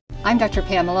 I'm Dr.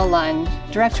 Pamela Lund,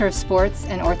 Director of Sports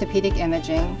and Orthopedic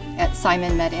Imaging at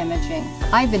Simon Med Imaging.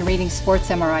 I've been reading sports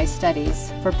MRI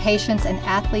studies for patients and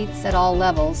athletes at all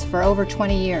levels for over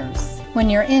 20 years. When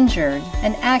you're injured,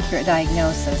 an accurate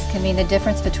diagnosis can mean the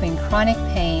difference between chronic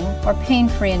pain or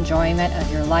pain-free enjoyment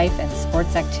of your life and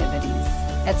sports activities.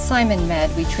 At Simon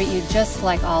Med, we treat you just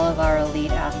like all of our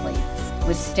elite athletes,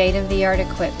 with state-of-the-art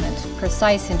equipment,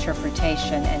 precise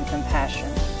interpretation, and compassion.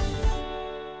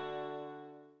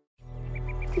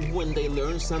 When they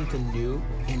learn something new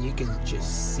and you can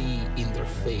just see in their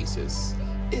faces,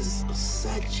 it's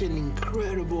such an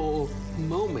incredible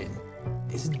moment.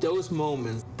 It's those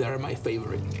moments that are my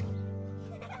favorite.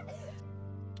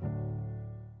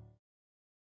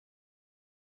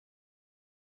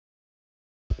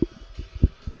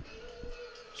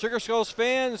 Sugar Skulls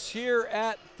fans here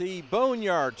at the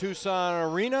Boneyard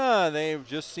Tucson Arena. They've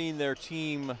just seen their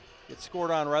team get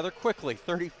scored on rather quickly,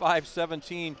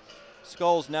 35-17.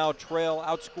 Skulls now trail,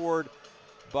 outscored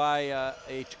by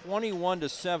a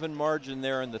 21-7 margin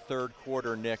there in the third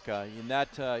quarter, Nick. In that,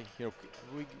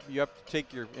 you have to take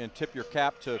and tip your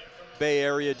cap to Bay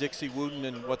Area, Dixie Wooten,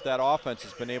 and what that offense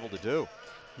has been able to do.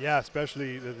 Yeah,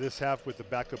 especially this half with the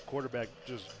backup quarterback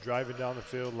just driving down the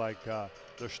field like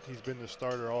he's been the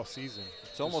starter all season.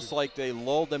 It's almost like they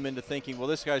lulled them into thinking, well,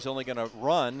 this guy's only going to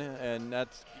run, and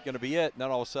that's going to be it. And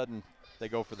then all of a sudden, they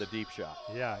go for the deep shot.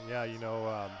 Yeah,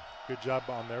 good job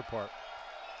on their part.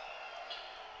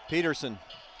 Peterson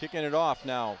kicking it off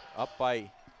now, up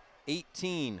by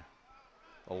 18.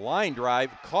 A line drive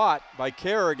caught by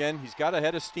Kerrigan. He's got a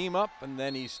head of steam up, and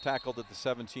then he's tackled at the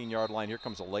 17-yard line. Here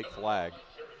comes a late flag,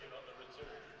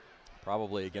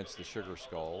 probably against the Sugar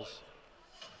Skulls.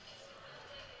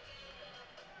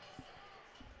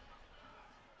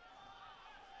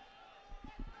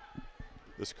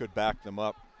 This could back them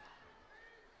up.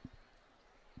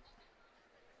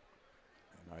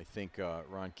 And I think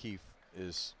Ron Keefe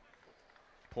is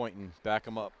pointing, back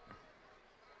him up.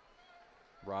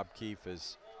 Rob Keefe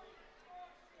has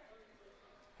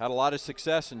had a lot of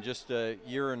success in just a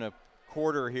year and a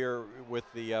quarter here with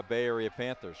the Bay Area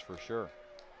Panthers, for sure.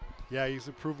 Yeah, he's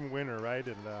a proven winner, right?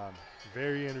 And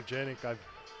very energetic. I've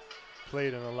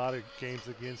played in a lot of games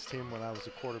against him when I was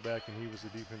a quarterback and he was a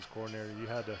defense coordinator. You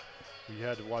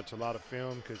had to watch a lot of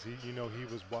film because he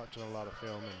was watching a lot of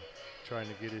film and trying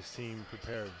to get his team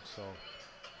prepared. So.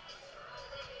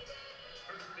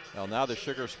 Well, now the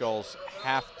Sugar Skulls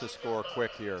have to score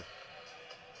quick here,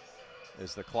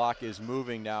 as the clock is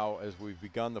moving now as we've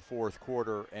begun the fourth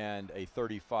quarter, and a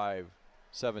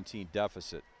 35-17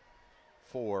 deficit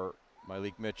for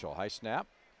Mylik Mitchell. High snap,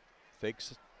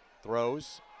 fakes,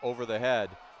 throws over the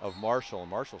head of Marshall.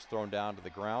 Marshall's thrown down to the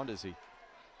ground as he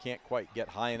can't quite get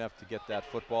high enough to get that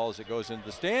football as it goes into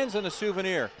the stands, and a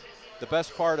souvenir. The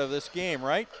best part of this game,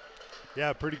 right?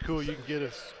 Yeah, pretty cool. You can get a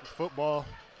football.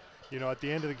 At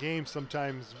the end of the game,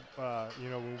 sometimes,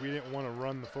 when we didn't want to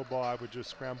run the football, I would just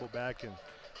scramble back and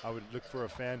I would look for a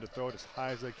fan to throw it as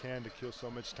high as I can to kill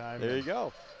so much time. There you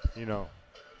go.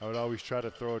 I would always try to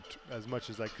throw it as much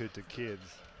as I could to kids.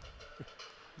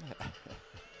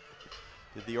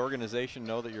 Did the organization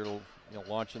know that you're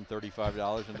launching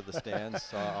 $35 into the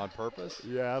stands on purpose?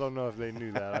 Yeah, I don't know if they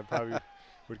knew that. I probably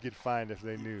would get fined if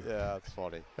they knew. Yeah, that's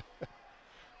funny.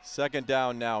 Second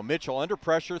down now. Mitchell under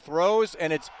pressure, throws,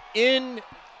 and it's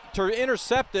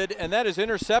intercepted, and that is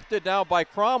intercepted now by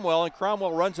Cromwell, and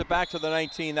Cromwell runs it back to the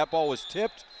 19. That ball was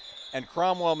tipped, and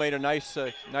Cromwell made a nice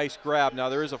grab. Now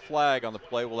there is a flag on the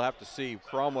play. We'll have to see.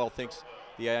 Cromwell thinks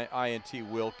the INT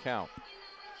will count.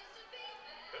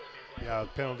 Yeah, the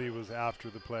penalty was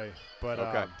after the play, but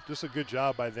okay. Just a good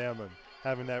job by them and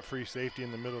having that free safety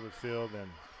in the middle of the field, and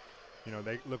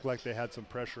they looked like they had some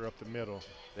pressure up the middle.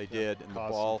 They did, and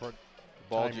the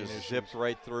ball just zipped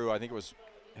right through. I think it was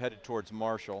headed towards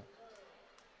Marshall.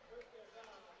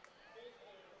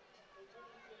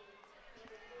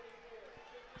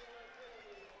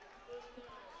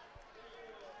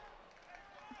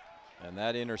 And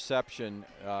that interception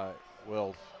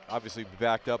will obviously be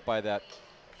backed up by that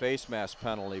face mask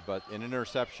penalty, but an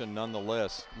interception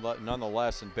nonetheless,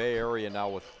 and Bay Area now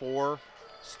with 4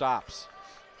 stops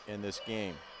in this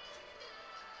game.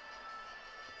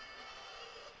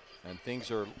 And things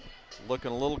are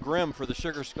looking a little grim for the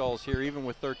Sugar Skulls here, even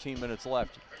with 13 minutes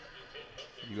left.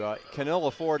 You can ill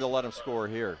afford to let them score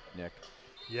here, Nick.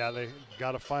 Yeah, they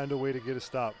got to find a way to get a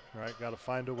stop, right? Got to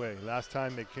find a way. Last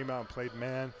time they came out and played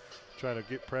man, trying to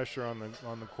get pressure on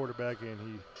the quarterback, and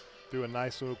he threw a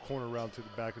nice little corner route to the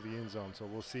back of the end zone. So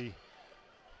we'll see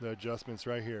the adjustments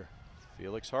right here.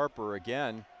 Felix Harper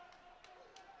again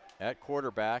at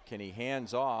quarterback, and he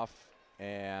hands off,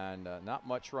 and not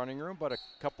much running room, but a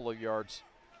couple of yards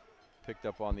picked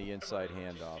up on the inside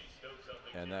handoff.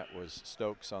 And that was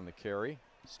Stokes on the carry.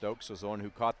 Stokes was the one who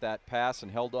caught that pass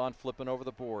and held on, flipping over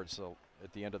the board. So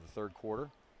at the end of the third quarter,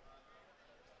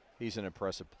 he's an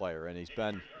impressive player, and he's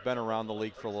been around the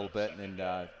league for a little bit. And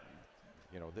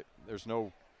you know, there's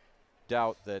no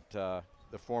doubt that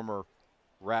the former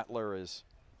Rattler is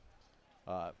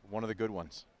one of the good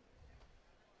ones.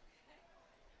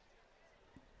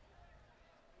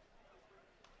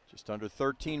 Just under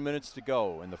 13 minutes to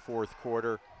go in the fourth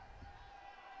quarter,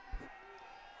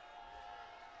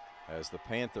 as the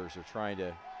Panthers are trying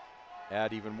to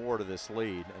add even more to this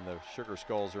lead, and the Sugar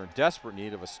Skulls are in desperate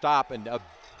need of a stop, and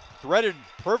threaded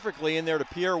perfectly in there to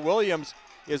Pierre Williams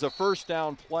is a first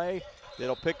down play.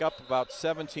 It'll pick up about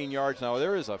 17 yards. Now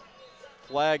there is a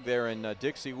flag there, and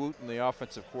Dixie Wooten, the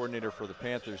offensive coordinator for the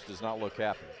Panthers, does not look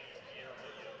happy.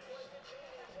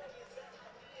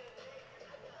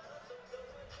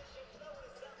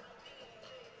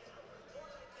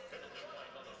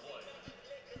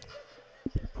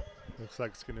 Looks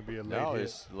like it's going to be a late hit.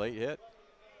 It's late hit.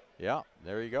 Yeah,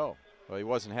 there you go. Well, he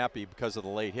wasn't happy because of the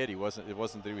late hit. It wasn't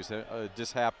that he was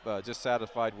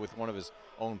dissatisfied with one of his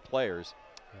own players.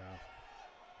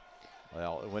 Yeah.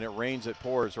 Well, when it rains, it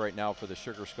pours right now for the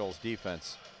Sugar Skulls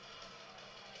defense.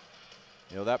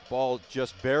 You know, that ball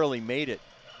just barely made it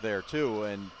there too,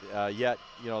 and yet,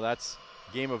 you know, that's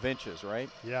game of inches, right?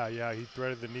 Yeah, he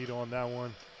threaded the needle on that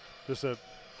one. Just a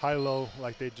high-low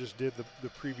like they just did the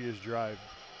previous drive.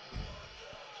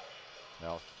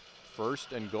 Now,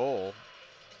 first and goal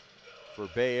for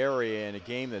Bay Area in a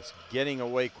game that's getting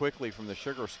away quickly from the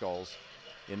Sugar Skulls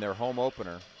in their home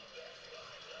opener.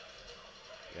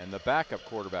 And the backup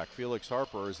quarterback, Felix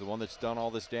Harper, is the one that's done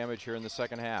all this damage here in the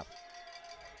second half.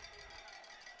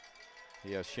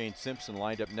 He has Shane Simpson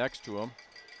lined up next to him.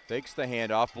 Fakes the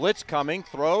handoff, blitz coming,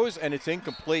 throws, and it's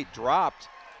incomplete, dropped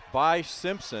by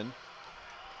Simpson.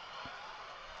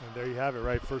 And there you have it,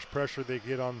 right? First pressure they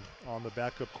get on the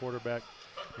backup quarterback.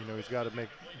 You know, he's got to make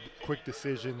quick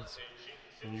decisions.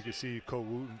 And you can see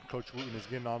Coach Wooten is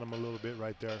getting on him a little bit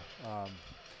right there.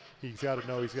 He's got to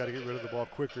know he's got to get rid of the ball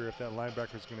quicker if that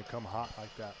linebacker is going to come hot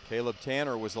like that. Caleb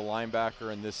Tanner was the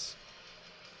linebacker in this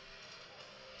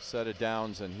set of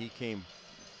downs, and he came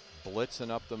blitzing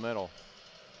up the middle.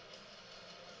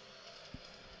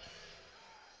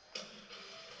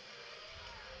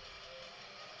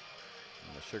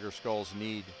 Sugar Skulls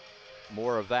need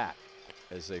more of that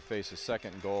as they face a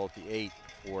second and goal at the 8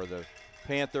 for the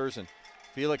Panthers. And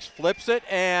Felix flips it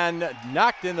and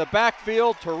knocked in the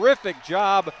backfield. Terrific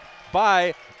job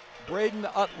by Braden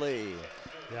Utley.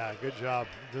 Yeah, good job.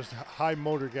 Just high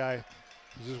motor guy.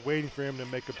 Just waiting for him to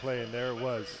make a play, and there it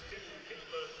was.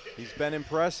 He's been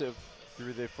impressive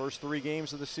through the first 3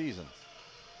 games of the season.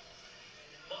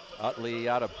 Utley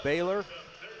out of Baylor.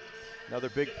 Another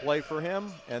big play for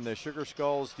him, and the Sugar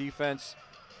Skulls defense,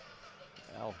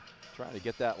 well, trying to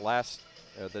get that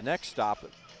the next stop,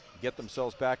 get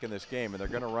themselves back in this game, and they're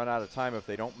going to run out of time if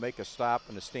they don't make a stop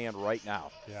and a stand right now.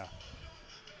 Yeah.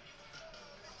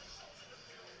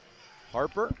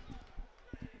 Harper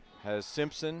has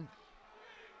Simpson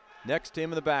next to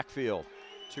him in the backfield.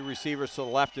 2 receivers to the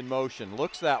left in motion.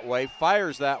 Looks that way,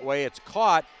 fires that way. It's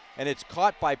caught, and it's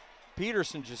caught by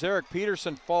Peterson. Jazarick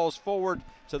Peterson falls forward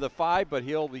to the 5, but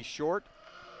he'll be short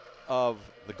of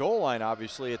the goal line,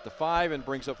 obviously, at the 5, and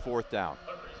brings up 4th down.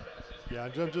 Yeah,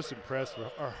 I'm just impressed with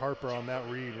our Harper on that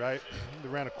read, right? They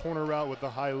ran a corner route with the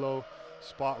high-low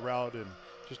spot route and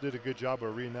just did a good job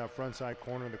of reading that front side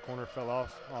corner. The corner fell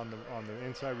off on the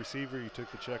inside receiver. He took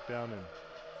the check down, and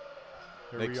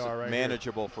here Makes we are right it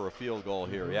manageable for a field goal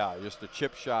here. Yeah, just a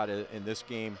chip shot in this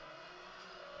game.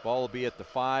 Ball will be at the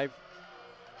 5.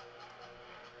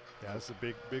 Yeah, that's a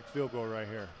big field goal right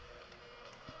here.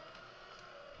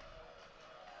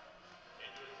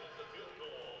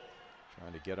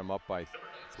 Trying to get him up by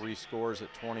 3 scores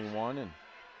at 21. And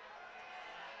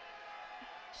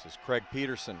this is Craig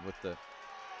Peterson with the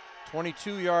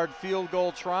 22-yard field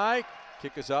goal try.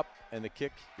 Kick is up, and the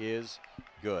kick is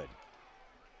good.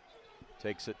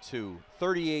 Takes it to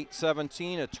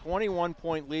 38-17, a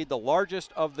 21-point lead, the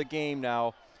largest of the game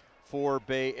now for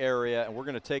Bay Area, and we're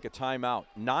going to take a timeout.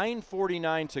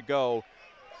 9:49 to go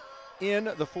in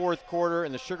the fourth quarter,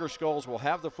 and the Sugar Skulls will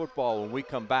have the football when we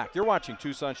come back. You're watching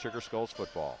Tucson Sugar Skulls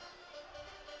football.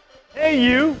 Hey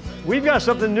you, we've got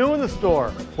something new in the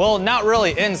store. Well, not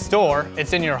really in store.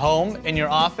 It's in your home, in your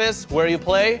office, where you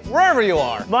play, wherever you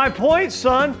are. My point,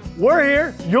 son, we're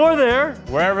here, you're there.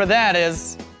 Wherever that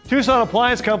is. Tucson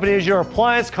Appliance Company is your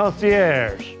appliance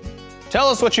concierge. Tell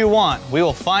us what you want. We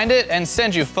will find it and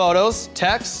send you photos,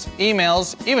 texts,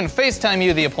 emails, even FaceTime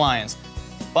you the appliance.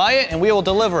 Buy it and we will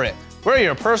deliver it. We're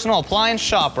your personal appliance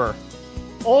shopper.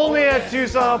 Only at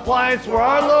Tucson Appliance, where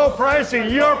our low price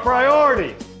is your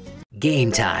priority.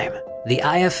 Game time. The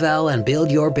IFL and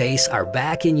Build Your Base are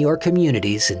back in your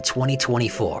communities in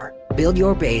 2024. Build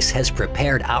Your Base has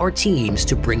prepared our teams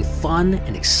to bring fun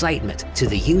and excitement to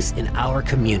the youth in our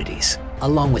communities,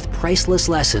 along with priceless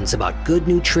lessons about good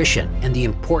nutrition and the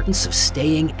importance of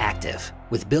staying active.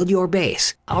 With Build Your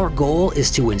Base, our goal is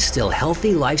to instill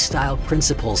healthy lifestyle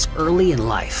principles early in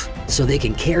life so they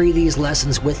can carry these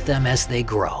lessons with them as they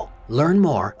grow. Learn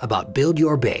more about Build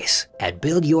Your Base at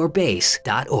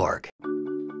buildyourbase.org.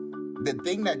 The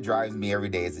thing that drives me every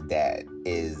day as a dad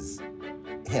is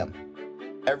him.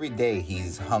 Every day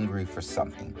he's hungry for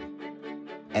something.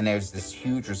 And there's this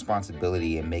huge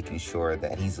responsibility in making sure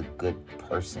that he's a good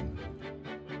person.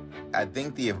 I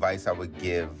think the advice I would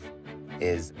give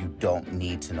is you don't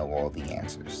need to know all the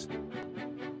answers.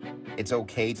 It's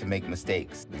okay to make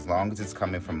mistakes. As long as it's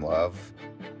coming from love,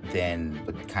 then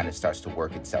it kind of starts to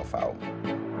work itself out.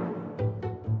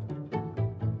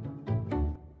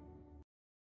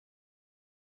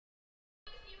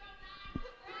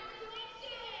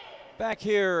 Back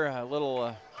here, a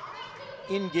little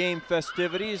in-game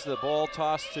festivities. The ball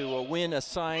tossed to win a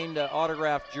signed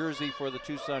autographed jersey for the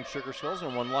Tucson Sugar Skulls,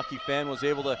 and one lucky fan was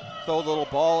able to throw the little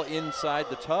ball inside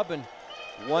the tub and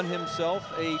won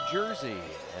himself a jersey.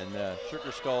 And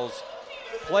Sugar Skulls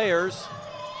players,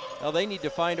 now they need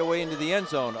to find a way into the end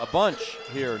zone. A bunch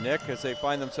here, Nick, as they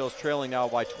find themselves trailing now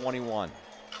by 21.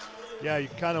 Yeah, you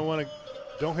kind of want to,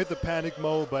 don't hit the panic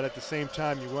mode, but at the same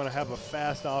time, you want to have a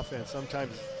fast offense.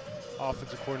 Sometimes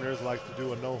offensive coordinators like to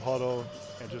do a no huddle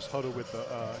and just huddle with the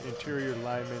interior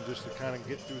linemen just to kind of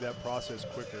get through that process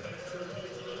quicker.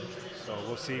 So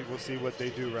we'll see what they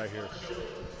do right here.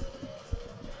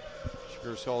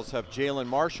 Sugar Skulls have Jalen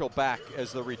Marshall back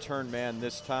as the return man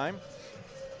this time.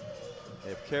 They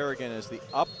have Kerrigan as the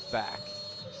up back,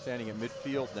 standing at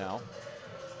midfield now.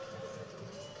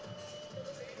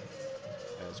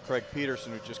 As Craig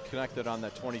Peterson, who just connected on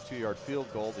that 22-yard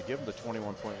field goal to give him the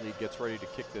 21-point lead, gets ready to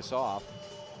kick this off.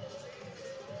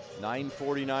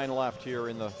 9:49 left here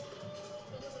in the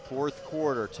fourth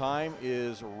quarter. Time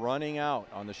is running out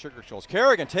on the Sugar Skulls.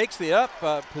 Kerrigan takes the up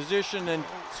position and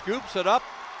scoops it up.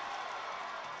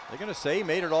 They're going to say he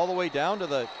made it all the way down to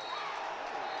the,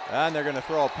 and they're going to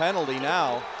throw a penalty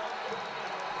now.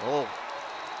 Oh,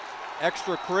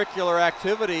 extracurricular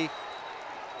activity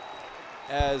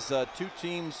as two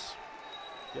teams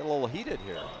get a little heated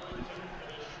here.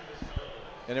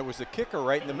 And it was the kicker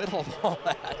right in the middle of all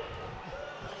that.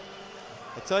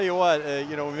 I tell you what,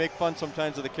 you know, we make fun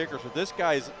sometimes of the kickers, but this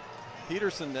guy's,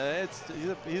 Peterson,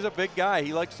 he's a big guy.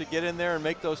 He likes to get in there and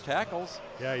make those tackles.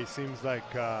 Yeah, he seems like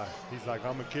he's like,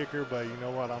 I'm a kicker, but you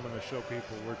know what? I'm going to show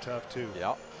people we're tough too.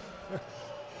 Yeah.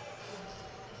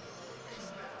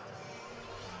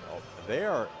 Well, they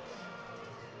are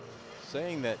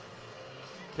saying that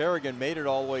Kerrigan made it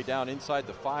all the way down inside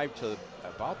the 5 to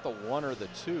about the 1 or the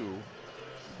 2,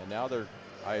 and now they're,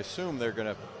 I assume they're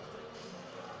going to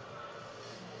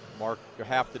mark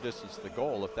half the distance to the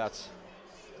goal if that's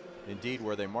indeed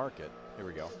where they mark it. Here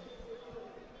we go.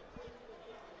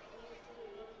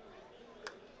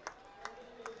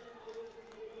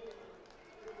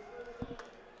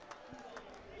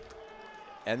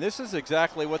 And this is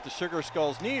exactly what the Sugar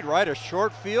Skulls need, right? A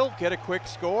short field, get a quick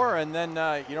score, and then,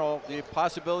 you know, the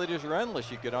possibilities are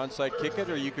endless. You could onside kick it,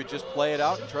 or you could just play it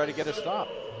out and try to get a stop.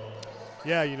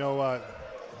 Yeah, you know,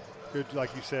 good,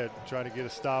 like you said, try to get a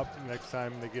stop next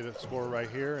time they get a score right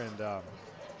here. And,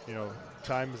 you know,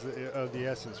 time is of the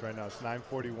essence right now. It's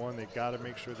 9:41. They got to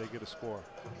make sure they get a score.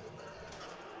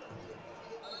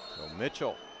 So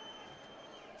Mitchell,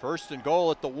 first and goal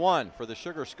at the 1 for the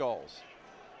Sugar Skulls.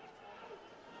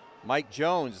 Mike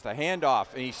Jones, the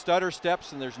handoff, and he stutter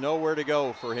steps, and there's nowhere to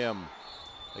go for him.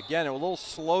 Again, a little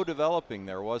slow developing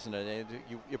there, wasn't it? And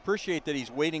you appreciate that he's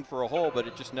waiting for a hole, but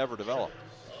it just never developed.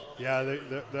 Yeah,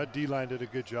 that D-line did a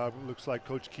good job. It looks like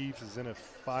Coach Keefe is in a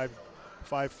five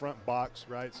front box,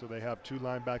 right? So they have 2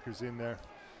 linebackers in there.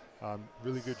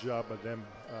 Really good job of them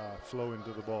flowing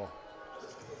to the ball.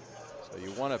 So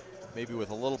you want to, maybe with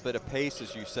a little bit of pace,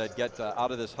 as you said, get out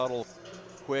of this huddle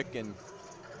quick and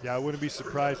Yeah, I wouldn't be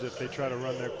surprised if they try to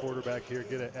run their quarterback here,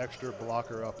 get an extra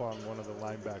blocker up on one of the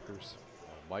linebackers.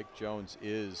 Mike Jones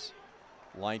is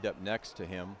lined up next to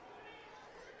him,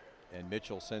 and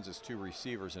Mitchell sends his two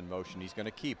receivers in motion. He's going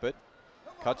to keep it.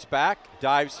 Cuts back,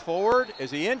 dives forward. Is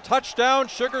he in? Touchdown,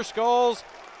 Sugar Skulls.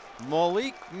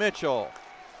 Mylik Mitchell.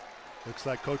 Looks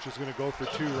like coach is going to go for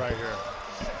 2 right here.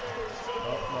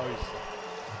 Oh,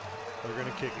 no, they're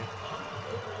going to kick it.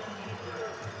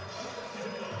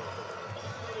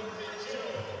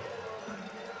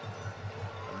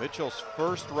 Mitchell's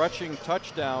first rushing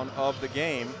touchdown of the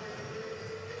game.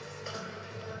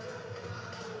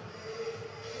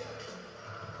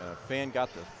 And a fan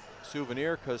got the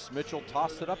souvenir because Mitchell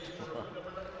tossed it up to him.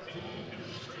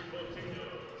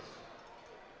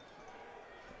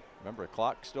 Remember, the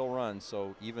clock still runs,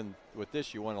 so even with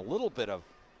this, you want a little bit of,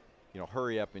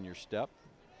 hurry up in your step.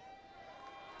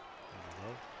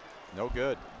 No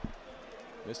good.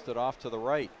 Missed it off to the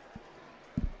right.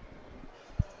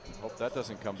 Hope that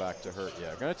doesn't come back to hurt.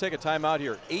 Yeah, going to take a timeout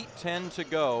here. 8:10 to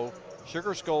go.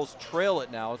 Sugar Skulls trail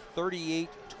it now,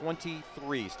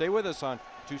 38-23. Stay with us on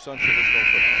Tucson Sugar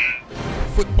Skulls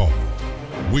football.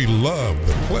 We love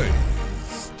the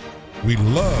plays. We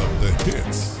love the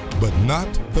hits, but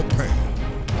not the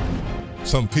pain.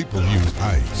 Some people use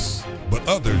ice, but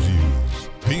others use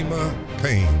Pima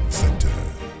Pain Center.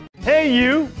 Hey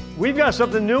you, we've got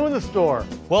something new in the store.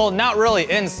 Well, not really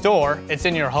in store. It's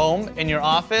in your home, in your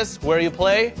office, where you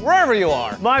play, wherever you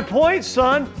are. My point,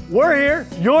 son. We're here,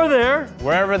 you're there.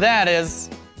 Wherever that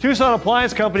is. Tucson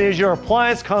Appliance Company is your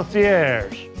appliance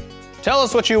concierge. Tell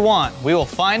us what you want. We will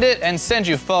find it and send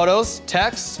you photos,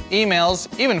 texts, emails,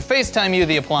 even FaceTime you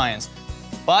the appliance.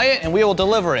 Buy it and we will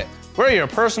deliver it. We're your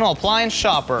personal appliance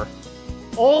shopper.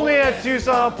 Only at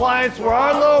Tucson Appliance, where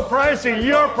our low pricing is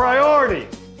your priority.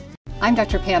 I'm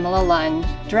Dr. Pamela Lund,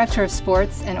 Director of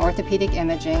Sports and Orthopedic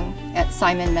Imaging at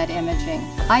Simon Med Imaging.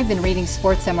 I've been reading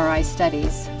sports MRI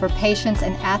studies for patients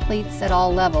and athletes at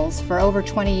all levels for over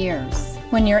 20 years.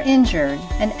 When you're injured,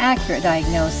 an accurate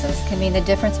diagnosis can mean the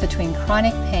difference between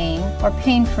chronic pain or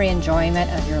pain-free enjoyment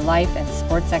of your life and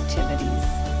sports activities.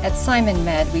 At Simon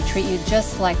Med, we treat you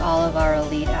just like all of our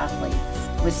elite athletes,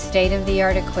 with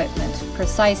state-of-the-art equipment,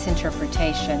 precise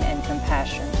interpretation, and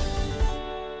compassion.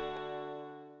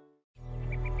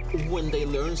 When they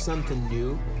learn something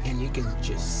new and you can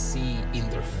just see in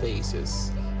their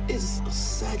faces, it's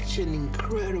such an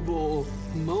incredible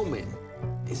moment.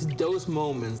 It's those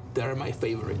moments that are my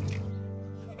favorite.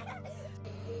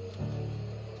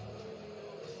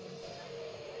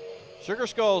 Sugar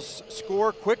Skulls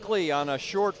score quickly on a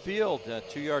short field. A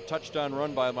 2-yard touchdown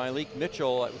run by Mylik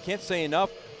Mitchell. We can't say enough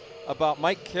about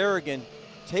Mike Kerrigan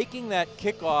taking that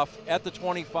kickoff at the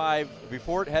 25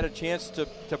 before it had a chance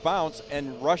to bounce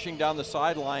and rushing down the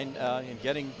sideline and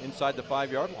getting inside the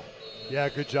 5-yard line. Yeah,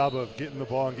 good job of getting the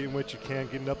ball and getting what you can,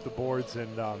 getting up the boards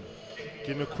and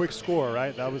getting a quick score,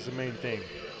 right? That was the main thing.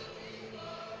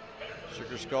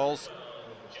 Sugar Skulls,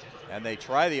 and they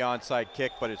try the onside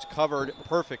kick, but it's covered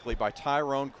perfectly by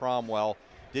Tyrone Cromwell.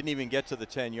 Didn't even get to the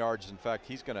 10 yards. In fact,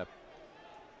 he's going to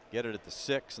get it at the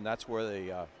 6, and that's where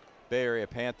the Bay Area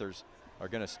Panthers are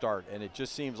going to start. And it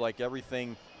just seems like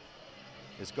everything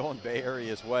is going Bay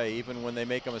Area's way. Even when they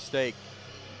make a mistake,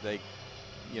 the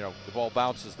ball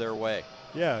bounces their way.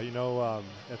 Yeah,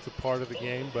 that's a part of the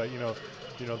game. But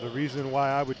the reason why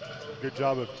I would good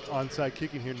job of onside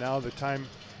kicking here now.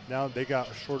 Now they got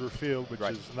a shorter field, which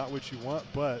is not what you want.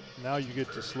 But now you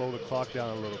get to slow the clock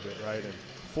down a little bit, right, and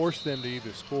force them to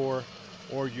either score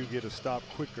or you get a stop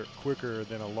quicker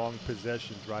than a long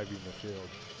possession driving the field.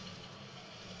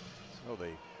 So the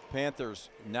Panthers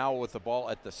now with the ball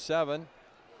at the 7.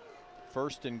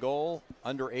 First and goal,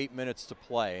 under 8 minutes to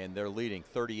play, and they're leading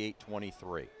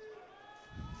 38-23.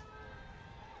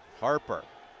 Harper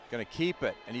going to keep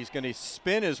it, and he's going to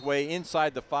spin his way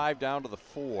inside the 5 down to the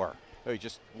 4. He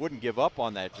just wouldn't give up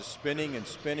on that, just spinning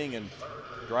and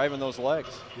driving those legs.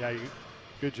 Yeah,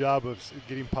 good job of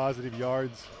getting positive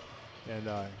yards, and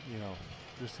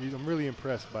I'm really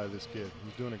impressed by this kid.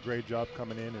 He's doing a great job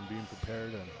coming in and being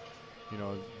prepared, and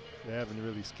they haven't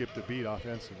really skipped a beat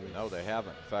offensively. No, they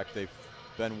haven't. In fact, they've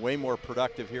been way more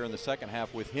productive here in the second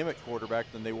half with him at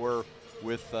quarterback than they were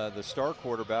with the star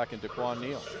quarterback in Daquan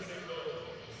Neal.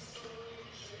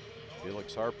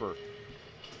 Felix Harper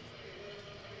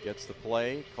gets the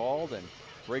play called and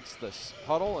breaks the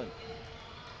huddle, and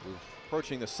we're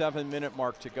approaching the 7-minute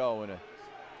mark to go in a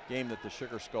game that the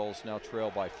Sugar Skulls now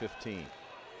trail by 15.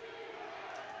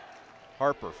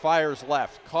 Harper fires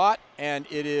left, caught, and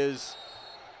it is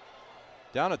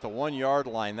down at the 1-yard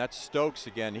line. That's Stokes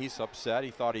again. He's upset.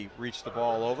 He thought he reached the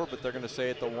ball over, but they're going to say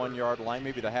at the 1-yard line,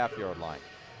 maybe the half-yard line.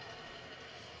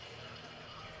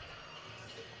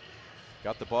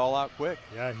 Got the ball out quick.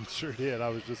 Yeah, he sure did. I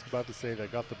was just about to say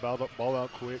that. Got the ball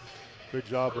out quick. Good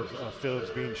job of Phillips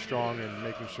being strong and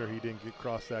making sure he didn't get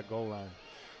across that goal line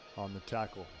on the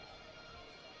tackle.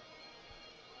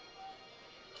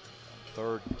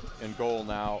 3rd and goal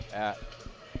now at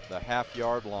the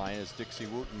half-yard line as Dixie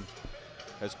Wooten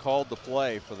has called the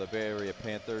play for the Bay Area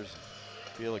Panthers.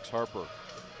 Felix Harper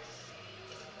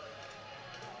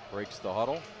breaks the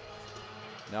huddle.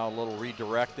 Now a little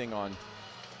redirecting on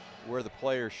where the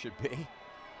players should be.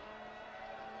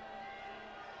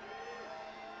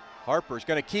 Harper's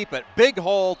going to keep it. Big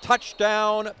hole,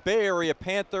 touchdown, Bay Area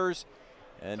Panthers.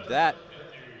 And that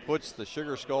puts the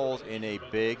Sugar Skulls in a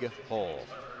big hole.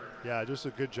 Yeah, just a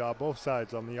good job. Both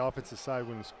sides. On the offensive side,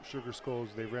 when the Sugar Skulls,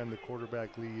 they ran the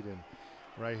quarterback lead, and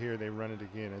right here they run it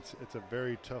again. It's a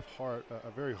very tough,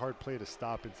 a very hard play to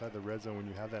stop inside the red zone when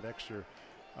you have that extra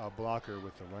blocker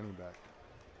with the running back.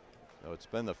 So it's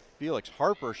been the Felix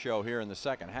Harper show here in the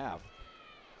second half.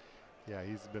 Yeah,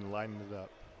 he's been lining it up.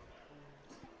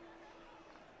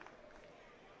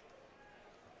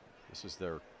 This is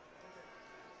their, if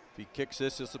he kicks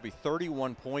this will be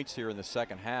 31 points here in the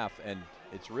second half, and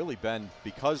it's really been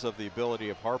because of the ability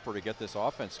of Harper to get this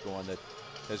offense going that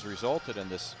has resulted in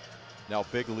this now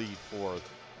big lead for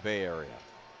Bay Area.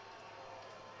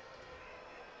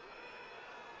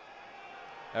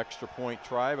 Extra point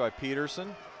try by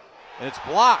Peterson, and it's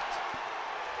blocked.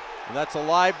 And that's a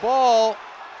live ball,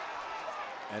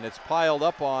 and it's piled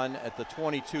up on at the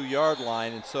 22-yard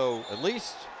line, and so at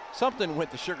least something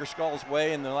went the Sugar Skulls'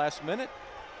 way in the last minute.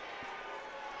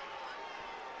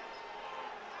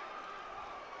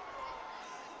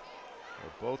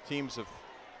 Both teams have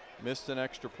missed an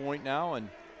extra point now, and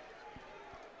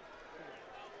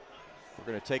we're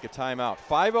going to take a timeout.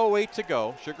 5:08 to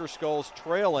go. Sugar Skulls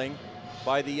trailing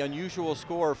by the unusual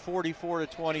score of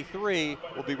 44-23.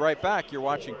 We'll be right back. You're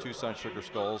watching Tucson Sugar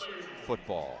Skulls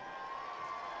football.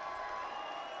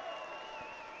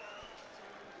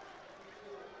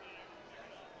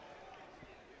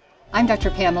 I'm Dr.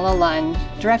 Pamela Lund,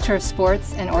 Director of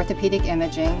Sports and Orthopedic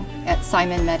Imaging at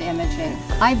Simon Med Imaging.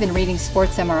 I've been reading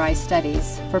sports MRI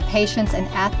studies for patients and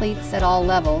athletes at all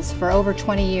levels for over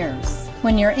 20 years.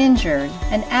 When you're injured,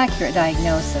 an accurate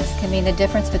diagnosis can mean the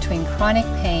difference between chronic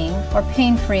pain or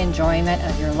pain-free enjoyment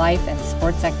of your life and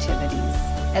sports activities.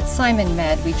 At Simon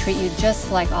Med, we treat you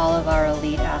just like all of our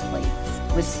elite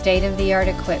athletes, with state-of-the-art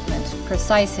equipment,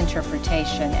 precise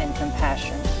interpretation, and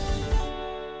compassion.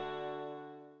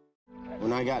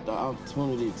 When I got the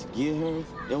opportunity to get her,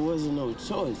 there wasn't no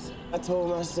choice. I told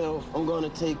myself, I'm gonna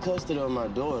take custody of my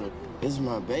daughter. It's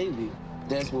my baby.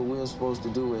 That's what we're supposed to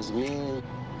do as men.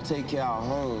 Take care of our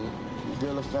home,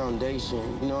 build a foundation,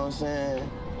 you know what I'm saying?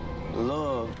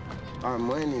 Love, our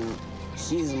money,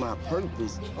 she's my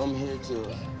purpose. I'm here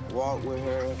to walk with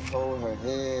her, hold her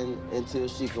hand until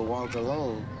she can walk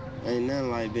alone. Ain't nothing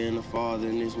like being a father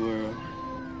in this world.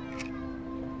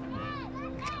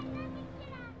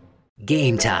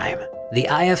 Game time. The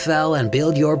IFL and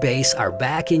Build Your Base are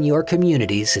back in your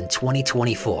communities in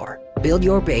 2024. Build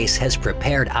Your Base has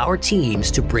prepared our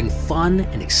teams to bring fun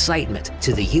and excitement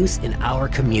to the youth in our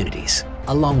communities,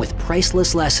 along with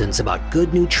priceless lessons about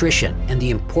good nutrition and the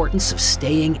importance of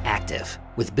staying active.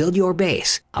 With Build Your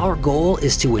Base, our goal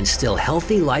is to instill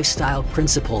healthy lifestyle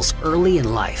principles early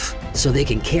in life so they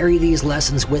can carry these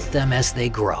lessons with them as they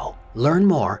grow. Learn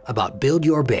more about Build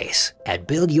Your Base at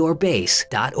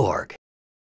buildyourbase.org.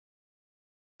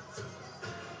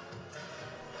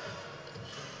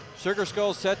 Sugar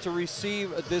Skulls set to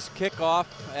receive this kickoff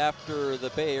after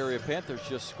the Bay Area Panthers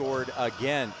just scored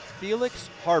again. Felix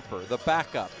Harper, the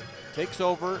backup, takes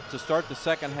over to start the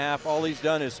second half. All he's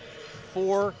done is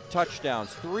 4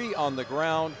 touchdowns, 3 on the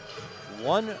ground,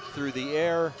 1 through the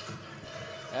air.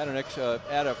 Add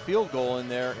a field goal in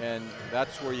there, and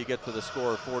that's where you get to the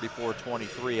score of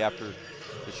 44-23 after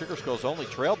the Sugar Skulls only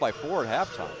trailed by 4 at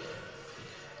halftime.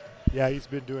 Yeah, he's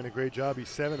been doing a great job. He's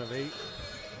 7 of 8.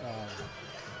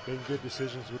 Making good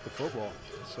decisions with the football.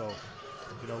 So,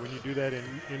 you know, when you do that in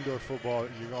indoor football,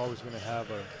 you're always going to have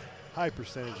a high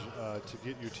percentage to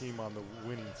get your team on the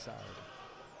winning side.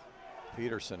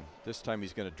 Peterson, this time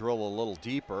he's going to drill a little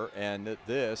deeper, and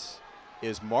this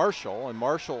is Marshall, and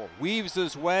Marshall weaves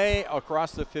his way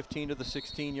across the 15 to the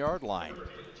 16-yard line.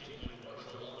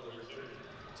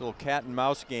 It's a little cat and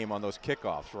mouse game on those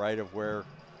kickoffs, right, of where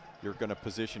you're going to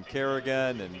position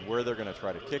Kerrigan and where they're going to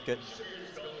try to kick it.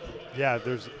 Yeah,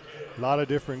 there's a lot of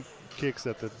different kicks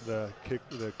that the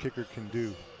kicker can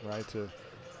do, right, to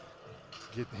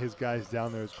get his guys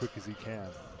down there as quick as he can.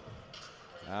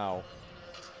 Now,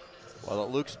 while it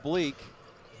looks bleak,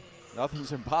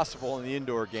 nothing's impossible in the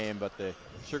indoor game, but the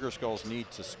Sugar Skulls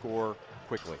need to score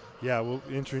quickly. Yeah, well,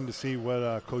 interesting to see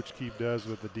what Coach Keefe does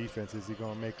with the defense. Is he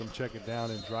going to make them check it down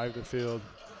and drive the field,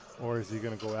 or is he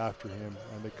going to go after him?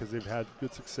 Because they've had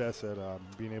good success at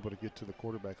being able to get to the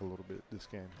quarterback a little bit this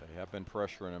game. They have been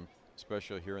pressuring him,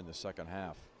 especially here in the second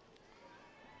half.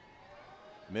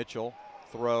 Mitchell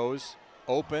throws,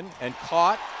 open, and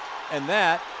caught, and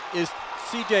that is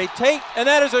C.J. Tate, and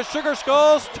that is a Sugar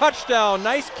Skulls touchdown.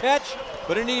 Nice catch,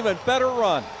 but an even better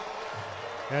run.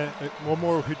 And what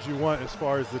more could you want as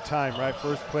far as the time, right?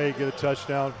 First play, get a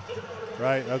touchdown,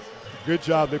 right? That's a good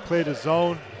job. They played a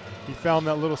zone. He found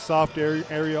that little soft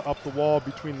area up the wall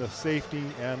between the safety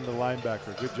and the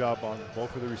linebacker. Good job on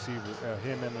both of the receivers,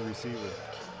 him and the receiver.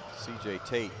 C.J.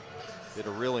 Tate did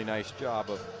a really nice job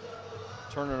of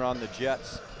turning on the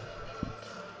Jets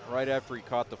right after he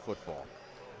caught the football.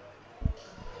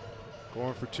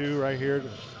 Going for 2 right here to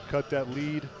cut that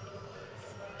lead.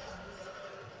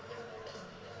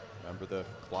 Remember, the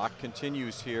clock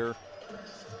continues here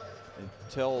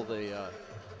until the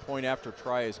point after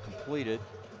try is completed.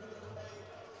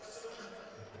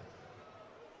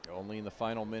 Only in the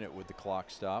final minute would the clock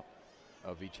stop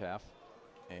of each half.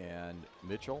 And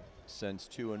Mitchell sends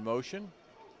 2 in motion.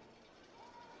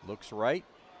 Looks right,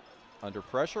 under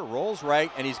pressure, rolls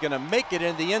right, and he's going to make it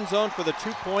in the end zone for the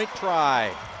 2-point try.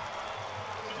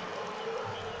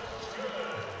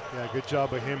 Yeah, good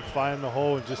job of him finding the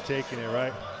hole and just taking it,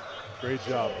 right? Great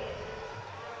job.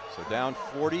 So down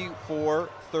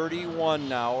 44-31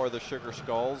 now are the Sugar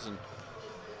Skulls, and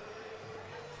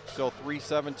still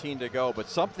 3:17 to go, but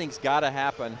something's got to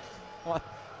happen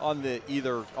on the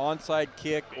either onside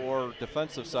kick or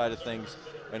defensive side of things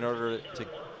in order to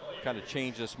kind of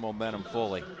change this momentum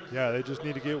fully. Yeah, they just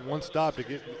need to get one stop to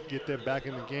get them back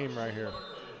in the game right here.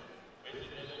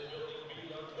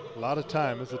 A lot of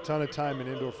time. There's a ton of time in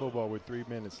indoor football with 3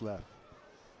 minutes left.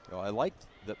 You know, I liked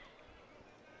that,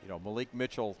 you know, Mylik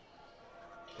Mitchell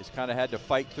has kind of had to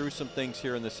fight through some things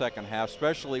here in the second half,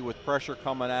 especially with pressure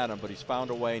coming at him, but he's found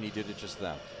a way and he did it just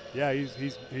then. Yeah,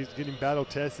 he's getting battle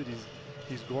tested.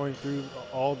 He's going through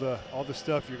all the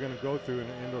stuff you're going to go through in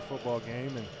an indoor football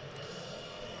game, and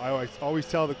I always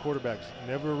tell the quarterbacks,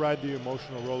 never ride the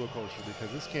emotional roller coaster,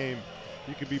 because this game,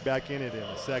 you could be back in it in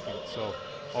a second. So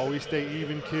always stay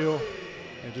even keel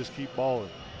and just keep balling.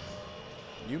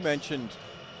 You mentioned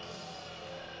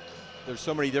there's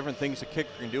so many different things a kicker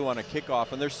can do on a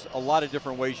kickoff, and there's a lot of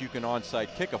different ways you can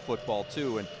onside kick a football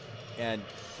too. And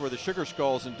for the Sugar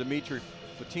Skulls and Dimitri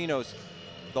Fatinos,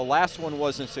 the last one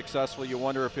wasn't successful. You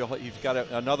wonder if he's got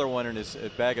another one in his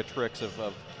bag of tricks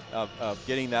of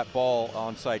getting that ball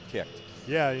onside kicked.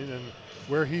 Yeah, and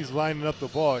where he's lining up the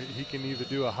ball, he can either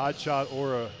do a hot shot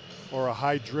or a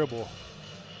high dribble.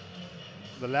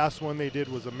 The last one they did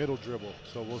was a middle dribble,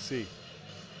 so we'll see.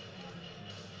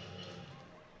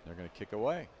 They're going to kick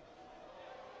away.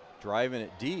 Driving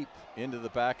it deep into the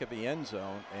back of the end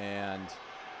zone, and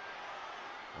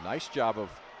a nice job of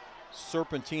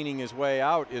serpentining his way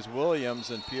out is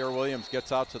Williams, and Pierre Williams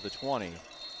gets out to the 20.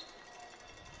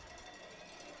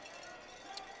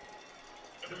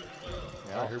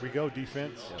 Well, here we go,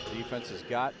 defense. Yeah, defense has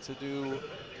got to do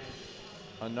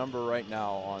a number right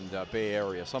now on the Bay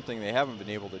Area. Something they haven't been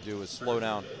able to do is slow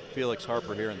down Felix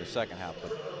Harper here in the second half,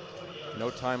 but no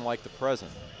time like the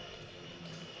present.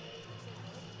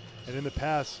 And in the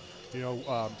past, you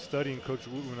know, studying Coach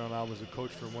Wooten, and I was a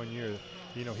coach for 1 year,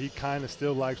 you know, he kind of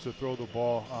still likes to throw the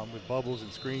ball with bubbles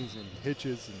and screens and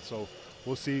hitches, and so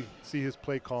we'll see his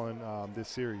play calling this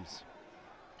series.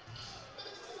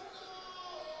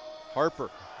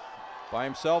 Harper by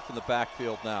himself in the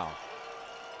backfield now.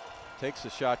 Takes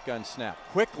the shotgun snap,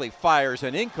 quickly fires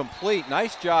and incomplete.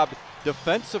 Nice job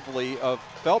defensively of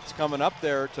Phelps coming up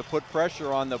there to put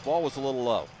pressure on. The ball was a little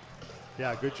low.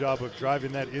 Yeah, good job of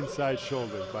driving that inside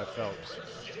shoulder by Phelps.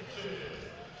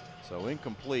 So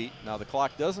incomplete. Now the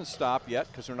clock doesn't stop yet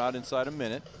because we're not inside a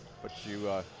minute, but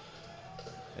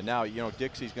and now, you know,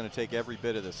 Dixie's going to take every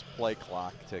bit of this play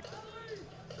clock to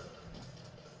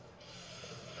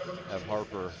have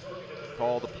Harper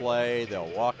call the play.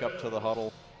 They'll walk up to the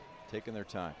huddle, taking their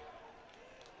time.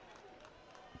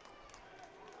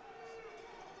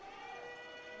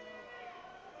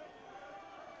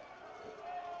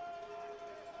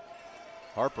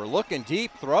 Harper looking deep,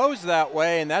 throws that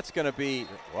way, and that's going to be,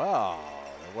 wow,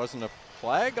 there wasn't a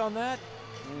flag on that?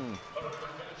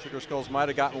 Sugar Skulls might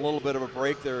have gotten a little bit of a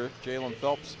break there. Jalen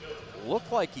Phelps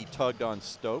looked like he tugged on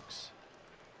Stokes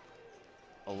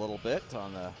a little bit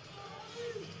on the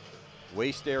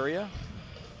waist area,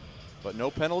 but no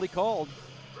penalty called.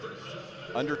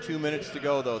 Under 2 minutes to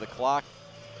go, though. The clock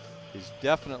is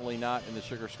definitely not in the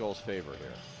Sugar Skulls' favor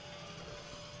here.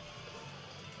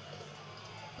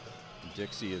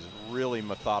 Dixie is really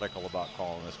methodical about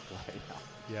calling this play now.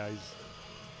 Yeah, he's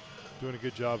doing a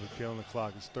good job of killing the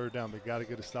clock. It's third down. They got to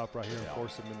get a stop right here and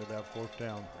force them into that fourth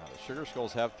down. Now, the Sugar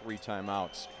Skulls have 3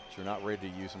 timeouts, but you're not ready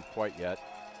to use them quite yet.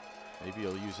 Maybe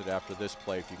you'll use it after this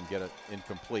play if you can get it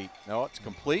incomplete. No, it's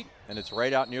complete, and it's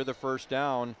right out near the first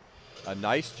down. A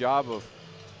nice job of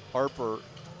Harper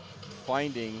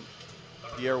finding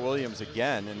Pierre Williams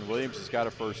again, and Williams has got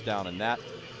a first down, and that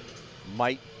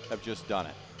might have just done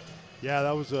it. Yeah,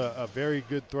 that was a very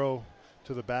good throw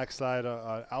to the backside,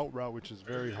 out route, which is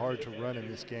very hard to run in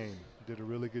this game. Did a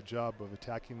really good job of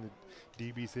attacking the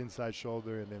DB's inside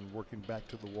shoulder and then working back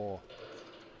to the wall.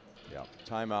 Yeah,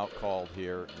 timeout called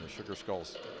here, and the Sugar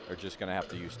Skulls are just going to have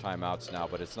to use timeouts now,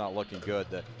 but it's not looking good.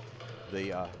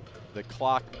 The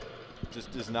clock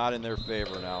just is not in their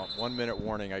favor now. 1 minute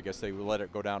warning. I guess they will let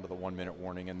it go down to the 1 minute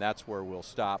warning, and that's where we'll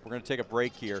stop. We're going to take a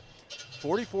break here.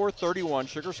 44-31,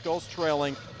 Sugar Skulls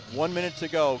trailing. 1 minute to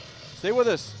go. Stay with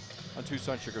us on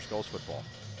Tucson Sugar Skulls football.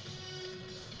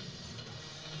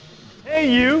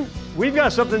 Hey you, we've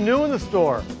got something new in the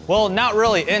store. Well, not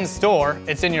really in store.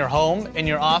 It's in your home, in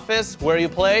your office, where you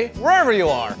play, wherever you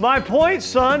are. My point,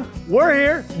 son, we're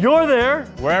here, you're there.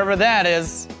 Wherever that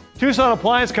is. Tucson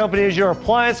Appliance Company is your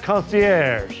appliance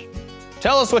concierge.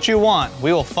 Tell us what you want.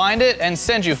 We will find it and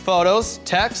send you photos,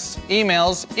 texts,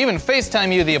 emails, even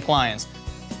FaceTime you the appliance.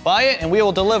 Buy it and we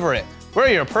will deliver it. We're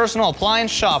your personal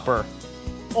appliance shopper.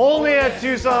 Only at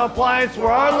Tucson Appliance,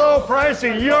 where our low price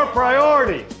is your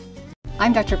priority.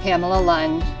 I'm Dr. Pamela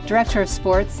Lund, Director of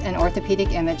Sports and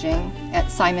Orthopedic Imaging at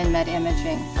Simon Med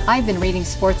Imaging. I've been reading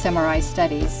sports MRI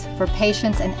studies for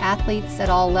patients and athletes at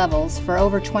all levels for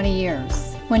over 20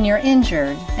 years. When you're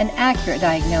injured, an accurate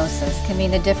diagnosis can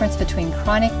mean the difference between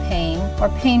chronic pain or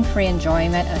pain-free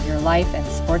enjoyment of your life and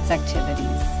sports activities.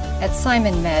 At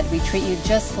Simon Med, we treat you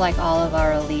just like all of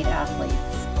our elite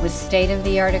athletes, with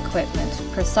state-of-the-art equipment,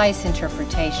 precise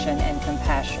interpretation, and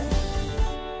compassion.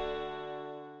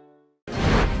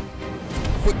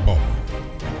 Football.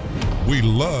 We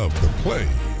love the plays.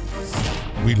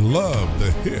 We love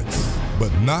the hits,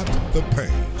 but not the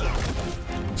pain.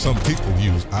 Some people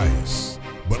use ice,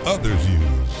 but others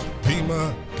use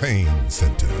Pima Pain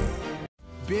Center.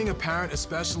 Being a parent,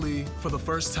 especially for the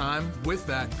first time, with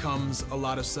that comes a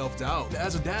lot of self-doubt.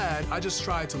 As a dad, I just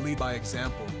try to lead by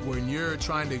example. When you're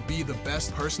trying to be the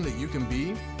best person that you can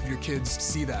be, your kids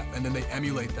see that and then they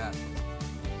emulate that.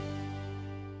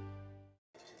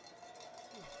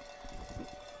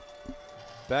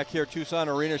 Back here, Tucson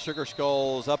Arena, Sugar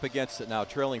Skulls up against it now,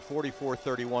 trailing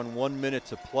 44-31, 1 minute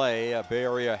to play. Bay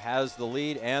Area has the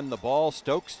lead and the ball.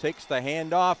 Stokes takes the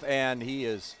handoff, and he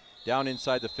is down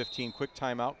inside the 15. Quick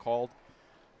timeout called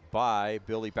by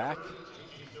Billy Back.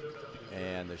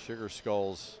 And the Sugar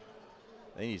Skulls,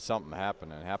 they need something to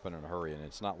happen in a hurry, and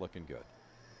it's not looking good.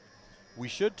 We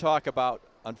should talk about,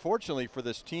 unfortunately for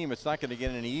this team, it's not going to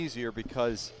get any easier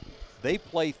because they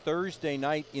play Thursday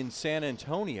night in San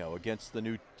Antonio against the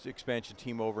new expansion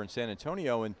team over in San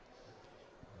Antonio. And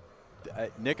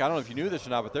Nick, I don't know if you knew this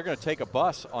or not, but they're going to take a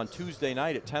bus on Tuesday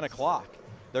night at 10 o'clock.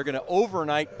 They're going to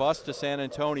overnight bus to San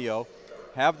Antonio,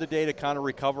 have the day to kind of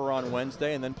recover on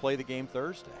Wednesday, and then play the game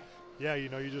Thursday. Yeah,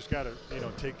 you just got to,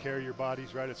 take care of your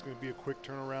bodies, right? It's going to be a quick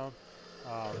turnaround.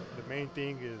 The main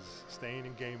thing is staying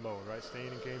in game mode, right? Staying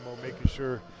in game mode, making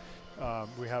sure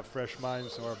we have fresh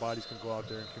minds so our bodies can go out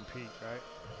there and compete, right?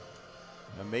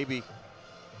 And maybe,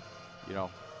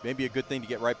 maybe a good thing to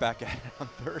get right back at it on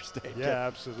Thursday. Yeah,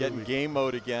 absolutely. Get in game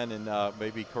mode again and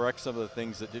maybe correct some of the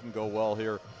things that didn't go well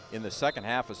here in the second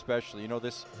half especially.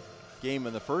 This game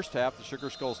in the first half, the Sugar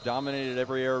Skulls dominated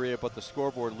every area but the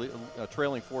scoreboard,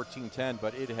 trailing 14-10,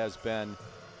 but it has been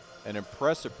an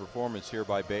impressive performance here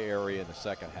by Bay Area in the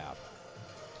second half.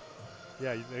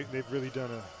 Yeah, they've really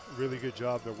done a really good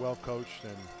job. They're well coached.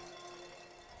 And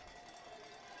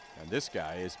this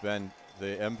guy has been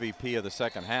the MVP of the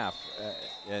second half.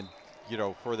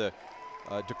 For the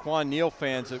DeQuan Neal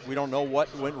fans, we don't know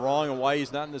what went wrong and why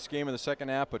he's not in this game in the second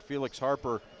half, but Felix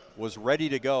Harper was ready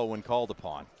to go when called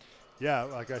upon. Yeah,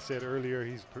 like I said earlier,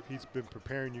 he's been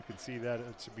preparing. You can see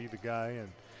that to be the guy.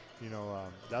 And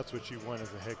that's what you want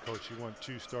as a head coach. You want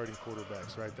 2 starting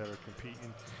quarterbacks, right, that are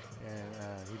competing, and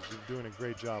he's been doing a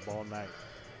great job all night.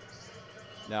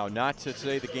 Now, not to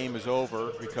say the game is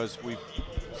over because we've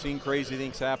seen crazy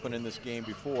things happen in this game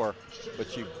before,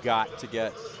 but you've got to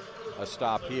get a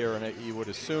stop here, and you would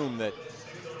assume that,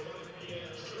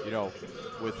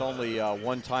 with only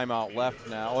 1 timeout left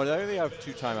now, they have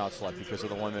 2 timeouts left because of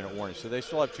the 1 minute warning, so they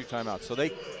still have 2 timeouts. So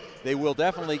they will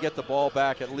definitely get the ball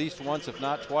back at least once, if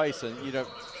not twice. And,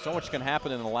 so much can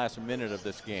happen in the last minute of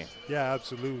this game. Yeah,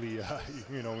 absolutely.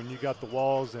 When you got the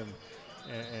walls and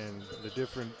and the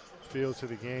different feel to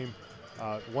the game.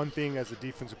 One thing as a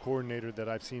defensive coordinator that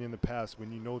I've seen in the past,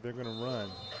 when you know they're going to run,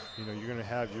 you know, you're going to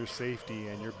have your safety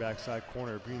and your backside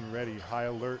corner being ready, high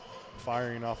alert,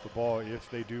 firing off the ball if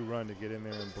they do run to get in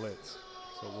there and blitz.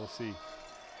 So we'll see.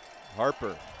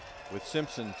 Harper with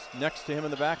Simpson next to him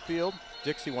in the backfield.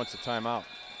 Dixie wants a timeout.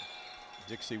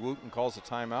 Dixie Wooten calls a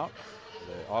timeout,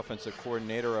 the offensive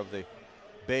coordinator of the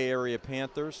Bay Area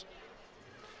Panthers.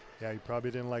 Yeah, he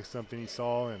probably didn't like something he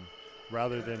saw, and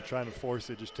rather than trying to force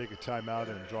it, just take a timeout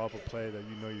and draw up a play that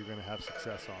you know you're going to have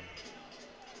success on.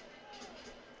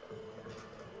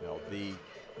 Now, the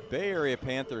Bay Area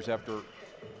Panthers, after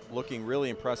looking really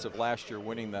impressive last year,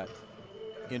 winning that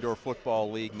Indoor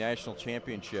Football League National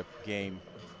Championship game,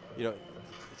 you know,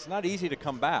 it's not easy to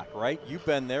come back, right? You've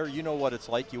been there, you know what it's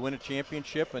like. You win a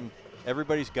championship and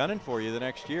everybody's gunning for you the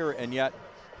next year, and yet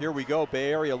here we go.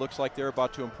 Bay Area looks like they're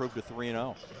about to improve to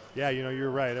 3-0. Yeah, you know,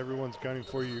 you're right. Everyone's gunning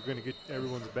for you. You're going to get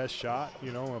everyone's best shot,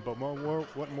 you know, but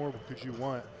what more could you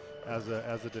want as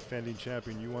a defending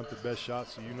champion? You want the best shot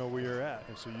so you know where you're at,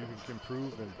 and so you can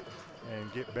improve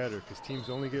and get better, because teams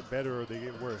only get better or they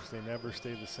get worse. They never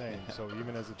stay the same. So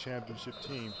even as a championship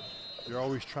team, you're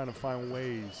always trying to find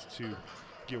ways to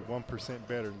get 1%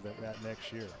 better than that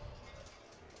next year.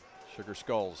 Sugar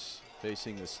Skulls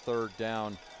facing this third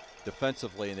down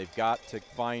defensively, and they've got to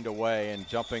find a way, and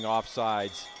jumping off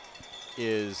sides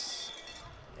is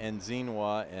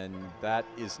Nzinwa, and that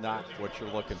is not what you're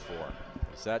looking for.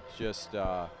 Is that just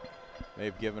may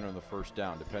have given them the first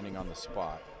down, depending on the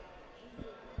spot.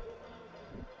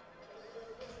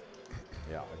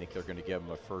 Yeah, I think they're going to give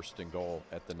them a 1st and goal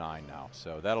at the 9 now,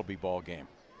 so that'll be ball game.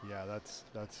 Yeah, that's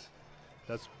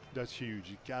huge.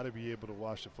 You got to be able to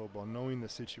watch the football, knowing the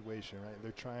situation, right?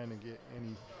 They're trying to get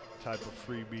any type of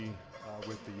freebie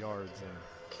with the yards, and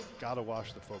got to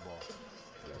watch the football.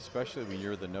 Yeah, especially when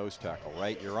you're the nose tackle,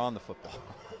 right? You're on the football.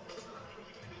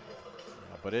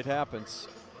 Yeah, but it happens.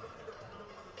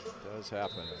 It does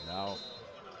happen, and now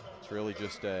it's really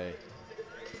just a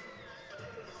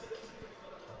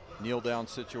kneel-down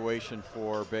situation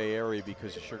for Bay Area,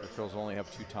 because the Sugar Skulls only have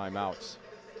 2 timeouts.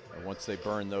 And once they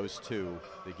burn those 2,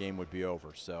 the game would be over.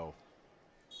 So,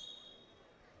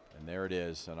 and there it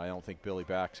is. And I don't think Billy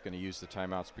Back's going to use the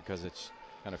timeouts because it's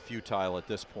kind of futile at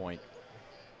this point.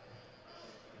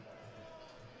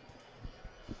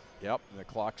 Yep, the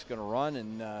clock's going to run,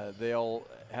 and they'll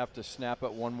have to snap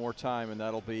it one more time, and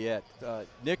that'll be it.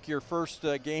 Nick, your first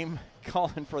game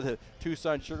calling for the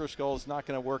Tucson Sugar Skulls is not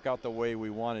going to work out the way we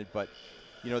wanted, but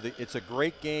you know, it's a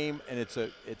great game, and it's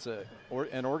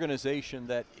an organization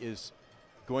that is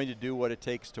going to do what it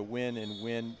takes to win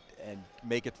and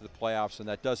make it to the playoffs, and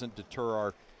that doesn't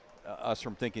deter us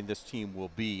from thinking this team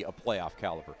will be a playoff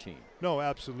caliber team. No,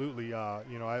 absolutely.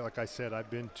 You know, like I said, I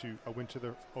went to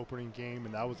the opening game,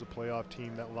 and that was a playoff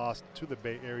team that lost to the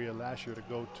Bay Area last year to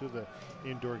go to the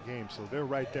indoor game. So they're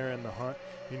right there in the hunt.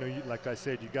 You know, like I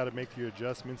said, you got to make your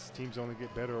adjustments. Teams only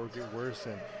get better or get worse,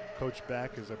 and Coach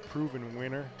Back is a proven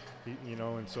winner. You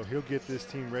know, and so he'll get this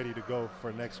team ready to go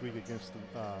for next week against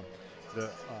the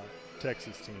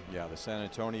Texas team. Yeah, the San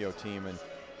Antonio team, and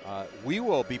we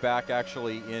will be back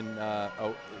actually in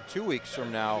 2 weeks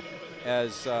from now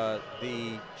as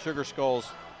the Sugar Skulls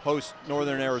host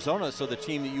Northern Arizona. So the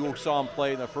team that you saw them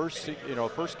play in the first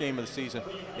game of the season,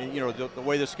 and you know the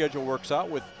way the schedule works out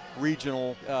with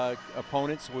regional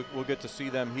opponents, we'll get to see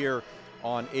them here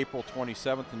on April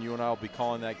 27th, and you and I will be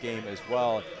calling that game as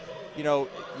well. You know,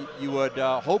 you would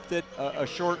hope that a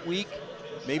short week,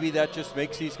 maybe that just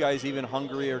makes these guys even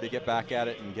hungrier to get back at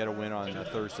it and get a win on a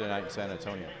Thursday night in San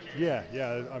Antonio. Yeah.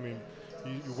 I mean,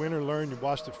 you win or learn. You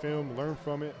watch the film, learn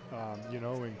from it, you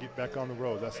know, and get back on the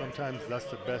road. Sometimes that's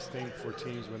the best thing for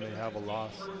teams when they have a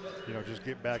loss. You know, just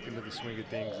get back into the swing of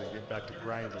things and get back to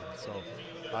grinding. So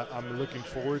I'm looking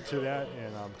forward to that,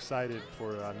 and I'm excited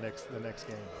for the next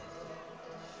game.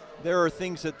 There are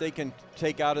things that they can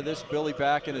take out of this. Billy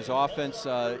Back and his offense,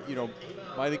 you know,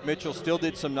 Mylik Mitchell still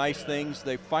did some nice things.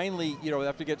 They finally, you know,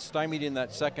 after get stymied in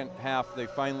that second half, they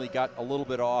finally got a little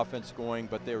bit of offense going,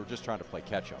 but they were just trying to play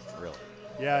catch up, really.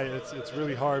 Yeah, it's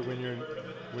really hard when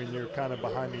you're kind of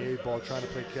behind the 8 ball trying to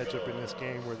play catch up in this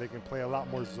game, where they can play a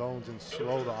lot more zones and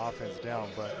slow the offense down.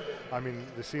 But I mean,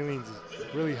 the ceiling's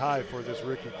really high for this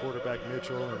rookie quarterback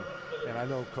Mitchell, and I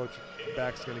know Coach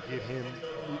Back's going to get him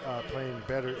playing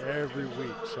better every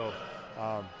week. So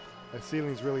the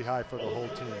ceiling's really high for the whole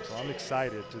team. So I'm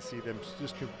excited to see them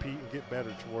just compete and get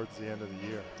better towards the end of the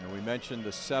year. And we mentioned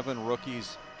the 7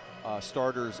 rookies,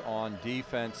 starters on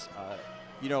defense.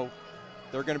 You know,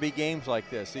 there are going to be games like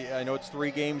this. I know it's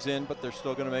 3 games in, but they're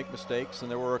still going to make mistakes,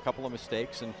 and there were a couple of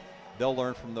mistakes. And they'll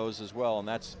learn from those as well. And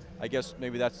that's, I guess,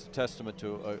 maybe that's a testament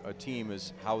to a team,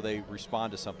 is how they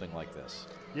respond to something like this.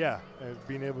 Yeah,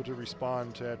 being able to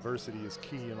respond to adversity is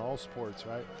key in all sports,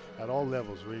 right? At all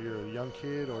levels, whether you're a young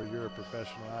kid or you're a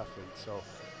professional athlete. So,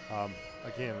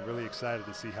 again, really excited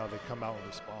to see how they come out and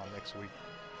respond next week.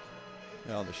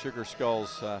 Now, the Sugar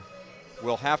Skulls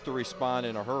will have to respond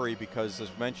in a hurry because, as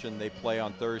mentioned, they play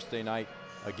on Thursday night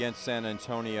against San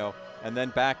Antonio, and then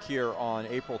back here on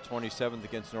April 27th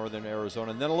against Northern Arizona.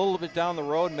 And then a little bit down the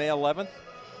road, May 11th,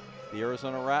 the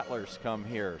Arizona Rattlers come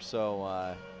here.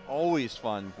 So always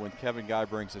fun when Kevin Guy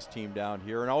brings his team down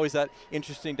here, and always that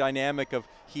interesting dynamic of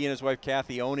he and his wife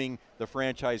Kathy owning the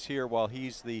franchise here while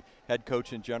he's the head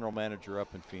coach and general manager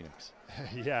up in Phoenix.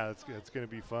 Yeah, it's going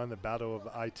to be fun. The battle of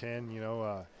I-10, you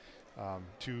know,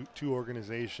 two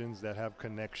organizations that have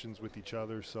connections with each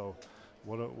other. So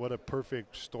what a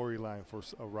perfect storyline for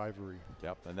a rivalry.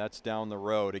 Yep, and that's down the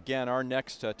road. Again, our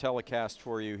next telecast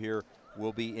for you here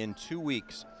will be in 2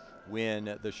 weeks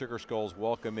when the Sugar Skulls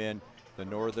welcome in the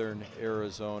Northern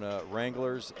Arizona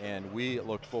Wranglers, and we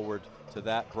look forward to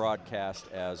that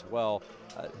broadcast as well.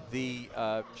 The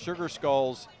Sugar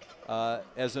Skulls,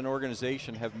 as an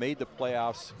organization, have made the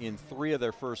playoffs in 3 of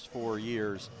their first 4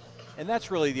 years, and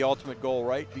that's really the ultimate goal,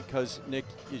 right? Because, Nick,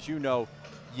 as you know,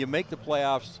 you make the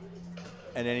playoffs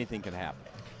and anything can happen.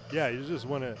 Yeah, you just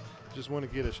want to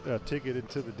get a ticket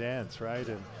into the dance, right?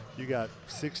 And you got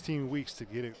 16 weeks to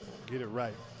get it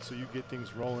right. So you get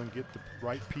things rolling, get the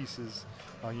right pieces,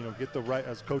 you know, get the right,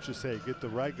 as coaches say, get the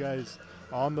right guys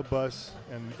on the bus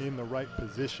and in the right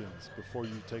positions before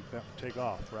you take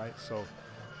off, right? So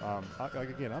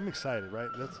again, I'm excited, right?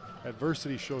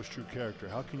 Adversity shows true character.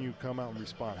 How can you come out and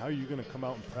respond? How are you going to come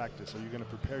out and practice? Are you going to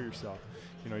prepare yourself?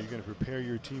 You know, you're going to prepare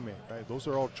your teammate, right? Those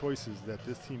are all choices that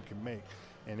this team can make.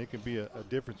 And it can be a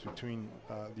difference between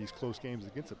these close games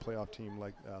against a playoff team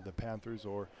like the Panthers,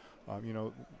 or, you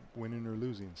know, winning or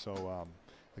losing. So,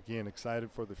 again, excited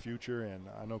for the future, and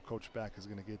I know Coach Back is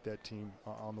going to get that team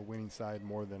on the winning side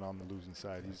more than on the losing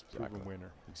side. He's a proven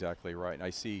winner. Exactly right. And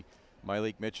I see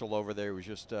Mylik Mitchell over there was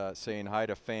just saying hi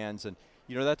to fans. And,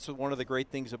 you know, that's one of the great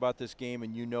things about this game,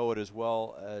 and you know it as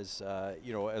well as,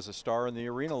 you know, as a star in the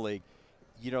Arena League.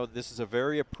 You know, this is a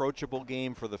very approachable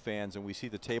game for the fans, and we see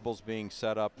the tables being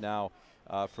set up now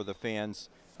for the fans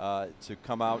to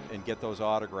come out and get those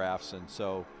autographs. And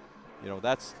so, you know,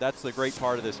 that's the great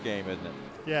part of this game, isn't it?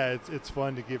 Yeah, it's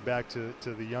fun to give back to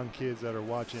the young kids that are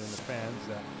watching and the fans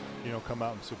that, you know, come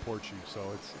out and support you. So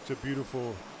it's a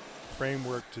beautiful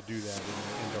framework to do that in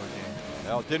an indoor game.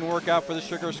 Well, it didn't work out for the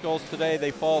Sugar Skulls today.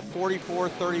 They fall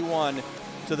 44-31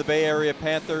 to the Bay Area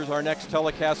Panthers. Our next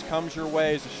telecast comes your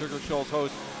way as the Sugar Skulls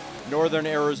host Northern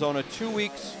Arizona 2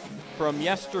 weeks from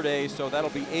yesterday, so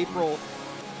that'll be April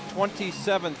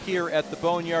 27th here at the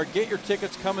Boneyard. Get your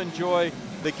tickets, come enjoy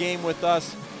the game with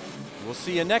us. We'll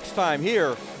see you next time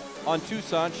here on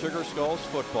Tucson Sugar Skulls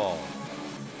Football.